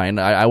all fine.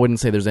 I wouldn't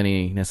say there's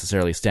any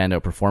necessarily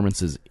standout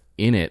performances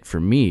in it for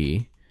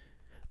me.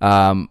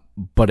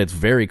 But it's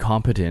very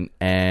competent,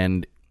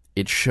 and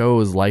it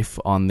shows life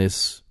on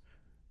this.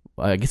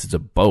 I guess it's a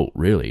boat,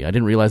 really. I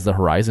didn't realize the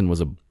Horizon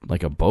was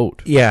like a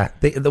boat. Yeah,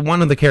 the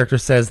one of the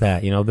characters says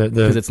that,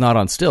 because it's not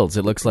on stilts.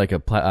 It looks like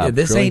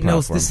this ain't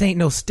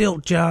no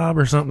stilt job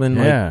or something.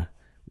 Yeah,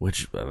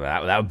 which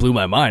that blew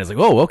my mind. It's like,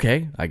 oh,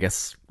 okay. I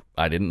guess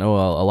I didn't know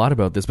a lot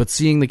about this, but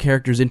seeing the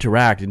characters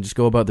interact and just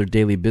go about their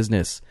daily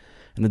business,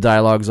 and the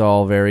dialogue's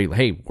all very,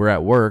 hey, we're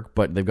at work,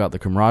 but they've got the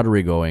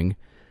camaraderie going.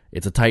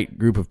 It's a tight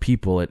group of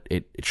people.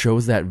 It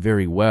shows that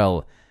very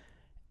well,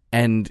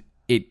 and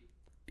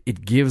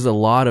it gives a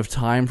lot of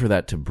time for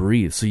that to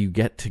breathe. So you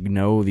get to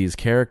know these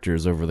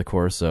characters over the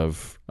course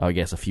of, I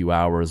guess, a few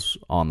hours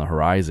on the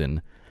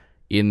Horizon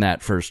in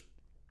that first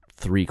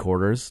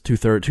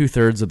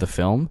two-thirds of the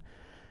film.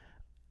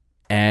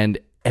 And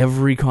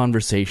every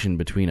conversation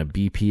between a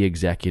BP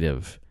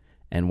executive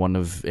and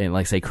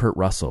like say Kurt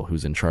Russell,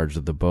 who's in charge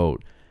of the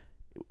boat,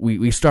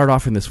 we start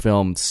off in this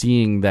film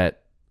seeing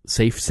that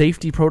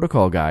safety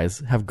protocol guys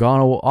have gone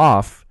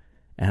off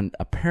and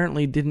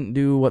apparently didn't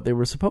do what they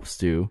were supposed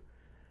to.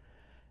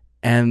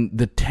 And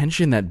the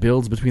tension that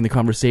builds between the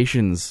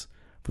conversations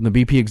from the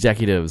BP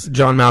executives.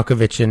 John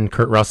Malkovich and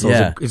Kurt Russell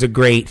is a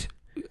great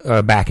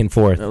back and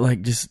forth.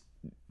 Like just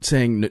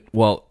saying,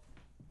 well,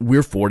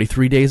 we're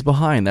 43 days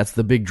behind. That's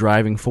the big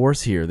driving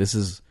force here.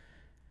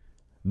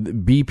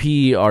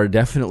 BP are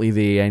definitely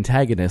the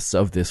antagonists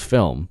of this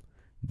film.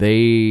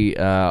 They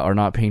are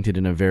not painted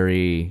in a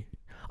very...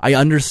 I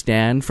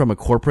understand from a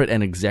corporate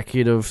and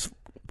executive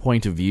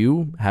point of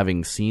view,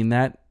 having seen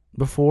that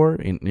before,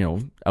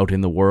 out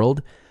in the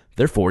world.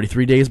 They're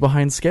 43 days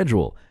behind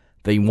schedule.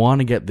 They want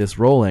to get this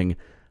rolling,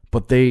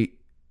 but they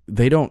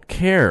don't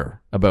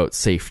care about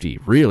safety,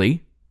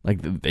 really. Like,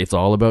 it's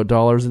all about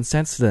dollars and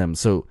cents to them.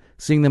 So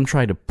seeing them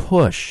try to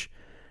push,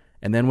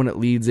 and then when it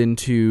leads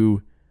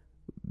into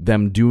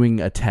them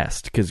doing a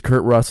test, because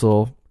Kurt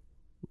Russell,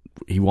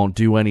 he won't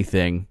do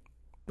anything.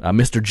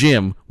 Mr.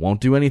 Jim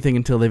won't do anything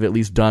until they've at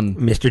least done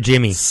Mr.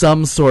 Jimmy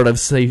some sort of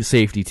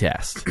safety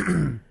test.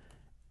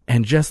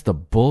 And just the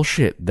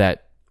bullshit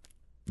that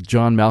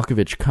John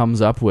Malkovich comes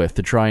up with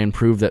to try and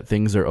prove that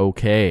things are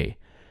okay.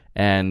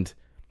 And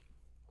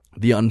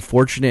the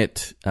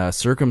unfortunate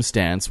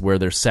circumstance where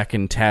their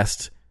second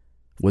test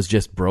was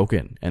just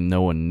broken and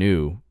no one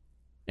knew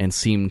and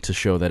seemed to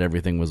show that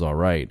everything was all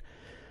right.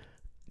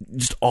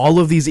 Just all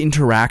of these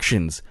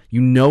interactions,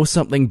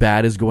 something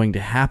bad is going to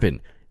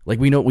happen. Like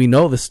we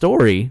know the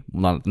story,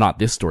 not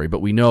this story,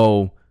 but we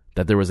know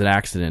that there was an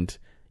accident.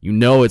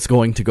 It's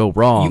going to go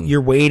wrong.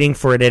 You're waiting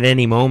for it at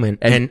any moment.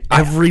 And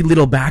every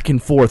little back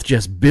and forth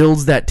just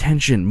builds that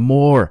tension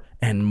more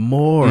and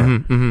more.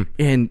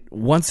 And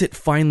once it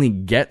finally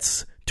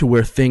gets to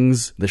where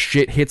the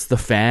shit hits the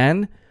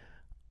fan,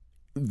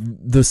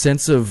 the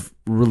sense of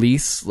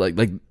release, like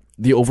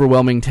the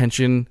overwhelming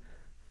tension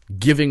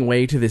giving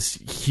way to this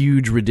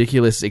huge,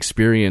 ridiculous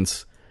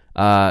experience,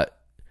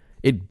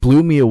 it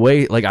blew me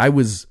away. Like, I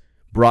was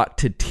brought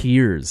to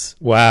tears.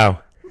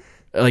 Wow.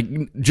 Like,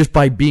 just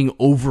by being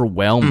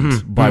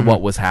overwhelmed by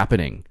what was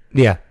happening.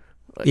 Yeah.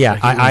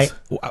 Yeah.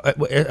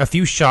 A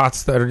few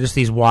shots that are just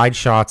these wide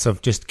shots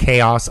of just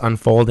chaos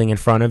unfolding in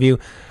front of you.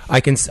 I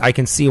can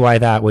see why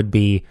that would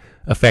be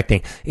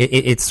affecting.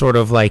 It's sort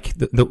of like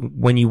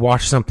when you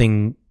watch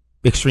something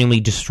extremely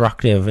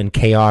destructive and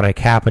chaotic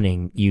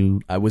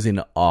happening, I was in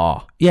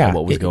awe of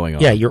what was going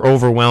on. Yeah. You're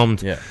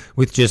overwhelmed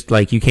with just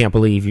like, you can't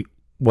believe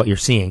what you're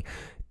seeing.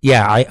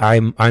 Yeah.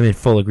 I'm in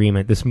full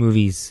agreement. This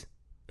movie's,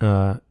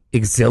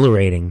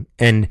 exhilarating.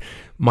 And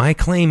my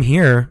claim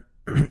here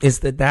is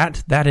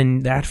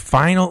that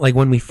final, like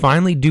when we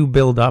finally do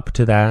build up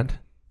to that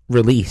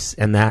release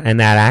and that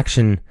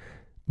action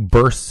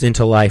bursts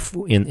into life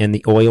and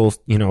the oil,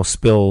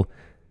 spill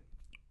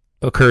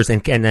occurs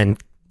and then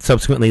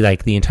subsequently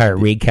like the entire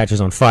rig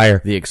catches on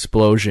fire. The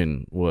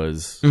explosion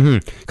was...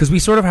 Because we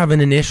sort of have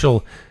an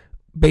initial,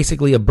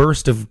 basically a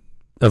burst of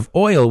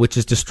oil, which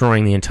is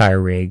destroying the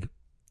entire rig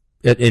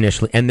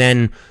initially. And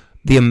then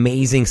the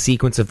amazing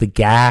sequence of the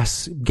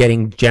gas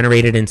getting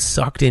generated and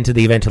sucked into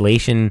the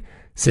ventilation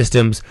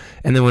systems,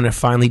 and then when it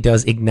finally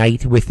does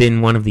ignite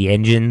within one of the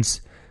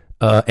engines,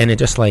 and it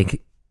just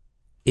like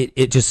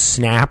it just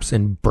snaps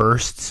and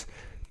bursts.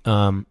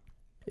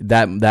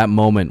 That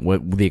moment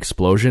with the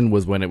explosion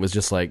was when it was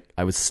just like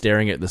I was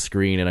staring at the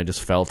screen and I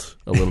just felt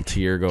a little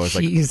tear go. It's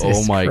like,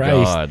 oh my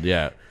God,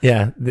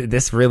 yeah.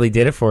 This really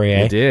did it for you.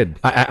 It did.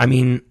 I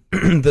mean,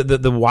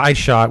 the wide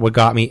shot, what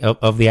got me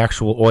of the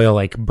actual oil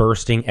like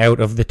bursting out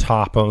of the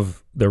top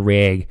of the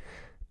rig,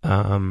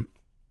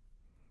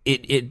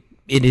 it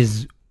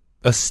is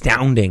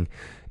astounding,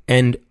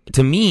 and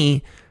to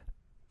me,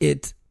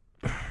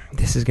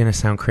 this is gonna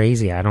sound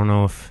crazy. I don't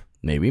know if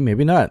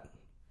maybe not.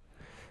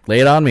 Lay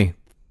it on me.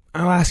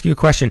 I'll ask you a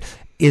question.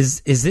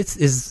 Is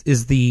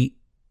the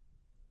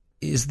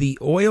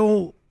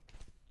oil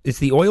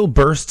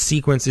burst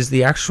sequence, is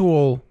the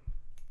actual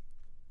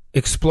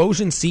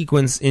explosion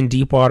sequence in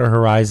Deepwater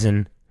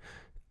Horizon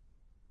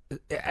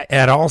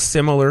at all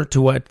similar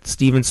to what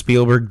Steven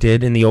Spielberg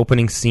did in the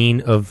opening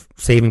scene of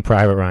Saving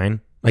Private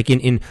Ryan? Like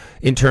in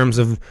terms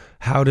of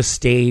how to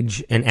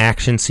stage an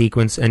action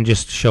sequence and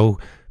just show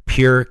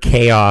pure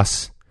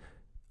chaos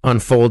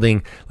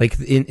unfolding, like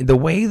in the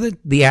way that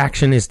the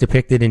action is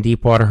depicted in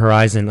Deepwater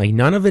Horizon, like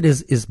none of it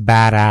is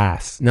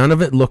badass. None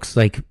of it looks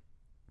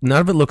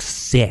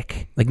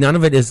sick. Like none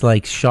of it is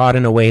like shot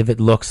in a way that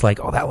looks like,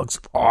 oh, that looks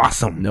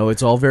awesome. No,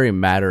 it's all very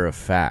matter of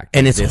fact,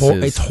 and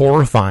it's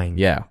horrifying.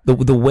 Yeah,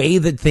 the way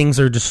that things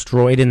are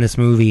destroyed in this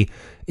movie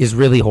is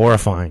really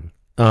horrifying.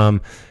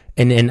 And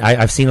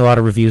I've seen a lot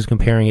of reviews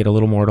comparing it a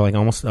little more to like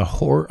almost a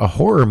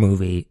horror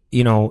movie.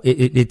 You know,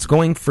 it's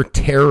going for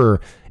terror.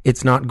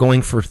 It's not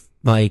going for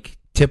like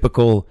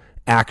typical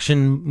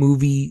action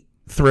movie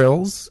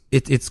thrills.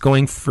 It's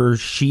going for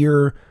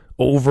sheer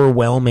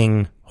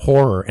overwhelming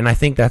horror, and I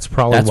think that's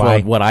probably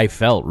why what I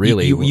felt.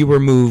 Really, you were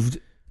moved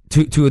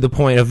to the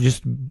point of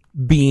just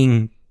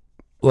being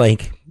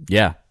like,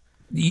 yeah,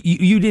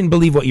 you didn't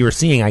believe what you were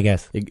seeing, I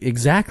guess.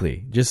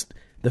 Exactly. Just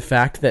the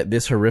fact that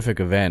this horrific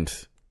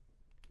event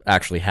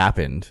actually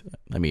happened.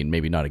 I mean,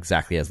 maybe not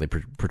exactly as they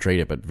portrayed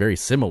it, but very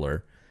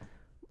similar.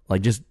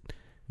 Like, just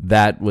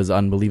that was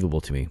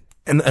unbelievable to me.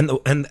 And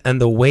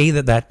the way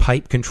that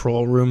pipe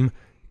control room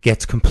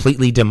gets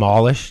completely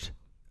demolished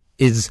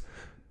is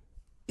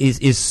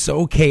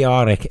so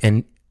chaotic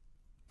and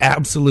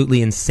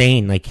absolutely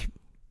insane. Like,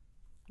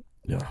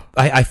 yeah.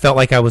 I felt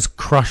like I was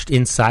crushed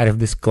inside of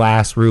this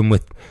glass room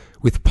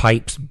with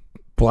pipes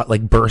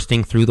like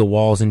bursting through the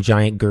walls and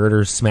giant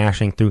girders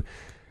smashing through.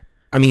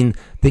 I mean,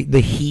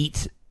 the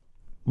heat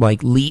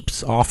like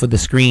leaps off of the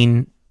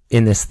screen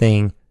in this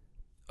thing.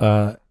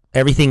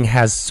 Everything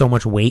has so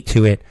much weight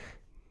to it.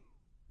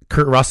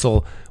 Kurt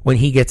Russell, when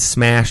he gets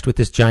smashed with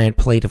this giant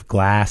plate of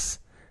glass,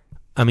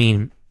 I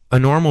mean, a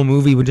normal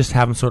movie would just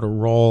have him sort of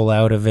roll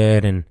out of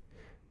it and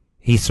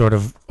he's sort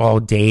of all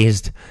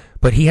dazed,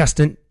 but he has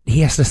to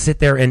sit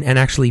there and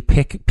actually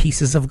pick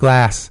pieces of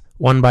glass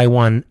one by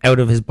one out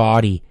of his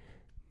body.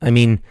 I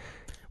mean,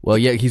 well,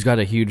 yeah, he's got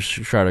a huge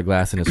shard of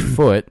glass in his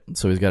foot,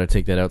 so he's got to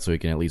take that out so he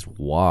can at least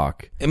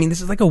walk. I mean,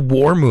 this is like a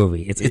war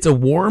movie. It's a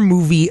war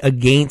movie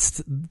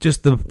against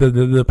just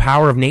the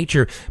power of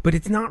nature, but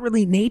it's not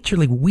really nature.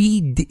 Like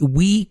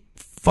we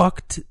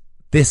fucked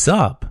this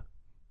up.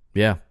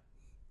 Yeah.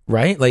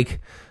 Right? Like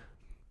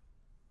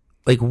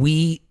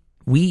we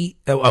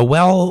a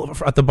well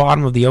at the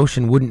bottom of the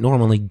ocean wouldn't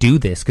normally do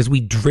this because we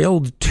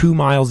drilled 2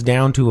 miles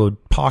down to a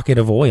pocket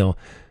of oil.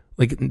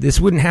 Like, this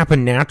wouldn't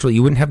happen naturally.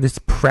 You wouldn't have this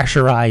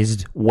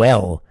pressurized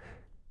well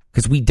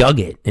because we dug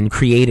it and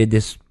created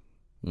this.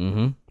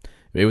 Mm-hmm.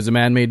 It was a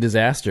man-made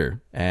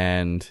disaster,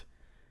 and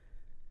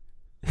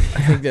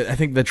I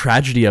think the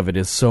tragedy of it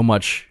is so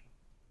much.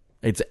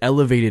 It's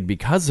elevated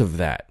because of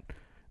that,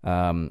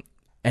 and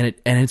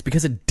it's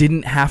because it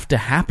didn't have to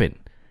happen.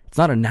 It's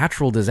not a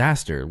natural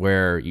disaster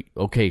where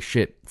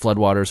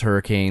floodwaters,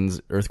 hurricanes,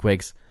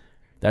 earthquakes.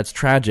 That's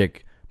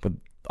tragic.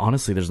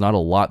 Honestly, there's not a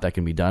lot that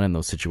can be done in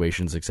those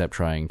situations except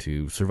trying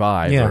to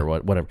survive or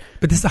whatever.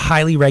 But this is a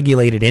highly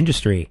regulated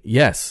industry.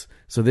 Yes.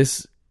 So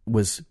this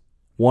was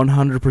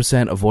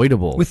 100%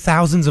 avoidable. With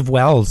thousands of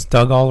wells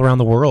dug all around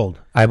the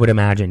world, I would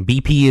imagine.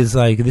 BP is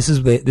like, this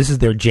is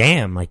their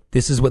jam. Like,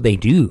 this is what they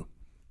do.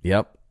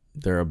 Yep.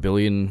 They're a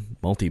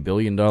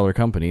multi-billion-dollar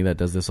company that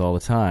does this all the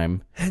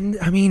time. And,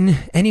 I mean,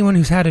 anyone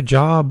who's had a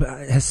job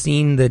has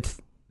seen that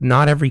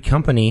not every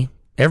company,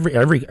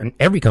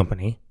 every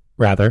company,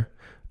 rather,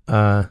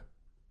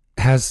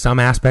 has some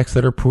aspects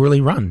that are poorly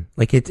run.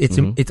 Like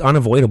it's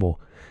unavoidable.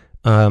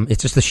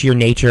 It's just the sheer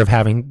nature of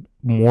having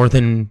more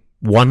than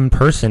one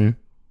person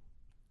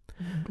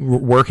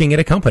working at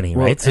a company,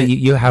 right? So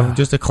you have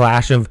just a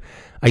clash of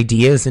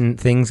ideas and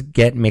things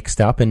get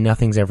mixed up and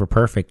nothing's ever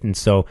perfect. And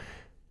so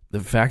the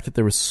fact that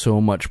there was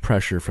so much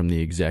pressure from the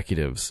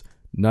executives,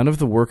 none of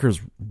the workers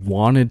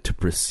wanted to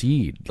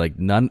proceed. Like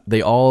and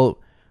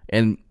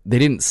they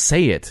didn't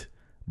say it,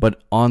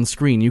 but on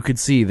screen, you could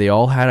see they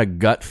all had a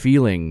gut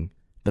feeling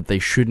that they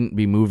shouldn't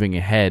be moving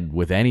ahead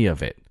with any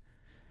of it.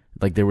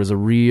 Like there was a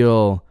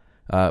real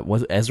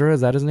Was Ezra?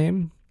 Is that his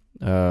name?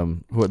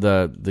 Who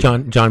the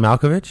John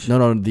Malkovich?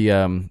 No,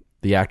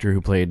 the actor who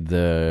played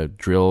the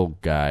drill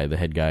guy, the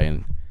head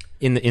guy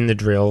in the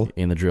drill.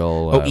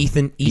 Oh,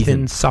 Ethan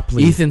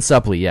Suplee. Ethan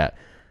Suplee, yeah.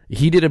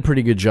 He did a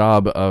pretty good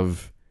job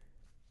of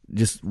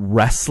just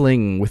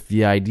wrestling with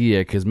the idea,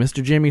 because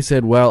Mr. Jimmy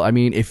said, well, I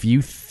mean, if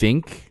you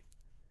think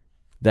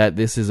that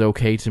this is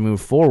okay to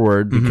move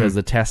forward because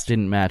the test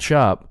didn't match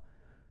up,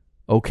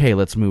 okay,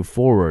 let's move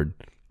forward.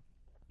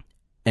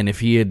 And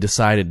if he had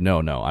decided, no,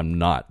 I'm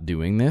not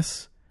doing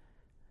this,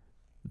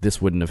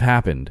 this wouldn't have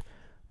happened.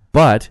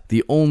 But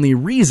the only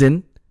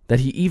reason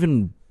that he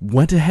even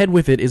went ahead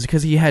with it is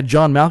because he had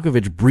John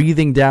Malkovich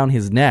breathing down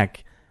his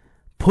neck,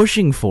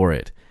 pushing for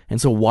it. And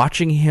so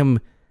watching him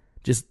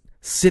just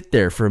sit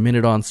there for a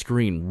minute on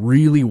screen,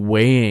 really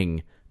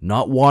weighing,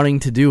 not wanting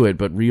to do it,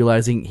 but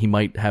realizing he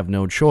might have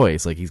no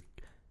choice, like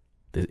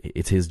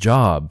it's his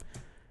job,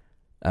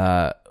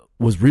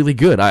 was really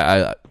good.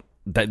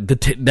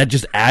 That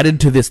just added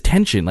to this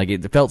tension. Like,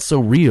 it felt so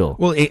real.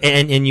 Well,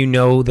 and you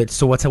know that.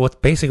 So what's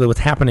basically what's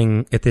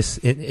happening at this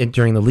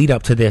during the lead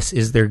up to this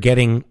is they're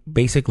getting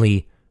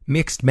basically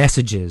mixed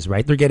messages,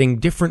 right? They're getting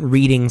different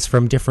readings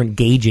from different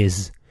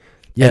gauges.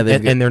 Yeah,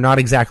 and they're not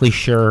exactly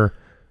sure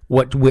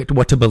what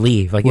to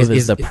believe. Like,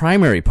 is the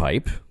primary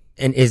pipe,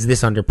 and is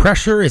this under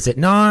pressure? Is it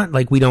not?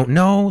 Like, we don't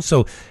know.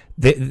 So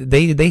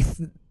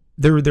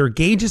their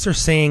gauges are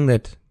saying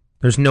that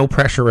there's no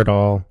pressure at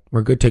all.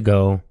 We're good to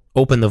go.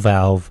 Open the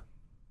valve.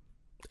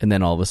 And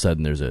then all of a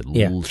sudden there's a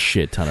little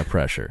shit ton of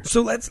pressure.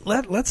 So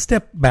let's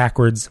step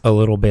backwards a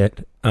little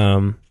bit.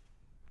 I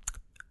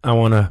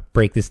want to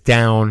break this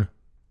down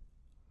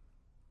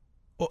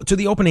to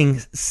the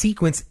opening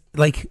sequence.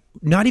 Like,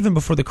 not even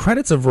before the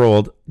credits have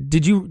rolled,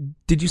 did you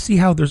see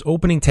how there's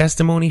opening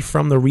testimony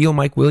from the real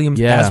Mike Williams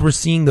as we're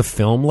seeing the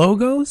film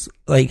logos?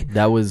 Like,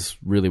 that was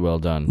really well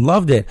done.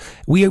 Loved it.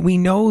 We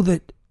know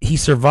that he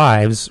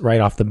survives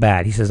right off the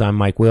bat. He says, "I'm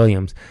Mike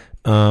Williams."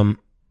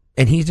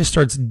 And he just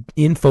starts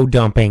info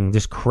dumping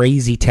this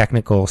crazy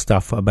technical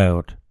stuff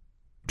about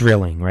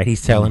drilling, right?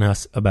 He's telling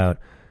us about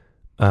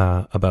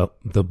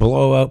the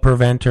blowout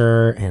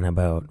preventer and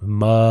about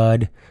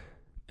mud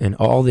and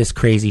all this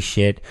crazy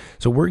shit.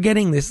 So we're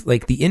getting this,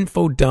 like, the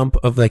info dump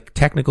of, like,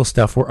 technical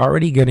stuff. We're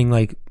already getting,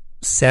 like,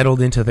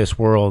 settled into this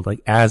world,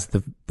 like, as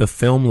the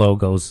film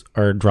logos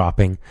are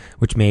dropping,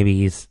 which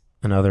maybe is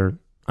another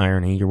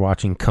irony. You're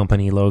watching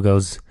company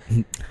logos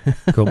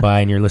go by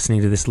and you're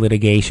listening to this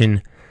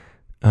litigation.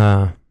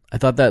 I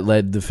thought that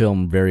led the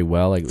film very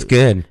well. Like, it's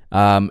good.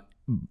 And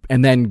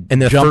then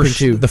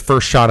the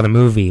first shot of the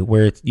movie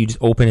where you just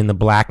open in the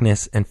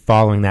blackness and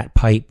following that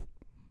pipe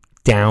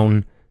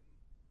down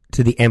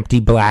to the empty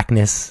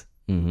blackness,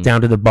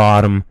 down to the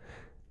bottom.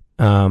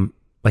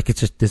 Like,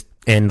 it's just this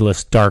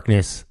endless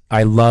darkness.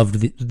 I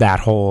loved that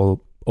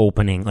whole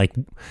opening. Like,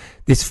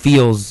 this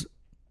feels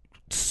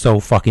so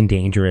fucking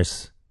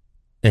dangerous.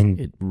 And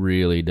it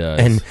really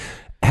does. And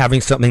having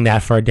something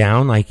that far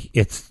down, like,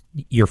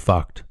 you're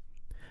fucked.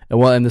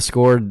 Well, and the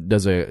score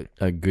does a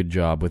good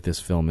job with this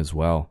film as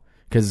well,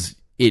 because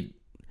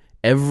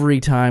every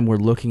time we're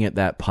looking at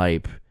that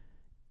pipe,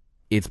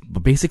 it's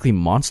basically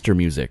monster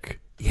music.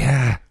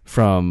 Yeah,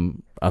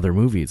 from other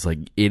movies. Like,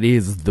 it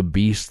is the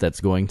beast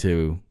that's going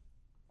to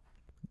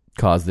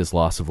cause this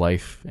loss of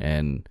life,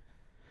 and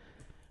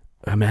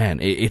man,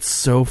 it's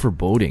so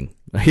foreboding.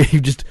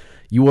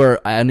 You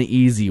are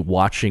uneasy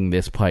watching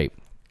this pipe.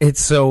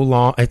 It's so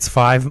long. It's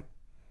 5.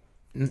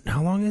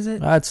 How long is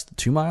it? It's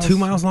 2 miles. 2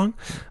 miles long.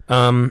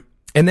 And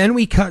then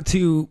we cut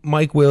to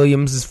Mike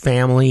Williams'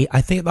 family.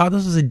 I thought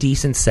this was a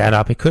decent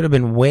setup. It could have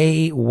been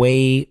way,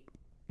 way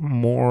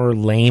more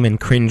lame and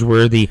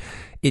cringeworthy.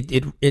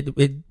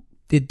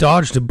 It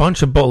dodged a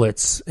bunch of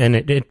bullets, and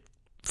it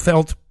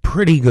felt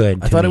pretty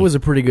good. I thought it was a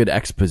pretty good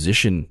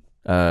exposition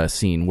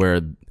scene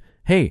where,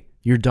 hey,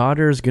 your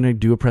daughter is going to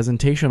do a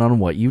presentation on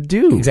what you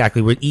do.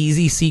 Exactly. With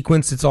easy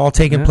sequence. It's all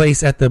taking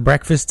place at the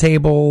breakfast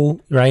table,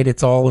 right?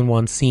 It's all in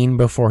one scene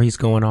before he's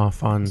going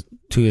off on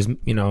to his,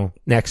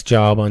 next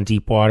job on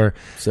Deepwater.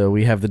 So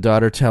we have the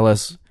daughter tell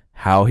us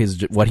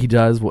what he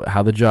does,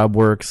 how the job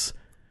works.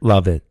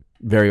 Love it.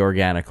 Very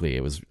organically.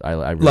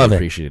 I really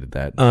appreciated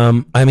that.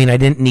 I mean, I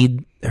didn't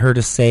need her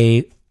to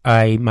say,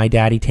 my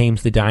daddy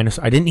tames the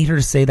dinosaur. I didn't need her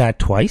to say that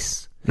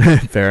twice.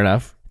 Fair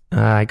enough.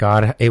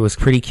 It was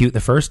pretty cute the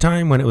first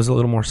time when it was a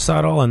little more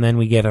subtle, and then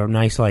we get a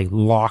nice, like,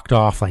 locked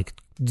off, like,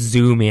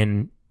 zoom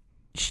in.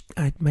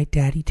 My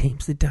daddy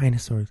tames the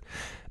dinosaurs.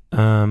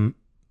 That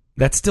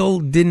still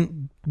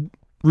didn't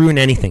ruin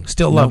anything.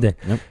 Still loved it.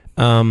 Nope.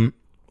 And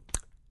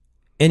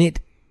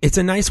it's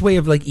a nice way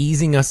of, like,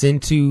 easing us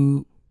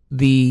into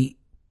the,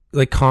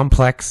 like,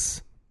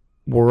 complex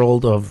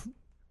world of,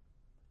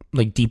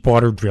 like, deep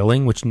water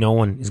drilling, which no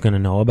one is going to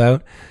know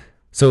about.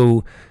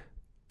 So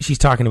she's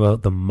talking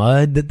about the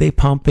mud that they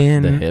pump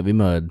in. The heavy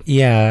mud.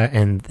 Yeah,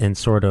 and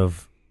sort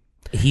of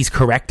he's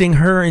correcting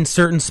her in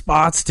certain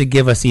spots to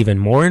give us even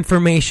more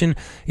information.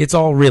 It's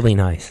all really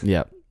nice.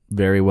 Yep,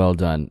 very well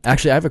done.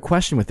 Actually, I have a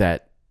question with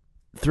that.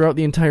 throughout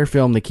the entire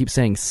film, they keep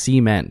saying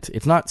cement.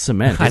 It's not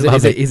cement.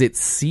 Is it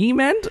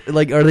cement?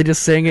 Like, are they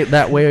just saying it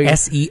that way?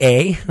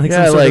 SEA? Like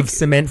some sort of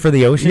cement for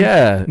the ocean?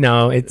 Yeah.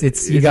 No,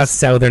 it's you got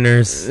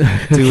Southerners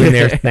doing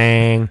their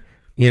thing.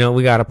 You know,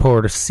 we got to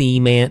pour the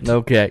cement.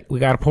 Okay. We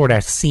got to pour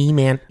that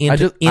cement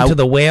into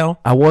the whale.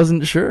 I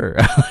wasn't sure.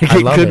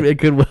 I love it. It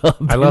could well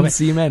have I love been it.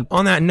 cement.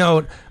 On that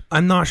note,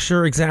 I'm not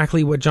sure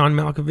exactly what John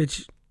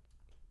Malkovich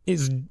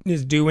is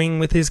doing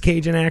with his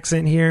Cajun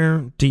accent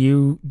here. Do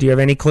you have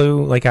any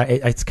clue? Like,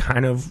 it's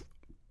kind of,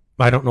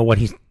 I don't know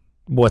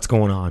what's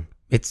going on.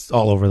 It's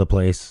all over the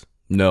place.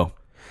 No.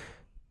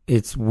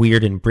 It's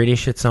weird and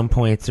British at some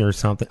points or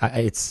something.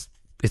 It's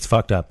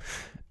fucked up.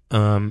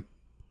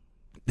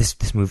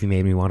 This movie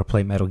made me want to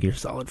play Metal Gear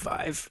Solid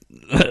 5.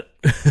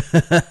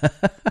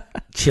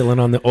 Chilling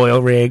on the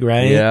oil rig,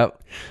 right?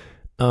 Yep.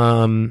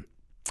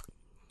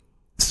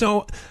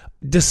 So,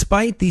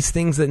 despite these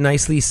things that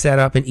nicely set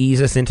up and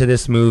ease us into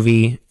this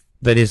movie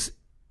that is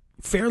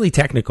fairly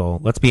technical,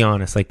 let's be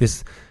honest. Like,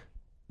 this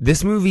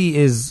movie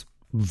is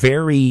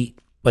very,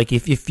 like,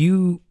 if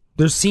you,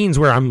 there's scenes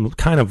where I'm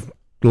kind of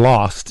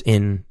lost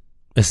in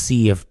a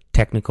sea of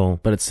technical,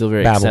 but it's still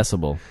very babble.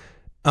 accessible.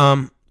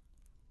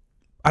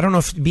 I don't know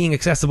if being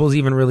accessible is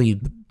even really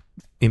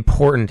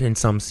important in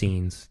some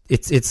scenes.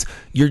 It's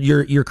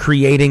you're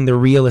creating the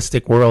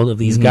realistic world of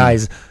these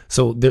guys,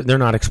 so they're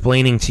not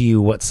explaining to you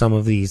what some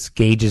of these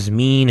gauges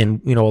mean,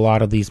 and you know, a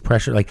lot of these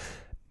pressure. Like,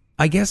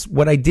 I guess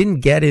what I didn't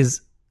get is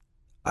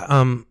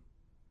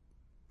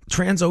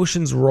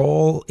Transocean's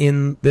role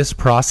in this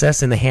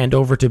process in the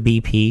handover to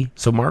BP.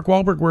 So Mark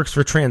Wahlberg works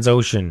for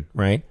Transocean,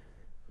 right?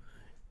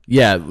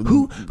 Yeah.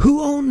 Who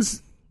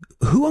owns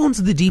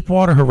the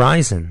Deepwater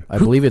Horizon? I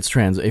believe it's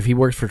if he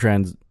works for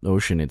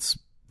Transocean, it's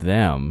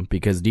them,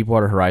 because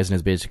Deepwater Horizon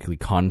is basically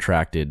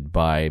contracted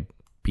by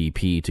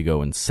BP to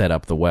go and set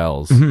up the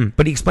wells. Mm-hmm.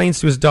 But he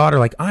explains to his daughter,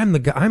 like,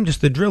 I'm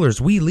just the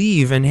drillers. We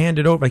leave and hand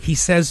it over. Like, he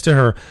says to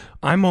her,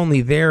 I'm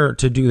only there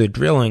to do the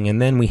drilling,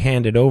 and then we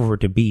hand it over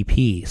to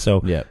BP.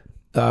 So, yeah.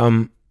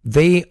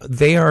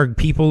 They are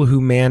people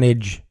who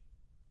manage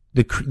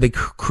the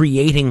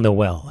creating the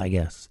well, I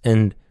guess,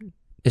 and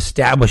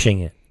establishing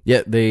it.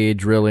 Yeah, they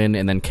drill in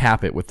and then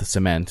cap it with the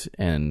cement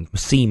and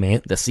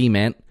cement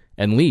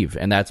and leave.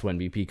 And that's when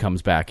BP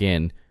comes back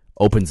in,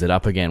 opens it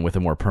up again with a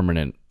more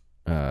permanent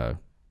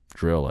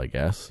drill, I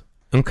guess.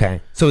 Okay.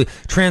 So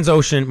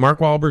Transocean, Mark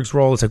Wahlberg's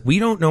role is like, we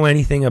don't know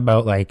anything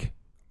about like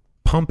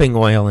pumping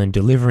oil and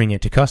delivering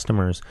it to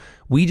customers.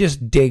 We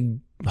just dig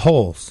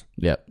holes.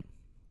 Yep.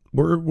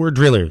 We're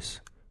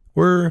drillers.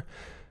 We're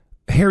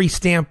Harry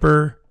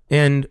Stamper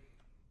and,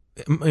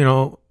 you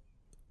know,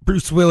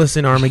 Bruce Willis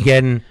in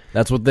Armageddon.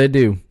 That's what they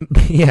do.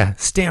 Yeah,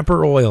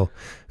 Stamper Oil.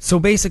 So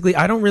basically,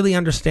 I don't really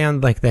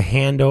understand like the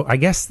handover. I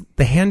guess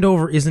the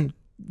handover isn't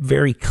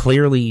very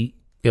clearly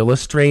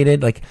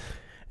illustrated. Like,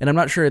 and I'm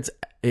not sure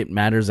it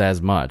matters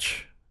as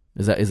much.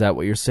 Is that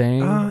what you're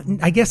saying?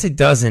 I guess it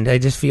doesn't. I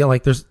just feel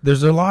like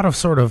there's a lot of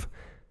sort of,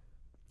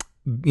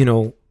 you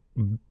know,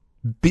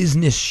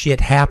 business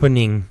shit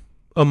happening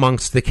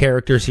amongst the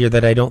characters here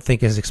that I don't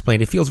think is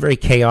explained. It feels very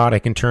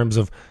chaotic in terms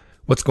of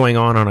what's going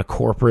on a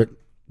corporate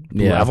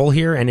level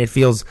here, and it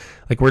feels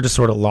like we're just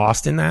sort of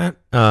lost in that.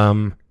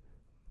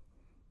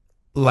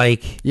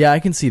 Like, yeah, I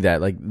can see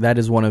that. Like, that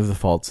is one of the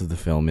faults of the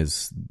film,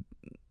 is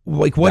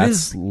like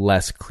that's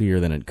less clear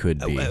than it could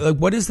be. Like,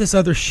 what is this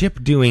other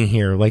ship doing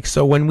here? Like,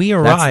 so when we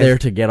arrive, that's there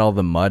to get all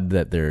the mud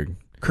that they're.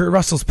 Kurt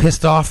Russell's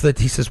pissed off that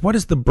he says, "What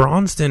is the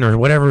Bronston or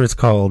whatever it's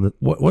called?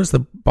 What is the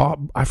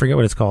Bob? I forget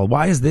what it's called.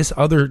 Why is this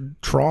other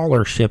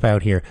trawler ship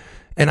out here?"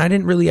 And I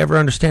didn't really ever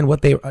understand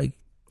what they.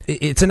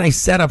 It's a nice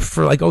setup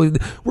for like, oh,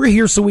 we're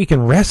here so we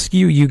can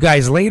rescue you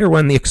guys later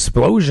when the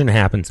explosion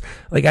happens.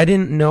 Like, I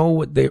didn't know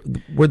what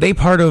were they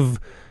part of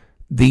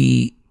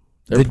they're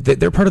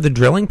part of the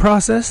drilling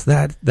process.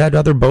 That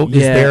other boat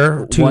is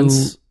there to.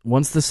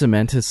 Once the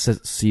cement is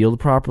sealed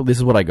properly, this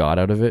is what I got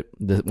out of it.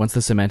 Once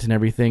the cement and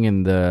everything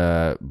and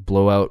the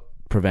blowout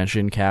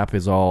prevention cap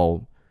is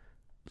all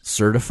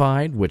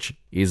certified, which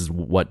is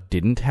what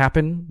didn't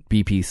happen.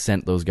 BP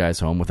sent those guys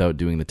home without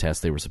doing the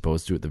test they were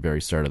supposed to at the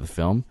very start of the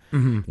film.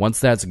 Mm-hmm. Once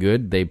that's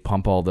good, they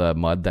pump all the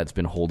mud that's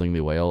been holding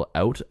the oil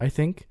out, I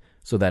think,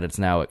 so that it's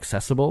now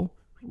accessible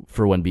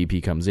for when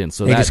BP comes in.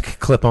 So they just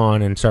clip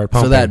on and start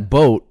pumping. So that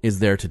boat is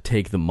there to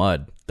take the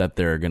mud that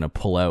they're going to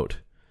pull out.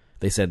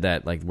 They said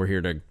that, like, we're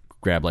here to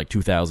grab, like,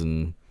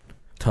 2,000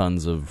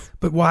 tons of.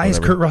 But why is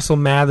Kurt Russell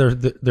mad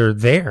they're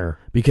there?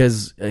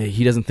 Because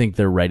he doesn't think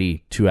they're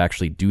ready to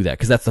actually do that.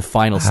 Because that's the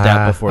final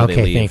step before they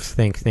leave.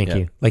 Okay, thank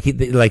you.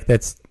 Like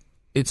that's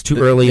it's too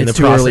early in the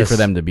process. It's too early for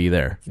them to be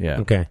there. Yeah.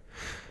 Okay.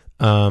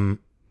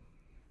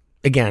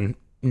 Again,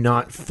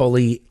 not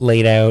fully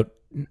laid out.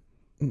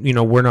 You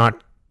know, we're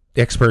not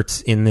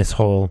experts in this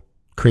whole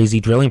crazy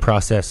drilling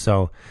process,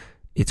 so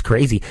it's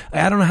crazy.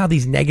 I don't know how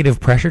these negative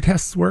pressure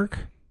tests work.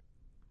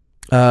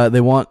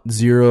 They want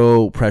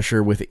zero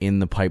pressure within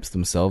the pipes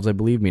themselves, I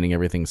believe, meaning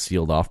everything's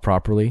sealed off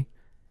properly.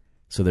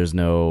 So there's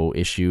no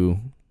issue,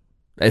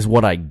 is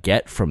what I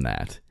get from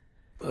that.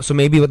 So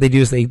maybe what they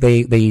do is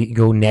they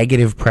go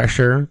negative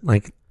pressure,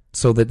 like,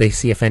 so that they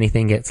see if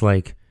anything gets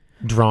like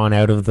drawn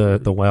out of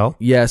the well.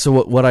 Yeah,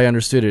 so what I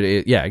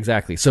understood yeah,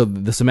 exactly. So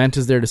the cement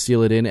is there to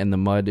seal it in, and the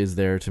mud is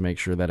there to make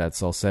sure that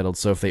it's all settled.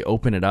 So if they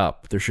open it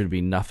up, there should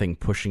be nothing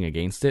pushing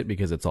against it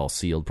because it's all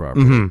sealed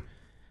properly.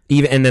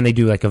 Mm-hmm. And then they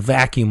do like a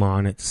vacuum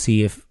on it to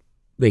see if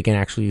they can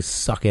actually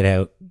suck it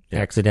out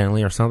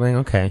accidentally or something.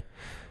 Okay.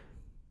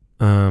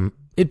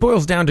 It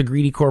boils down to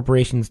greedy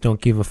corporations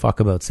don't give a fuck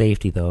about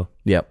safety, though.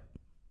 Yep.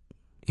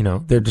 You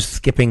know, they're just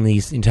skipping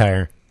these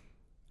entire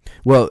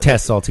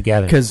tests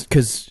altogether.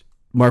 Because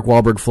Mark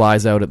Wahlberg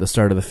flies out at the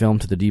start of the film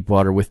to the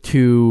Deepwater with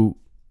 2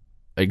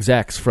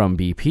 execs from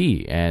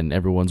BP, and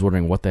everyone's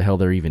wondering what the hell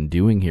they're even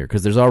doing here,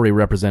 because there's already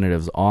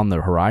representatives on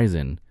the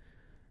horizon.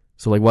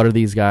 So, like, what are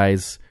these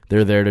guys?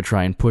 They're there to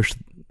try and push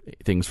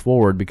things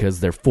forward because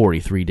they're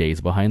 43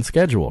 days behind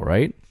schedule,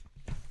 right?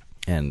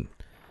 And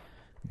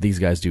these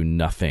guys do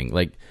nothing.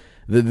 Like,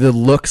 the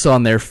looks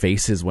on their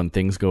faces when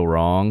things go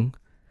wrong,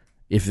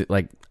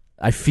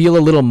 I feel a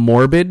little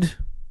morbid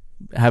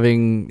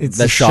having it's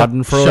the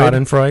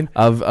Schadenfreude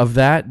of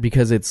that,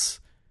 because it's,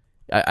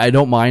 I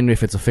don't mind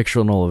if it's a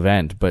fictional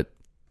event, but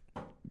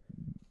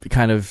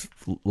kind of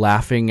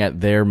laughing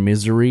at their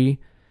misery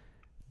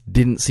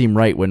didn't seem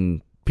right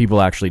when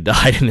people actually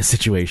died in a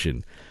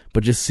situation.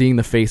 But just seeing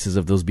the faces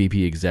of those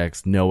BP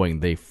execs knowing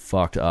they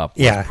fucked up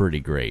was pretty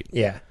great.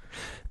 Yeah.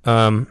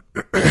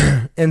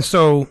 And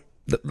so,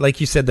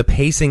 like you said, the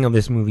pacing of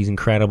this movie is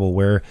incredible,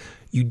 where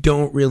you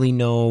don't really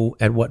know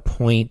at what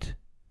point,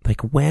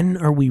 like, when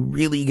are we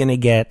really going to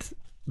get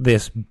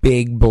this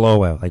big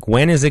blowout? Like,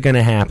 when is it going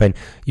to happen?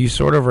 You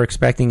sort of are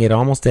expecting it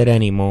almost at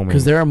any moment.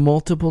 Because there are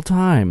multiple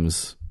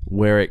times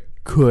where it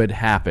could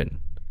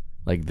happen.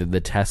 Like, the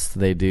tests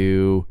they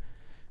do,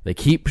 they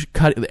keep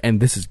cutting, and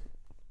this is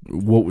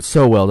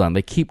so well done.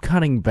 They keep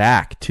cutting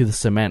back to the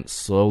cement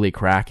slowly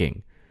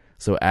cracking.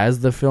 So as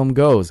the film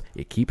goes,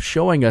 it keeps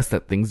showing us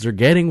that things are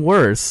getting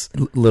worse.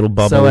 Little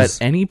bubbles. So at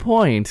any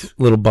point,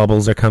 little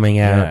bubbles are coming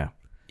out.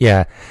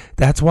 Yeah.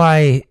 That's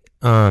why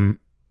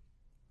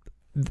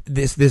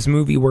this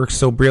movie works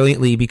so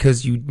brilliantly,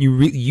 because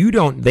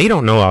they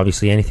don't know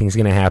obviously anything's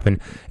going to happen,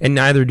 and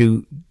neither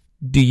do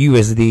you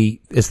as the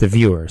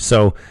viewer.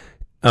 So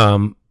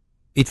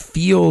it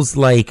feels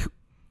like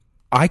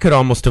I could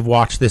almost have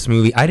watched this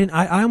movie.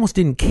 I almost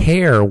didn't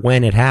care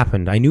when it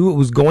happened. I knew it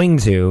was going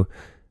to,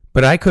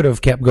 but I could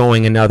have kept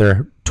going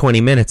another 20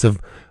 minutes of,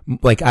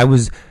 like, I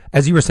was,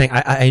 as you were saying,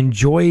 I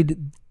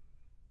enjoyed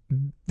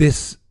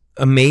this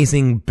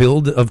amazing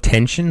build of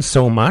tension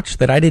so much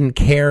that I didn't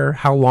care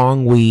how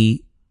long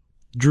we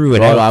drew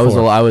it out.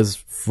 I was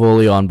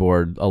fully on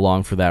board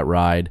along for that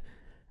ride.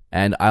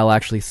 And I'll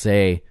actually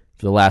say,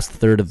 for the last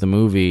third of the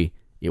movie,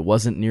 it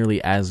wasn't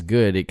nearly as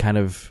good. It kind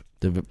of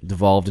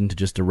devolved into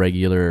just a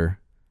regular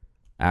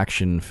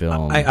action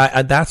film.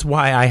 I that's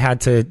why I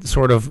had to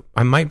sort of,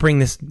 I might bring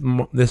this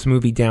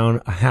movie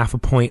down a half a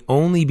point,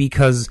 only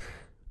because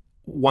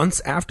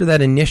once after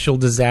that initial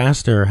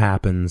disaster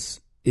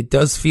happens, it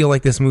does feel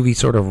like this movie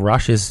sort of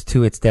rushes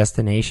to its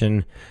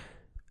destination.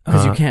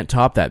 Because you can't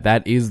top that.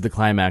 That is the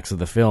climax of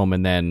the film,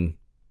 and then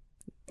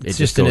it's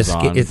just an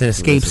escape. It's an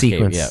escape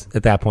sequence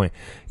at that point.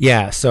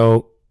 Yeah,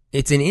 so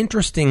it's an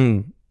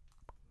interesting,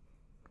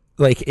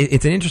 like,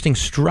 it's an interesting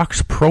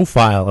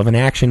profile of an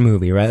action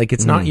movie, right? Like,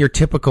 it's not your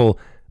typical,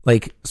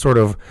 like, sort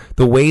of,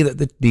 the way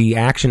that the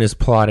action is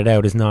plotted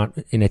out is not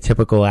in a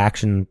typical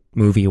action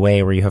movie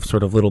way, where you have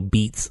sort of little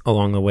beats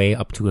along the way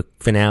up to a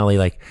finale.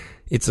 Like,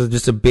 it's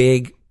just a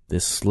big,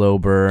 this slow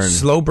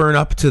burn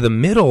up to the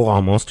middle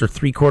almost, or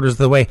 3/4 of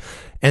the way,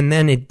 and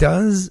then it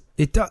doesn't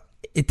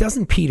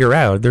peter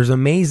out. There's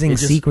amazing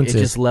sequences. It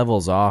just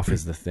levels off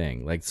is the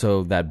thing. Like,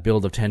 so that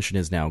build of tension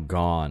is now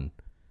gone,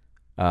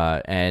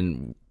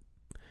 and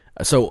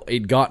so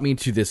it got me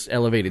to this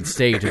elevated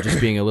state of just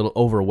being a little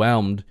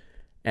overwhelmed,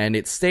 and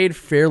it stayed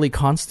fairly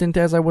constant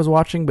as I was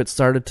watching, but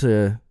started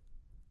to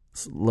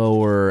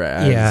lower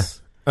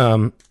as...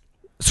 Yeah.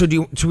 So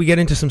should we get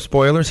into some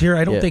spoilers here?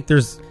 I don't think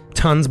there's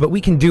tons, but we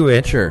can do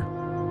it. Sure.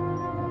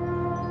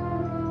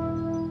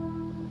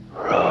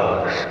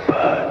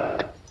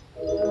 Rosebud.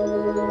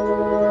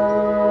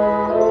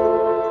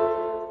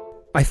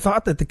 I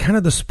thought that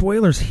the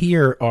spoilers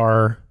here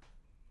are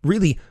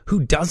really who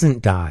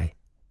doesn't die.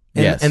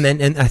 And, yes.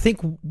 And I think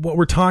what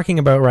we're talking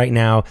about right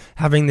now,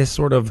 having this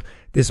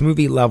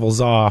movie levels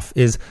off,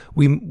 is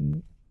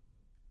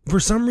for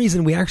some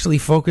reason we actually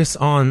focus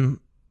on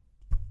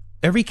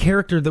every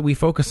character that we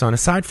focus on,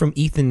 aside from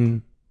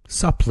Ethan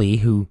Suplee,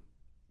 who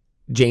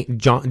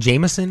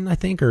Jameson, I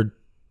think, or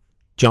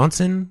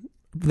Johnson,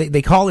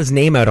 they call his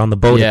name out on the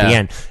boat at the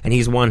end, and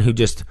he's one who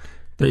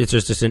it's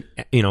just an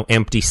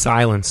empty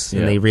silence,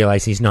 and they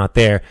realize he's not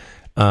there.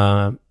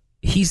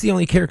 He's the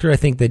only character I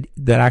think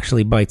that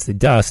actually bites the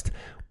dust.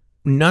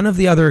 None of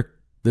the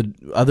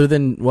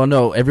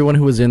everyone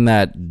who was in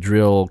that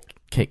drill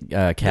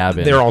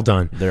cabin, they're all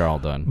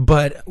done.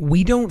 But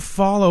we don't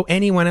follow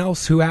anyone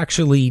else who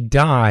actually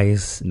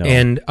dies,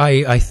 and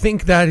I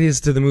think that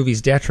is to the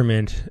movie's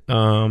detriment.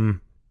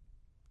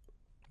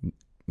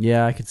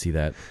 Yeah, I could see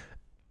that.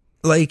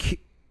 Like,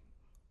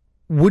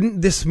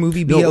 wouldn't this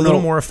movie be a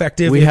little more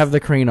effective? We have the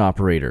crane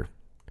operator,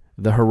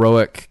 the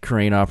heroic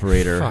crane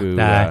operator. Fuck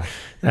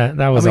that.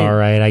 That was all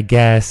right, I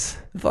guess.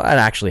 Well, that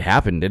actually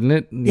happened, didn't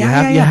it? You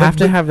Yeah, have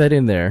to have that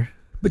in there.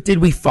 But did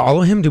we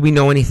follow him? Did we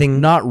know anything?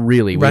 Not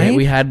really. Right?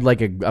 We had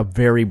like a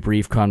very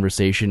brief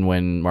conversation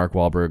when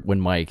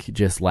Mike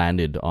just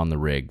landed on the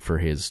rig for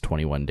his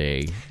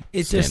 21-day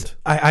It's stint. just,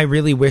 I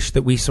really wish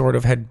that we sort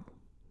of had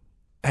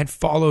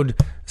followed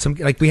some,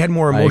 like we had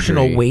more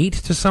emotional weight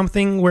to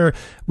something where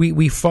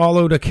we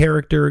followed a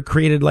character,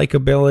 created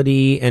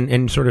likability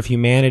and sort of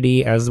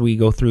humanity as we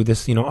go through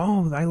this,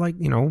 I like,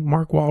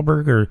 Mark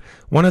Wahlberg or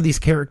one of these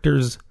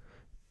characters,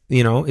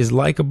 is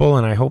likable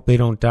and I hope they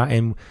don't die.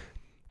 And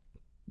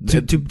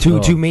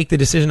to make the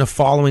decision of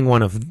following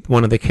one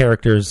of the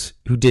characters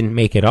who didn't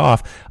make it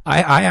off,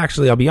 I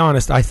actually, I'll be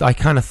honest, I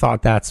kind of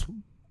thought that's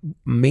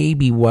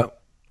maybe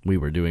what we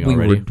were doing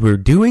already. We're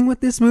doing with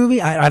this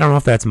movie. I don't know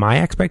if that's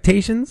my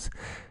expectations.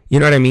 You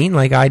know what I mean?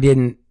 Like I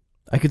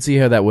could see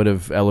how that would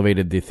have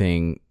elevated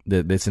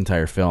this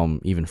entire film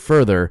even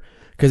further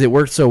because it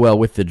worked so well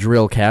with the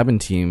drill cabin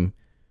team.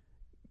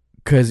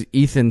 Because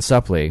Ethan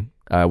Suplee,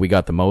 we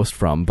got the most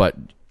from, but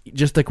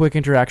just the quick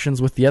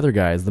interactions with the other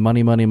guys, the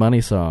money, money,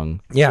 money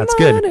song. Yeah, it's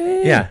good.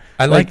 Yeah,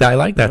 I like that. I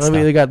like that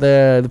stuff. We got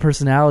the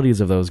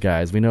personalities of those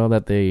guys. We know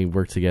that they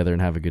work together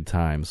and have a good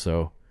time.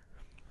 So,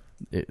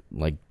 it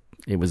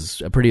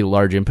was a pretty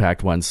large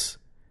impact once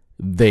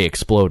they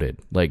exploded.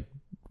 Like,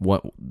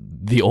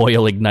 the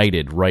oil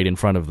ignited right in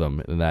front of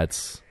them, and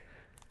that's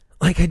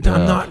like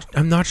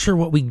I'm not sure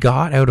what we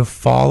got out of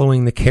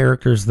following the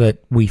characters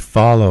that we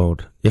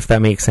followed. If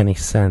that makes any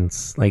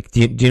sense. Like,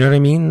 do you know what I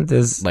mean?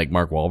 Like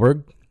Mark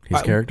Wahlberg,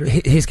 his character.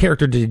 His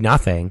character did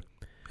nothing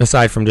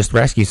aside from just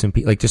rescue some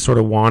people, like just sort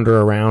of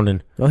wander around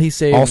and he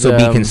saved, also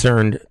be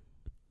concerned.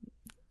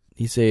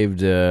 He saved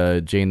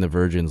Jane the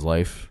Virgin's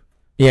life.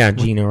 Yeah,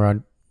 Gina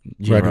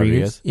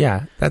Rodriguez.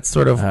 Yeah, that's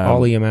sort of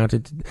all he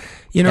amounted to.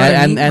 You know what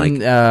I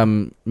mean?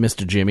 And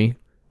Mr. Jimmy,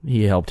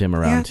 he helped him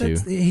around too.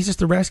 He's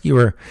just a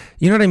rescuer.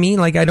 You know what I mean?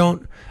 Like it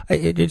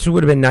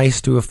would have been nice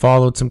to have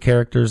followed some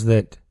characters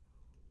that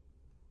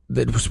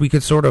we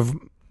could sort of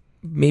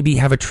maybe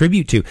have a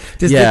tribute to.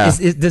 Does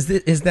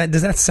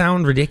that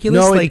sound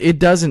ridiculous? No, like, it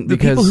doesn't. The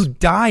because people who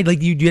died,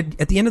 like you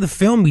at the end of the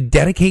film, we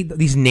dedicate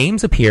these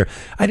names appear.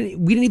 We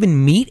didn't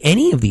even meet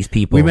any of these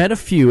people. We met a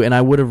few, and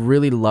I would have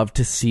really loved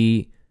to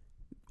see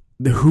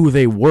who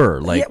they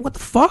were. Like, what the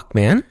fuck,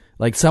 man?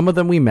 Like some of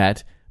them we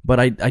met, but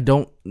I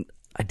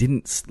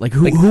didn't like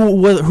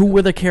who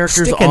were the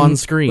characters on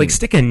screen? Like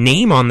stick a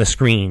name on the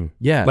screen.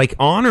 Yeah, like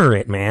honor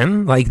it,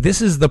 man. Like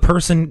this is the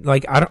person.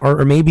 Like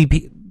or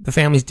maybe the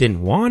families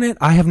didn't want it.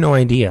 I have no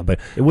idea, but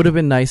it would have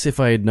been nice if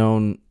I had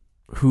known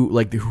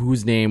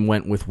whose name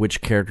went with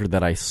which character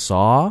that I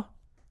saw,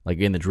 like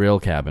in the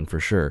drill cabin for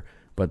sure.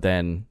 But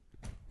then,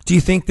 do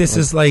you think this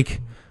is like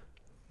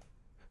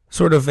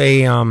sort of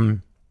a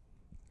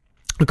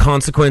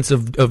consequence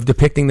of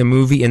depicting the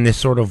movie in this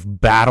sort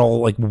of battle,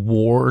 like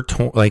war,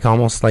 like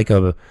almost like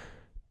in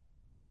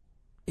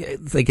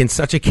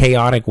such a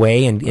chaotic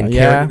way,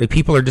 and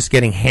people are just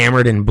getting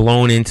hammered and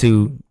blown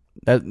into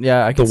I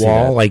can the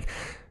wall. Like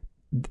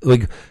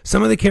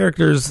some of the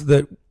characters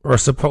that are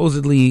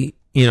supposedly,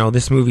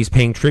 this movie's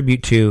paying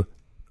tribute to,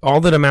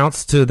 all that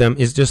amounts to them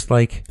is just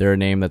like they're a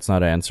name that's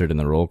not answered in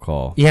the roll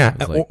call. Yeah,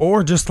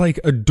 or just like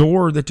a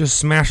door that just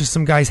smashes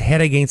some guy's head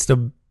against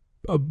a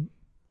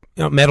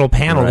metal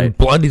panel and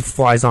blood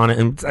flies on it,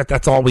 and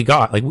that's all we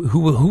got. Like,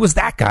 who was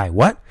that guy?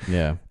 What?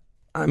 Yeah.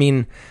 I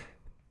mean,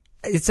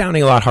 it's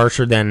sounding a lot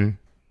harsher than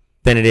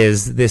it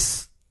is.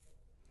 This.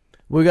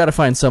 We got to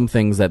find some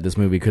things that this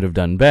movie could have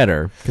done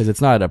better, because it's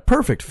not a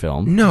perfect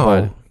film.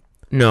 No.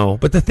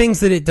 But the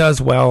things that it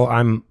does well,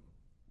 I'm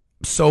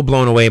so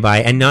blown away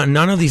by, and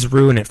none of these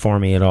ruin it for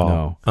me at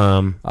all.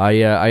 No. I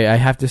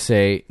have to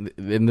say,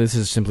 and this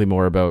is simply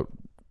more about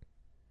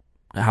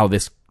how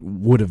this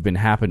would have been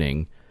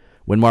happening.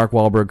 When Mark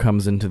Wahlberg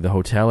comes into the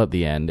hotel at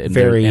the end, and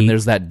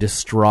there's that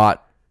distraught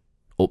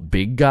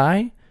big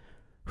guy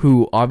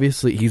who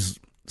obviously he's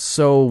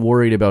so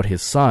worried about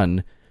his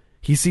son,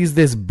 he sees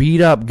this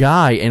beat up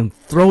guy and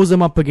throws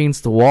him up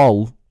against the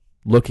wall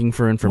looking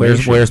for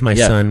information. Where's my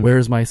son?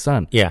 Where's my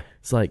son? Yeah.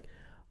 It's like,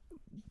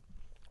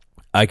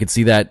 I could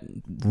see that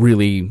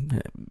really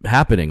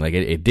happening. Like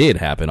it did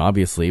happen,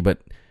 obviously, but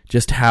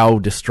just how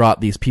distraught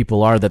these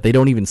people are that they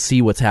don't even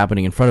see what's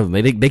happening in front of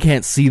them. They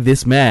can't see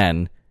this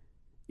man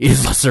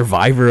is a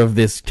survivor of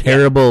this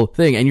terrible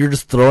thing, and you're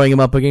just throwing him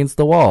up against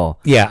the wall.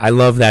 Yeah, I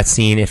love that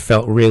scene. It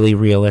felt really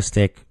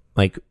realistic.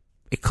 Like,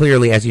 it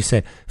clearly, as you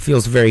said,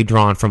 feels very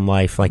drawn from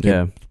life. Like,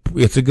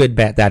 it's a good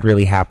bet that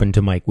really happened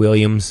to Mike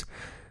Williams.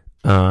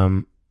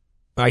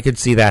 I could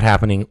see that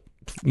happening,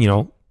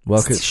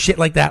 shit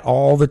like that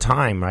all the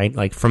time, right?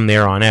 Like, from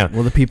there on out.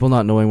 Well, the people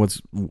not knowing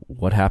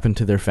what happened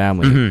to their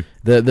family.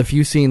 Mm-hmm. The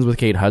few scenes with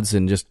Kate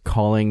Hudson just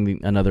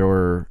calling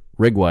another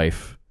rig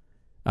wife,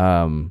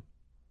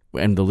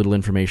 and the little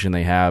information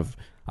they have,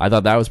 I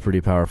thought that was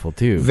pretty powerful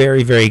too.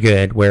 Very, very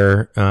good.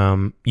 Where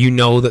you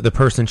know that the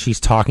person she's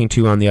talking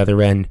to on the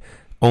other end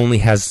only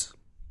has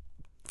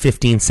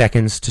 15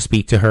 seconds to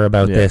speak to her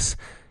about this.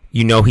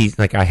 You know, he's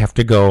like, I have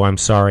to go. I'm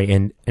sorry,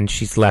 and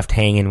she's left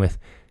hanging with,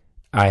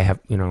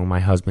 my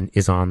husband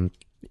is on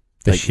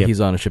the ship. He's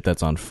on a ship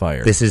that's on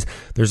fire.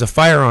 There's a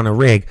fire on a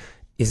rig.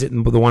 Is it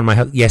the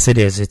one yes, it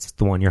is. It's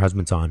the one your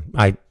husband's on.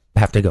 I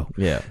have to go.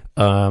 Yeah.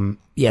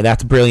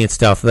 That's brilliant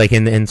stuff. Like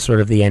and sort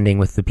of the ending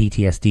with the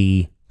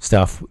PTSD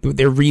stuff.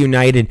 They're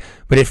reunited,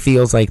 but it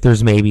feels like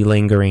there's maybe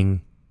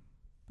lingering,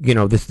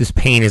 this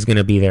pain is going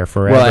to be there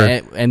forever.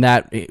 Well, and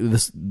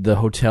the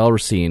hotel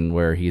scene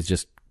where he's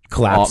just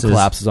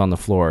collapses on the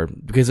floor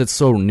because it's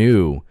so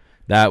new.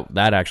 That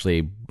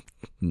actually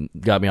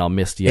got me all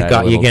misty eyed. It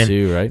got you again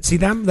too, right? See,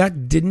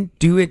 that didn't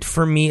do it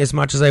for me as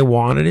much as I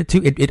wanted it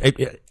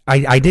to.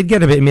 I did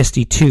get a bit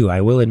misty too,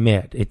 I will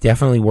admit. It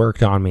definitely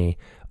worked on me.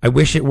 I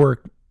wish it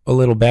worked a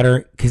little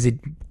better because it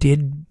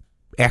did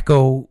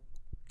echo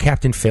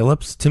Captain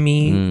Phillips to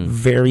me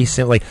very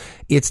similar. Like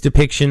its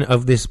depiction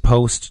of this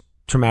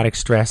post-traumatic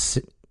stress,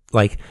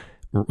 like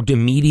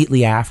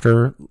immediately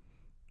after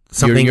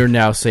something. You're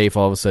now safe,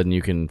 all of a sudden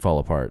you can fall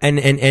apart.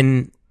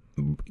 And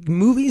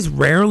movies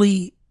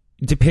rarely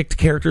depict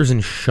characters in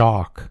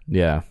shock.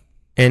 Yeah.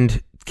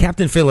 And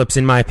Captain Phillips,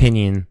 in my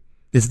opinion,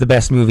 is the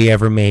best movie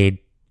ever made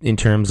in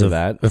terms of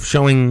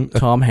showing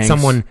Tom Hanks.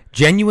 Someone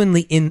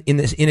genuinely in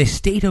a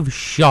state of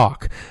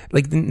shock.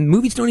 Like the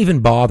movies don't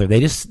even bother. They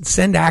just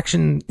send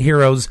action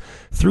heroes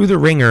through the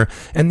ringer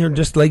and they're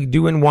just like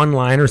doing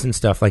one-liners and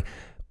stuff. Like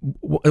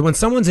when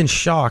someone's in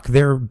shock,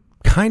 they're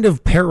kind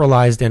of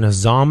paralyzed and a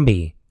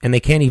zombie and they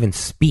can't even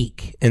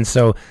speak. And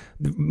so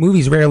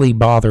movies rarely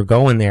bother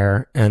going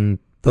there, and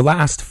the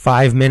last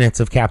 5 minutes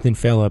of Captain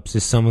Phillips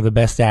is some of the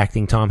best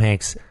acting Tom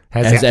Hanks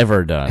has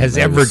ever done.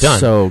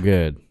 So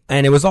good.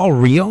 And it was all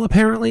real,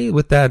 apparently,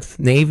 with that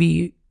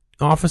Navy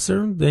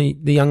officer. The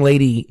young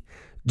lady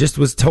just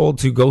was told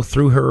to go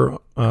through her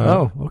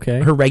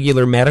her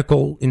regular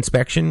medical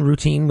inspection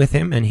routine with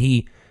him, and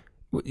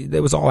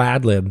it was all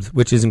ad-libbed,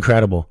 which is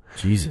incredible.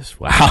 Jesus,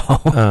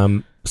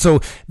 wow.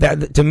 So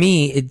that to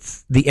me,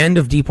 it's the end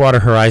of Deepwater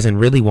Horizon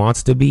really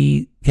wants to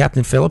be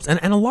Captain Phillips, and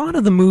a lot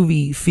of the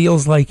movie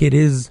feels like it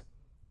is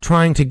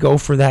trying to go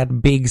for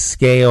that big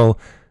scale,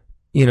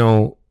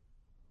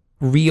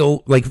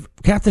 real, like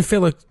Captain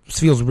Phillips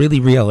feels really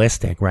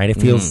realistic, right? It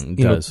feels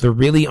they're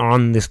really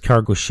on this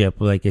cargo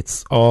ship, like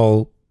it's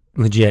all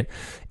legit.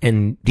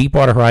 And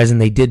Deepwater Horizon,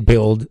 they did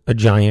build a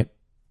giant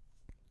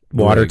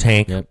water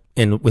tank,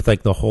 and with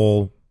like the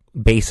whole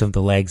base of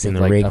the legs in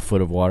the rig, a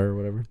foot of water or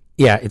whatever.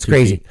 Yeah, it's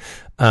crazy.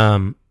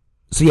 So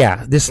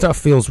yeah, this stuff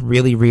feels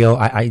really real.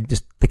 I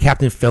just, the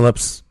Captain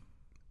Phillips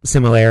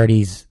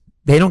similarities,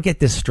 they don't get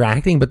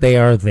distracting, but they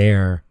are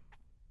there.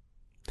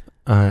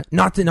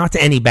 Not to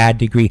any bad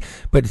degree,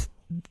 but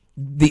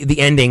the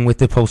ending with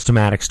the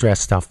post-traumatic stress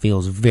stuff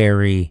feels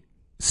very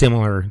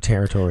similar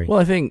territory. Well,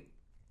 I think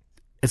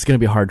it's going to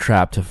be a hard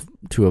trap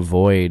to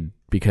avoid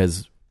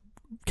because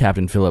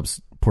Captain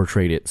Phillips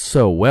portrayed it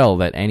so well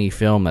that any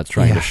film that's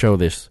trying to show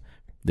this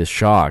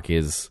shock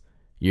is,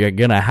 you're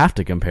gonna have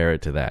to compare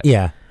it to that.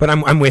 Yeah, but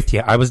I'm with you.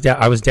 I was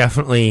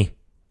definitely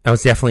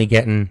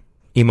getting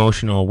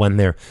emotional when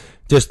they're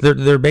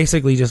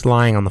basically just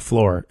lying on the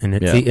floor, and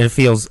it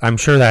feels. I'm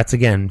sure that's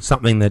again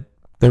something that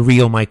the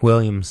real Mike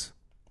Williams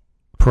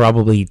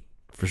probably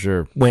for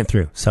sure went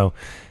through. So,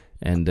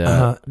 and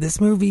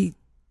this movie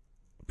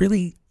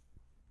really,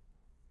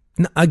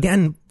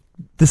 again,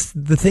 the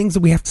things that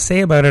we have to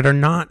say about it are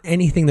not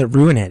anything that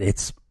ruin it.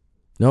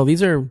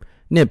 These are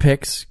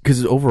nitpicks,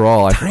 because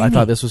overall I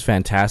thought this was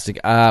fantastic.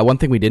 One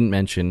thing we didn't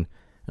mention,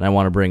 and I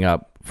want to bring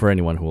up for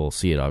anyone who will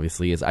see it,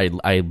 obviously, is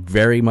I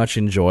very much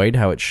enjoyed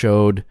how it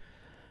showed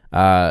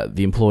the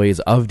employees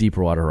of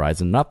Deepwater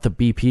Horizon, not the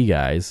BP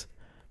guys,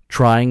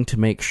 trying to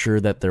make sure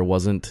that there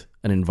wasn't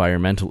an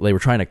environmental. They were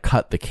trying to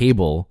cut the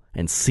cable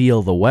and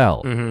seal the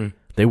well. Mm-hmm.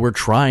 They were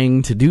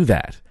trying to do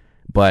that,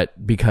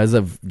 but because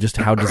of just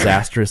how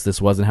disastrous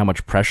this was and how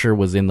much pressure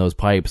was in those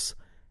pipes,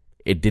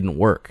 it didn't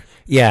work.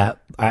 Yeah,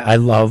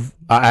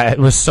 it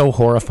was so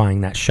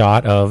horrifying, that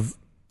shot of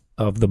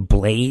the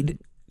blade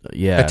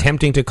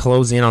attempting to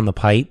close in on the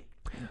pipe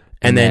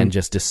and then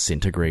just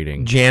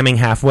disintegrating, jamming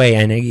halfway,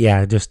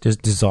 and just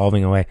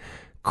dissolving away.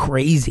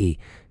 Crazy.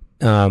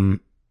 I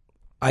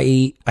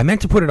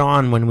meant to put it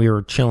on when we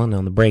were chilling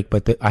on the break,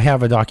 but I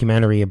have a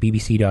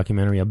BBC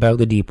documentary about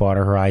the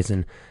Deepwater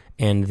Horizon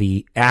and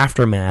the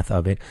aftermath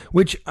of it,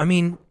 which, I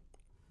mean,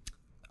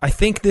 I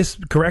think this,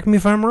 correct me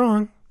if I'm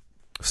wrong,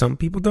 some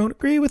people don't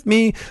agree with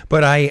me,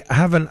 but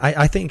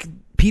I think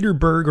Peter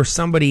Berg or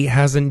somebody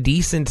has a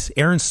decent,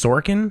 Aaron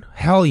Sorkin,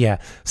 hell yeah,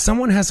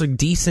 someone has a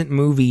decent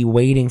movie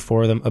waiting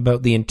for them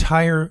about the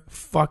entire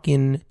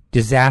fucking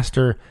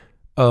disaster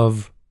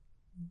of,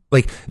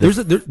 like,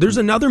 there's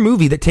another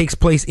movie that takes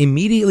place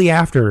immediately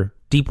after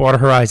Deepwater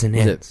Horizon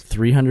ends. Is it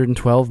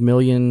 312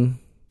 million?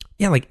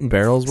 Yeah, like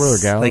barrels worth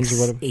or gallons,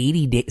 like, or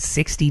whatever.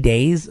 60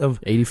 days of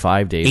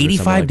 85 days.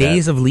 85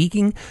 days of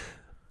leaking.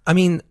 I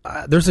mean,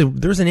 there's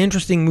an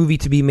interesting movie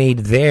to be made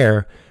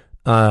there,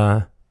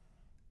 and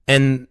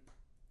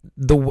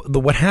the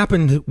what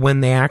happened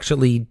when they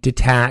actually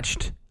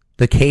detached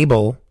the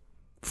cable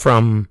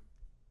from,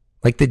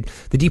 like, the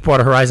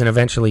Deepwater Horizon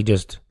eventually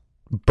just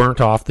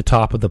burnt off the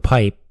top of the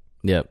pipe.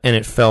 Yep. And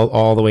it fell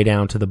all the way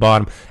down to the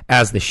bottom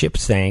as the ship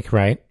sank,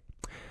 right?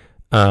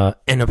 And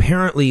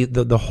apparently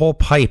the whole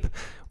pipe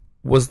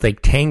was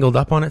like tangled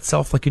up on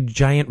itself like a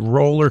giant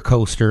roller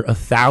coaster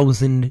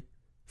 1,000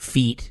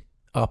 feet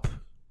up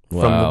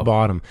from the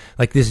bottom,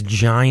 like this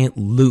giant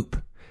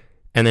loop,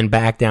 and then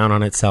back down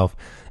on itself.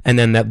 And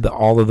then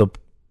all of the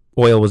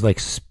oil was like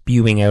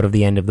spewing out of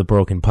the end of the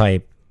broken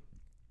pipe.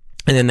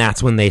 And then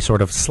that's when they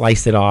sort of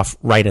sliced it off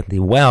right at the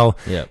well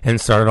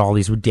and started all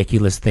these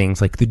ridiculous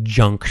things like the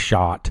junk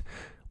shot.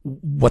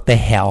 What the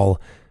hell?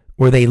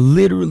 Where they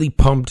literally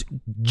pumped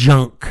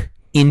junk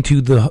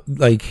into the,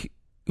 like,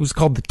 it was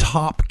called the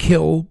Top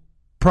Kill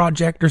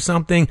Project or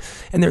something.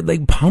 And they're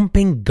like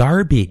pumping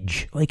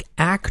garbage, like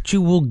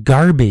actual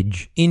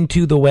garbage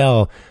into the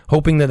well,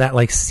 hoping that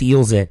like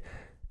seals it.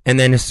 And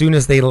then as soon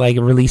as they like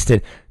released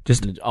it,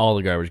 just all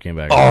the garbage came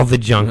back. All the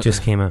junk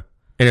just came out.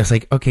 And it's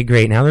like, okay,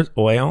 great. Now there's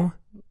oil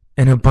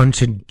and a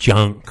bunch of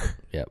junk.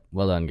 Yep.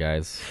 Well done,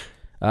 guys.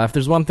 If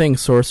there's one thing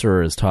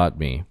Sorcerer has taught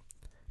me,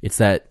 it's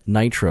that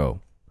nitroglycerin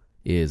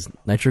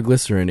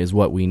is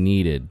what we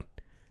needed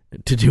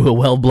to do a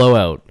well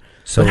blowout.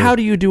 So, but how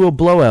do you do a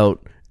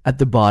blowout at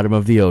the bottom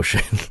of the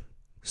ocean?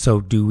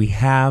 So do we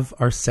have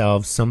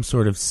ourselves some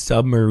sort of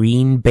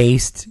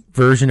submarine-based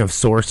version of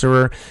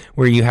Sorcerer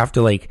where you have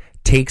to like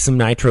take some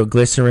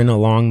nitroglycerin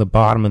along the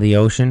bottom of the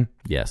ocean?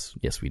 Yes.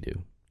 Yes, we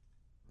do.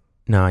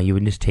 No, you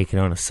would just take it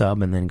on a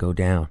sub and then go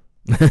down.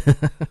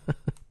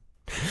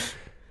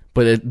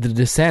 But the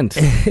descent,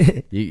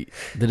 the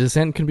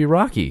descent can be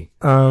rocky.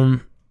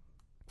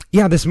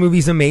 Yeah, this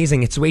movie's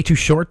amazing. It's way too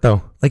short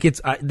though. Like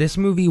this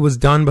movie was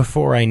done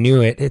before I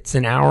knew it. It's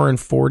an hour and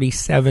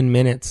 47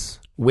 minutes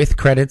with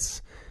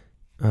credits.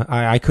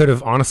 I could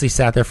have honestly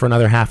sat there for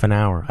another half an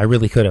hour. I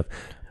really could have.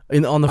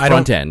 On the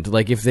front end,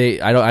 like if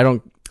they, I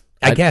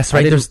guess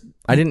right.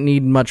 I didn't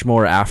need much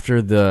more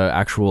after the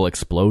actual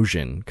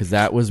explosion, because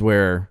that was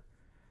where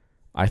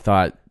I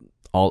thought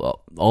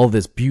all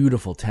this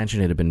beautiful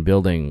tension it had been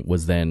building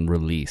was then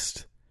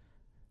released.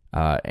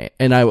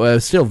 And I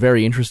was still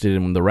very interested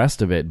in the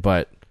rest of it,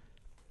 but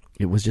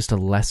it was just a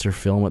lesser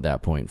film at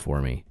that point for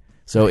me.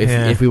 So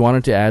if we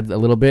wanted to add a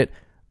little bit,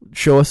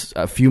 show us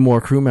a few more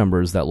crew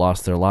members that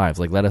lost their lives.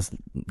 Like, let us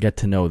get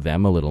to know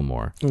them a little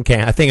more.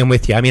 Okay, I think I'm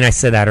with you. I mean, I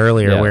said that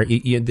earlier, where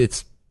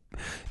it's.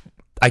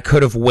 I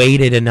could have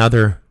waited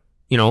another,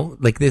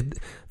 like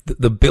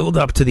the build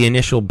up to the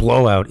initial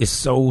blowout is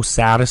so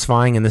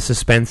satisfying, and the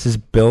suspense is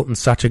built in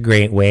such a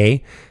great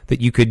way that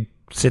you could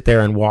sit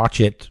there and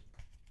watch it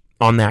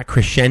on that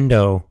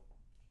crescendo.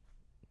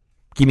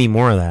 Give me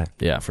more of that.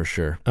 Yeah, for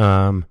sure.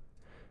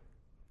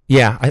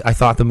 Yeah, I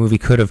thought the movie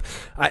could have.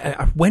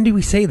 When do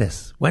we say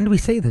this?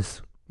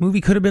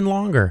 Movie could have been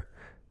longer.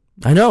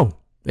 I know.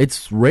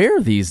 It's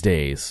rare these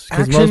days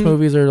because most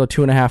movies are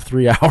 2.5,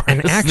 3 hours.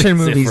 And action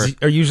movies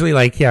are usually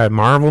like,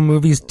 Marvel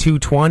movies,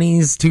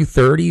 2:20s,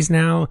 2:30s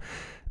now.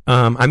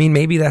 I mean,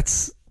 maybe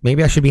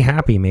I should be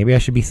happy. Maybe I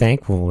should be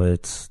thankful.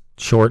 It's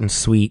short and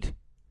sweet.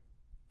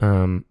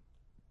 But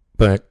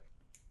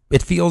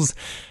it feels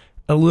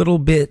a little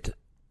bit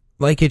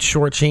like it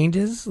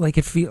shortchanges. Like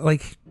it feel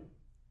like,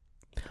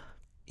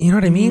 you know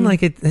what I mean?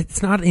 Like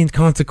it's not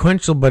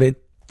inconsequential, but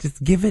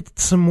just give it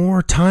some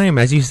more time.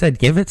 As you said,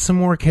 give it some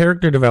more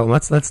character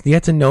development. Let's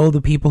get to know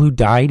the people who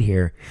died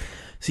here.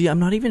 See, I'm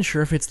not even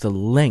sure if it's the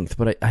length,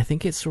 but I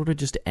think it sort of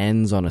just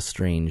ends on a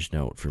strange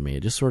note for me. It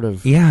just sort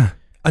of... Yeah.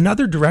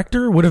 Another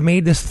director would have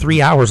made this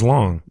 3 hours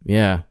long.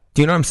 Yeah.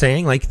 Do you know what I'm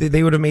saying? Like,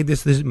 they would have made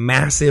this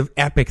massive,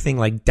 epic thing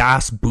like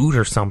Das Boot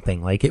or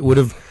something. Like, it would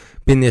have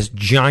been this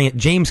giant...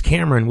 James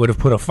Cameron would have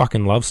put a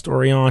fucking love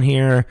story on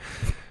here.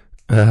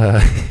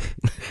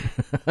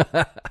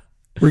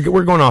 We're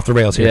going off the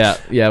rails here.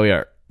 Yeah, we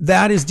are.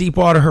 That is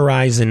Deepwater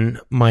Horizon.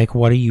 Mike,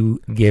 what are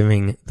you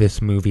giving this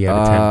movie out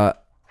of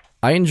 10?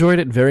 I enjoyed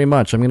it very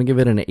much. I'm going to give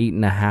it an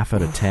 8.5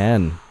 out of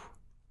 10.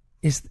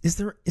 Is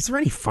there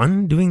any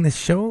fun doing this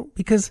show?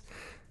 Because...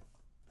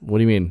 What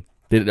do you mean?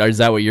 Is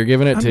that what you're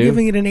giving it I'm to? I'm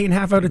giving it an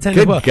 8.5 out of 10.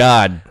 Good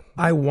God.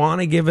 I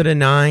want to give it a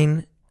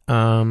 9.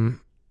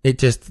 It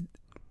just...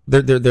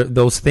 They're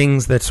those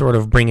things that sort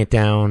of bring it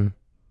down...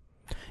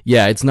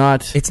 Yeah, it's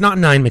not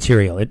 9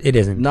 material. It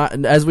isn't.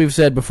 Not, as we've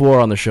said before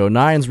on the show,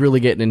 9's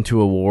really getting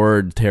into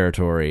award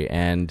territory,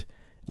 and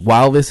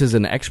while this is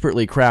an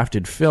expertly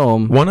crafted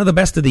film, one of the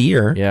best of the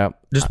year. Yeah,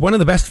 just one of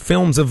the best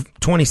films of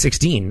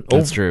 2016.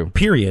 That's true.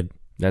 Period.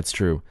 That's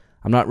true.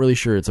 I'm not really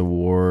sure it's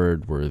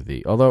award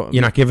worthy. Although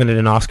you're not giving it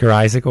an Oscar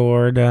Isaac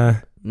award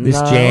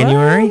this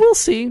January. We'll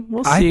see.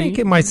 I think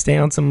it might stay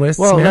on some lists.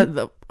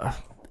 Well,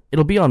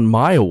 it'll be on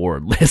my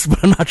award list,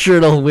 but I'm not sure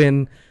it'll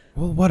win.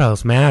 Well, what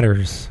else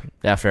matters?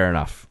 Yeah, fair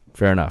enough.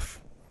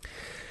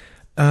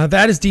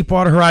 That is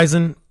Deepwater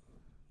Horizon.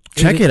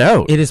 Check it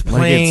out. It is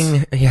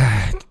playing.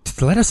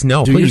 let us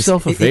know. Do please.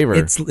 yourself a favor.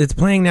 It's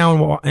playing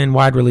now in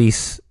wide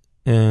release.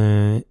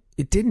 It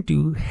didn't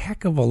do a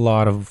heck of a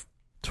lot of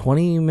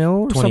 20 mil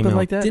or something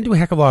like that. Didn't do a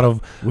heck of a lot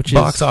of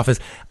box office.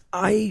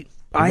 I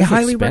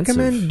highly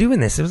recommend doing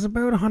this. It was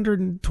about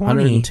 120.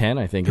 110,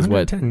 I think, is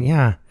what. 110,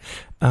 yeah.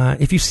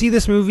 If you see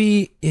this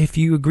movie, if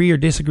you agree or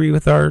disagree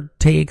with our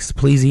takes,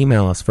 please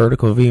email us,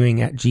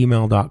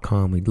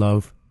 verticalviewing@gmail.com. We'd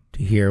love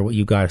to hear what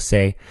you got to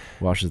say.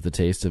 Washes the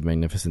taste of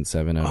Magnificent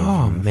Seven out of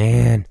Oh,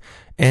 man.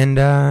 And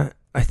I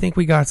think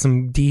we got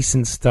some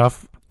decent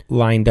stuff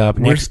lined up.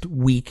 Next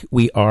week,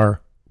 we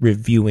are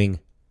reviewing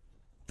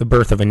The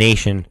Birth of a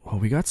Nation. Well,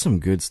 we got some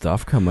good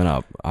stuff coming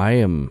up. I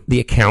am The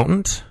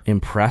Accountant.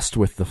 Impressed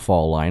with the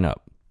fall lineup.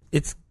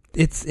 It's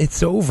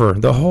over.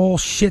 The whole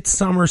shit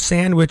summer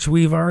sandwich,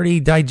 we've already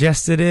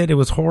digested it. It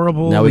was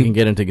horrible. Now we can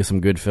get into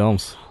some good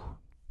films.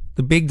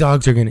 The big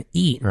dogs are going to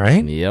eat,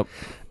 right? Yep.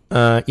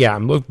 Yeah,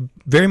 I'm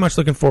very much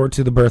looking forward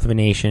to The Birth of a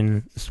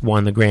Nation. It's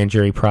won the Grand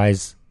Jury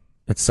Prize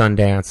at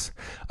Sundance.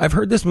 I've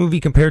heard this movie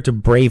compared to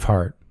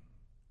Braveheart.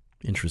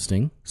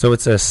 Interesting. So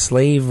it's a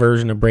slave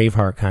version of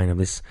Braveheart, kind of.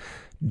 This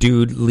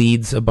dude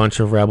leads a bunch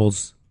of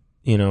rebels,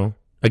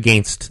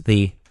 against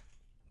the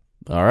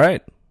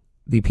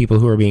people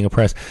who are being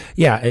oppressed.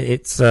 Yeah,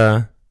 it's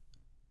I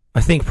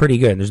think pretty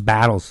good. There's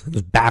battle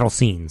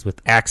scenes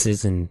with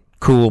axes and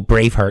cool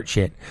Braveheart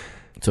shit.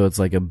 So it's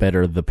like a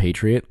better The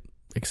Patriot,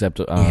 except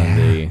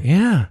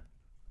yeah.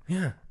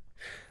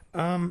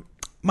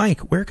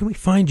 Mike, where can we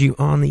find you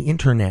on the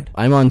internet?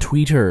 I'm on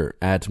Twitter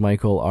at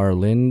Michael R.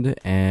 Lind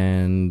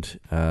and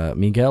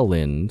Miguel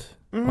Lind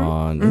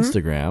on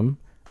Instagram.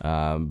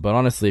 But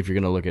honestly, if you're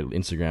going to look at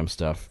Instagram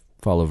stuff,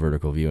 follow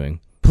Vertical Viewing.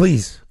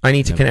 Please. I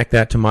need to connect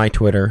that to my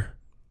Twitter.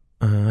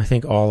 I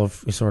think all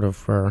of sort of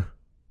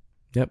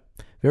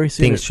Very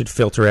soon things should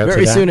filter out.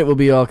 Very soon it will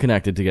be all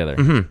connected together.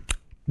 Mm-hmm.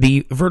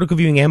 The Vertical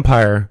Viewing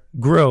empire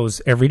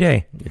grows every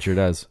day. It sure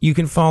does. You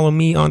can follow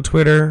me on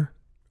Twitter.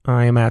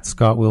 I am at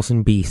Scott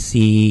Wilson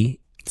BC.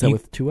 Is that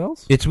with 2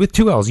 L's? It's with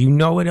 2 L's. You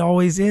know it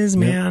always is,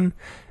 man. Yep.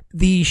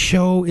 The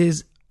show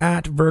is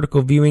at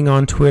Vertical Viewing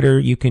on Twitter.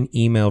 You can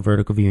email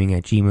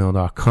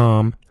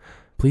verticalviewing@gmail.com.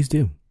 Please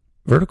do.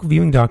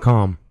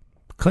 Verticalviewing.com.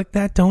 Click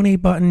that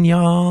donate button,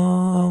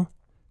 y'all.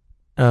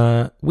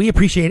 We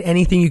appreciate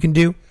anything you can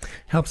do.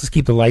 Helps us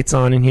keep the lights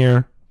on in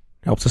here.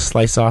 Helps us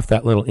slice off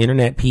that little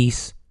internet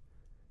piece.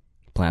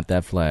 Plant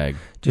that flag.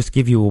 Just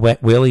give you a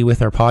wet willy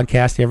with our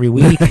podcast every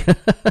week.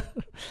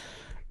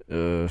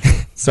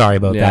 Sorry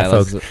about that,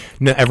 folks.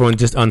 No, everyone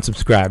just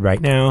unsubscribe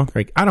right now.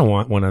 Like, I don't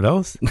want one of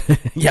those.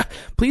 Yeah,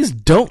 please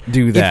don't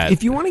do that.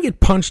 If you want to get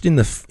punched in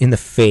the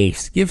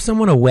face, give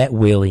someone a wet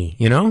willy.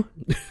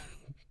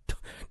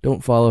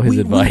 Don't follow his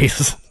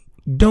advice.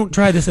 Don't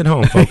try this at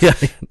home,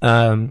 folks.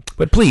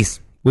 But please,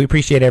 we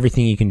appreciate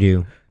everything you can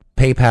do.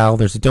 PayPal,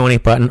 there's a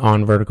donate button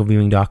on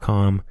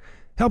verticalviewing.com.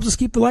 Helps us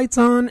keep the lights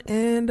on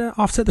and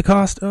offset the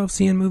cost of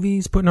seeing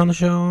movies, putting on the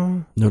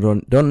show.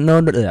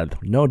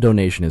 No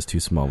donation is too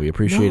small. We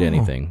appreciate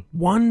anything.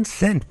 1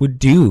 cent would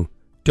do.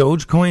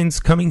 Dogecoin's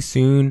coming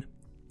soon.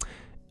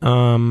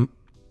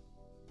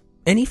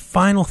 Any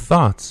final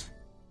thoughts?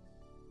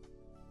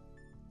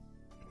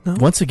 No?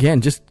 Once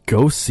again, just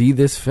go see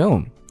this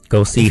film.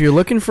 Go see. If you're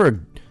looking for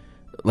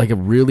a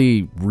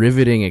really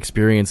riveting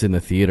experience in the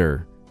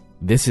theater,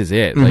 this is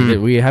it. Mm-hmm. Like,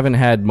 we haven't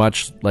had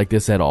much like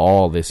this at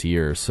all this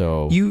year.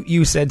 So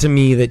you said to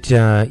me that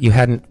you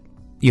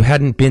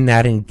hadn't been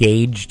that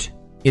engaged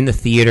in the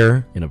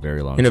theater in a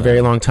very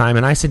long time,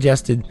 and I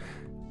suggested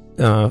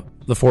The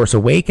Force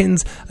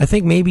Awakens. I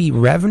think maybe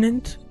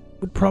Revenant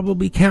would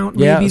probably count.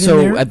 Yeah.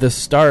 So at the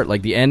start,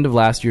 like the end of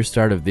last year,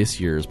 start of this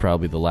year is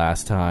probably the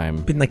last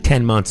time. Been like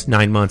 9 months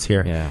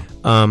here. Yeah.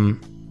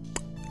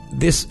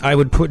 This I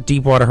would put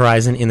Deepwater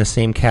Horizon in the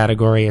same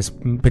category as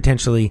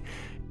potentially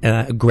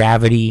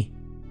Gravity,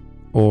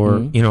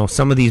 or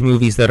some of these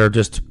movies that are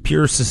just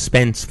pure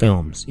suspense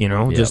films.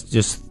 Yep.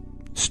 just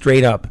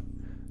straight up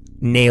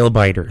nail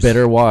biters.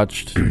 Better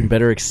watched,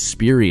 better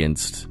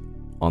experienced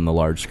on the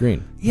large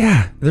screen.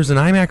 Yeah, there's an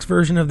IMAX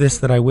version of this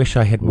that I wish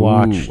I had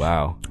watched. Ooh,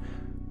 wow.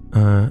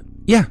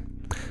 Yeah.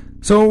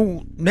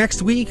 So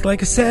next week,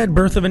 like I said,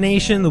 Birth of a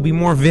Nation. There'll be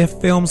more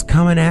VIF films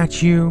coming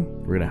at you.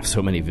 We're gonna have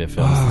so many VIF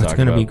films to talk about. It's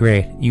gonna be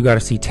great. You got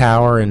to see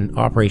Tower and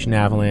Operation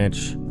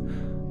Avalanche.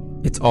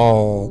 It's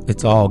all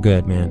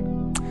good,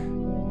 man.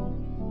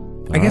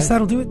 I guess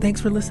that'll do it. Thanks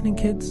for listening,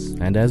 kids.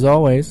 And as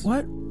always,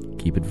 what?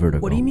 Keep it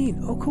vertical. What do you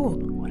mean? Oh, cool.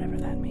 Whatever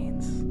that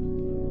means.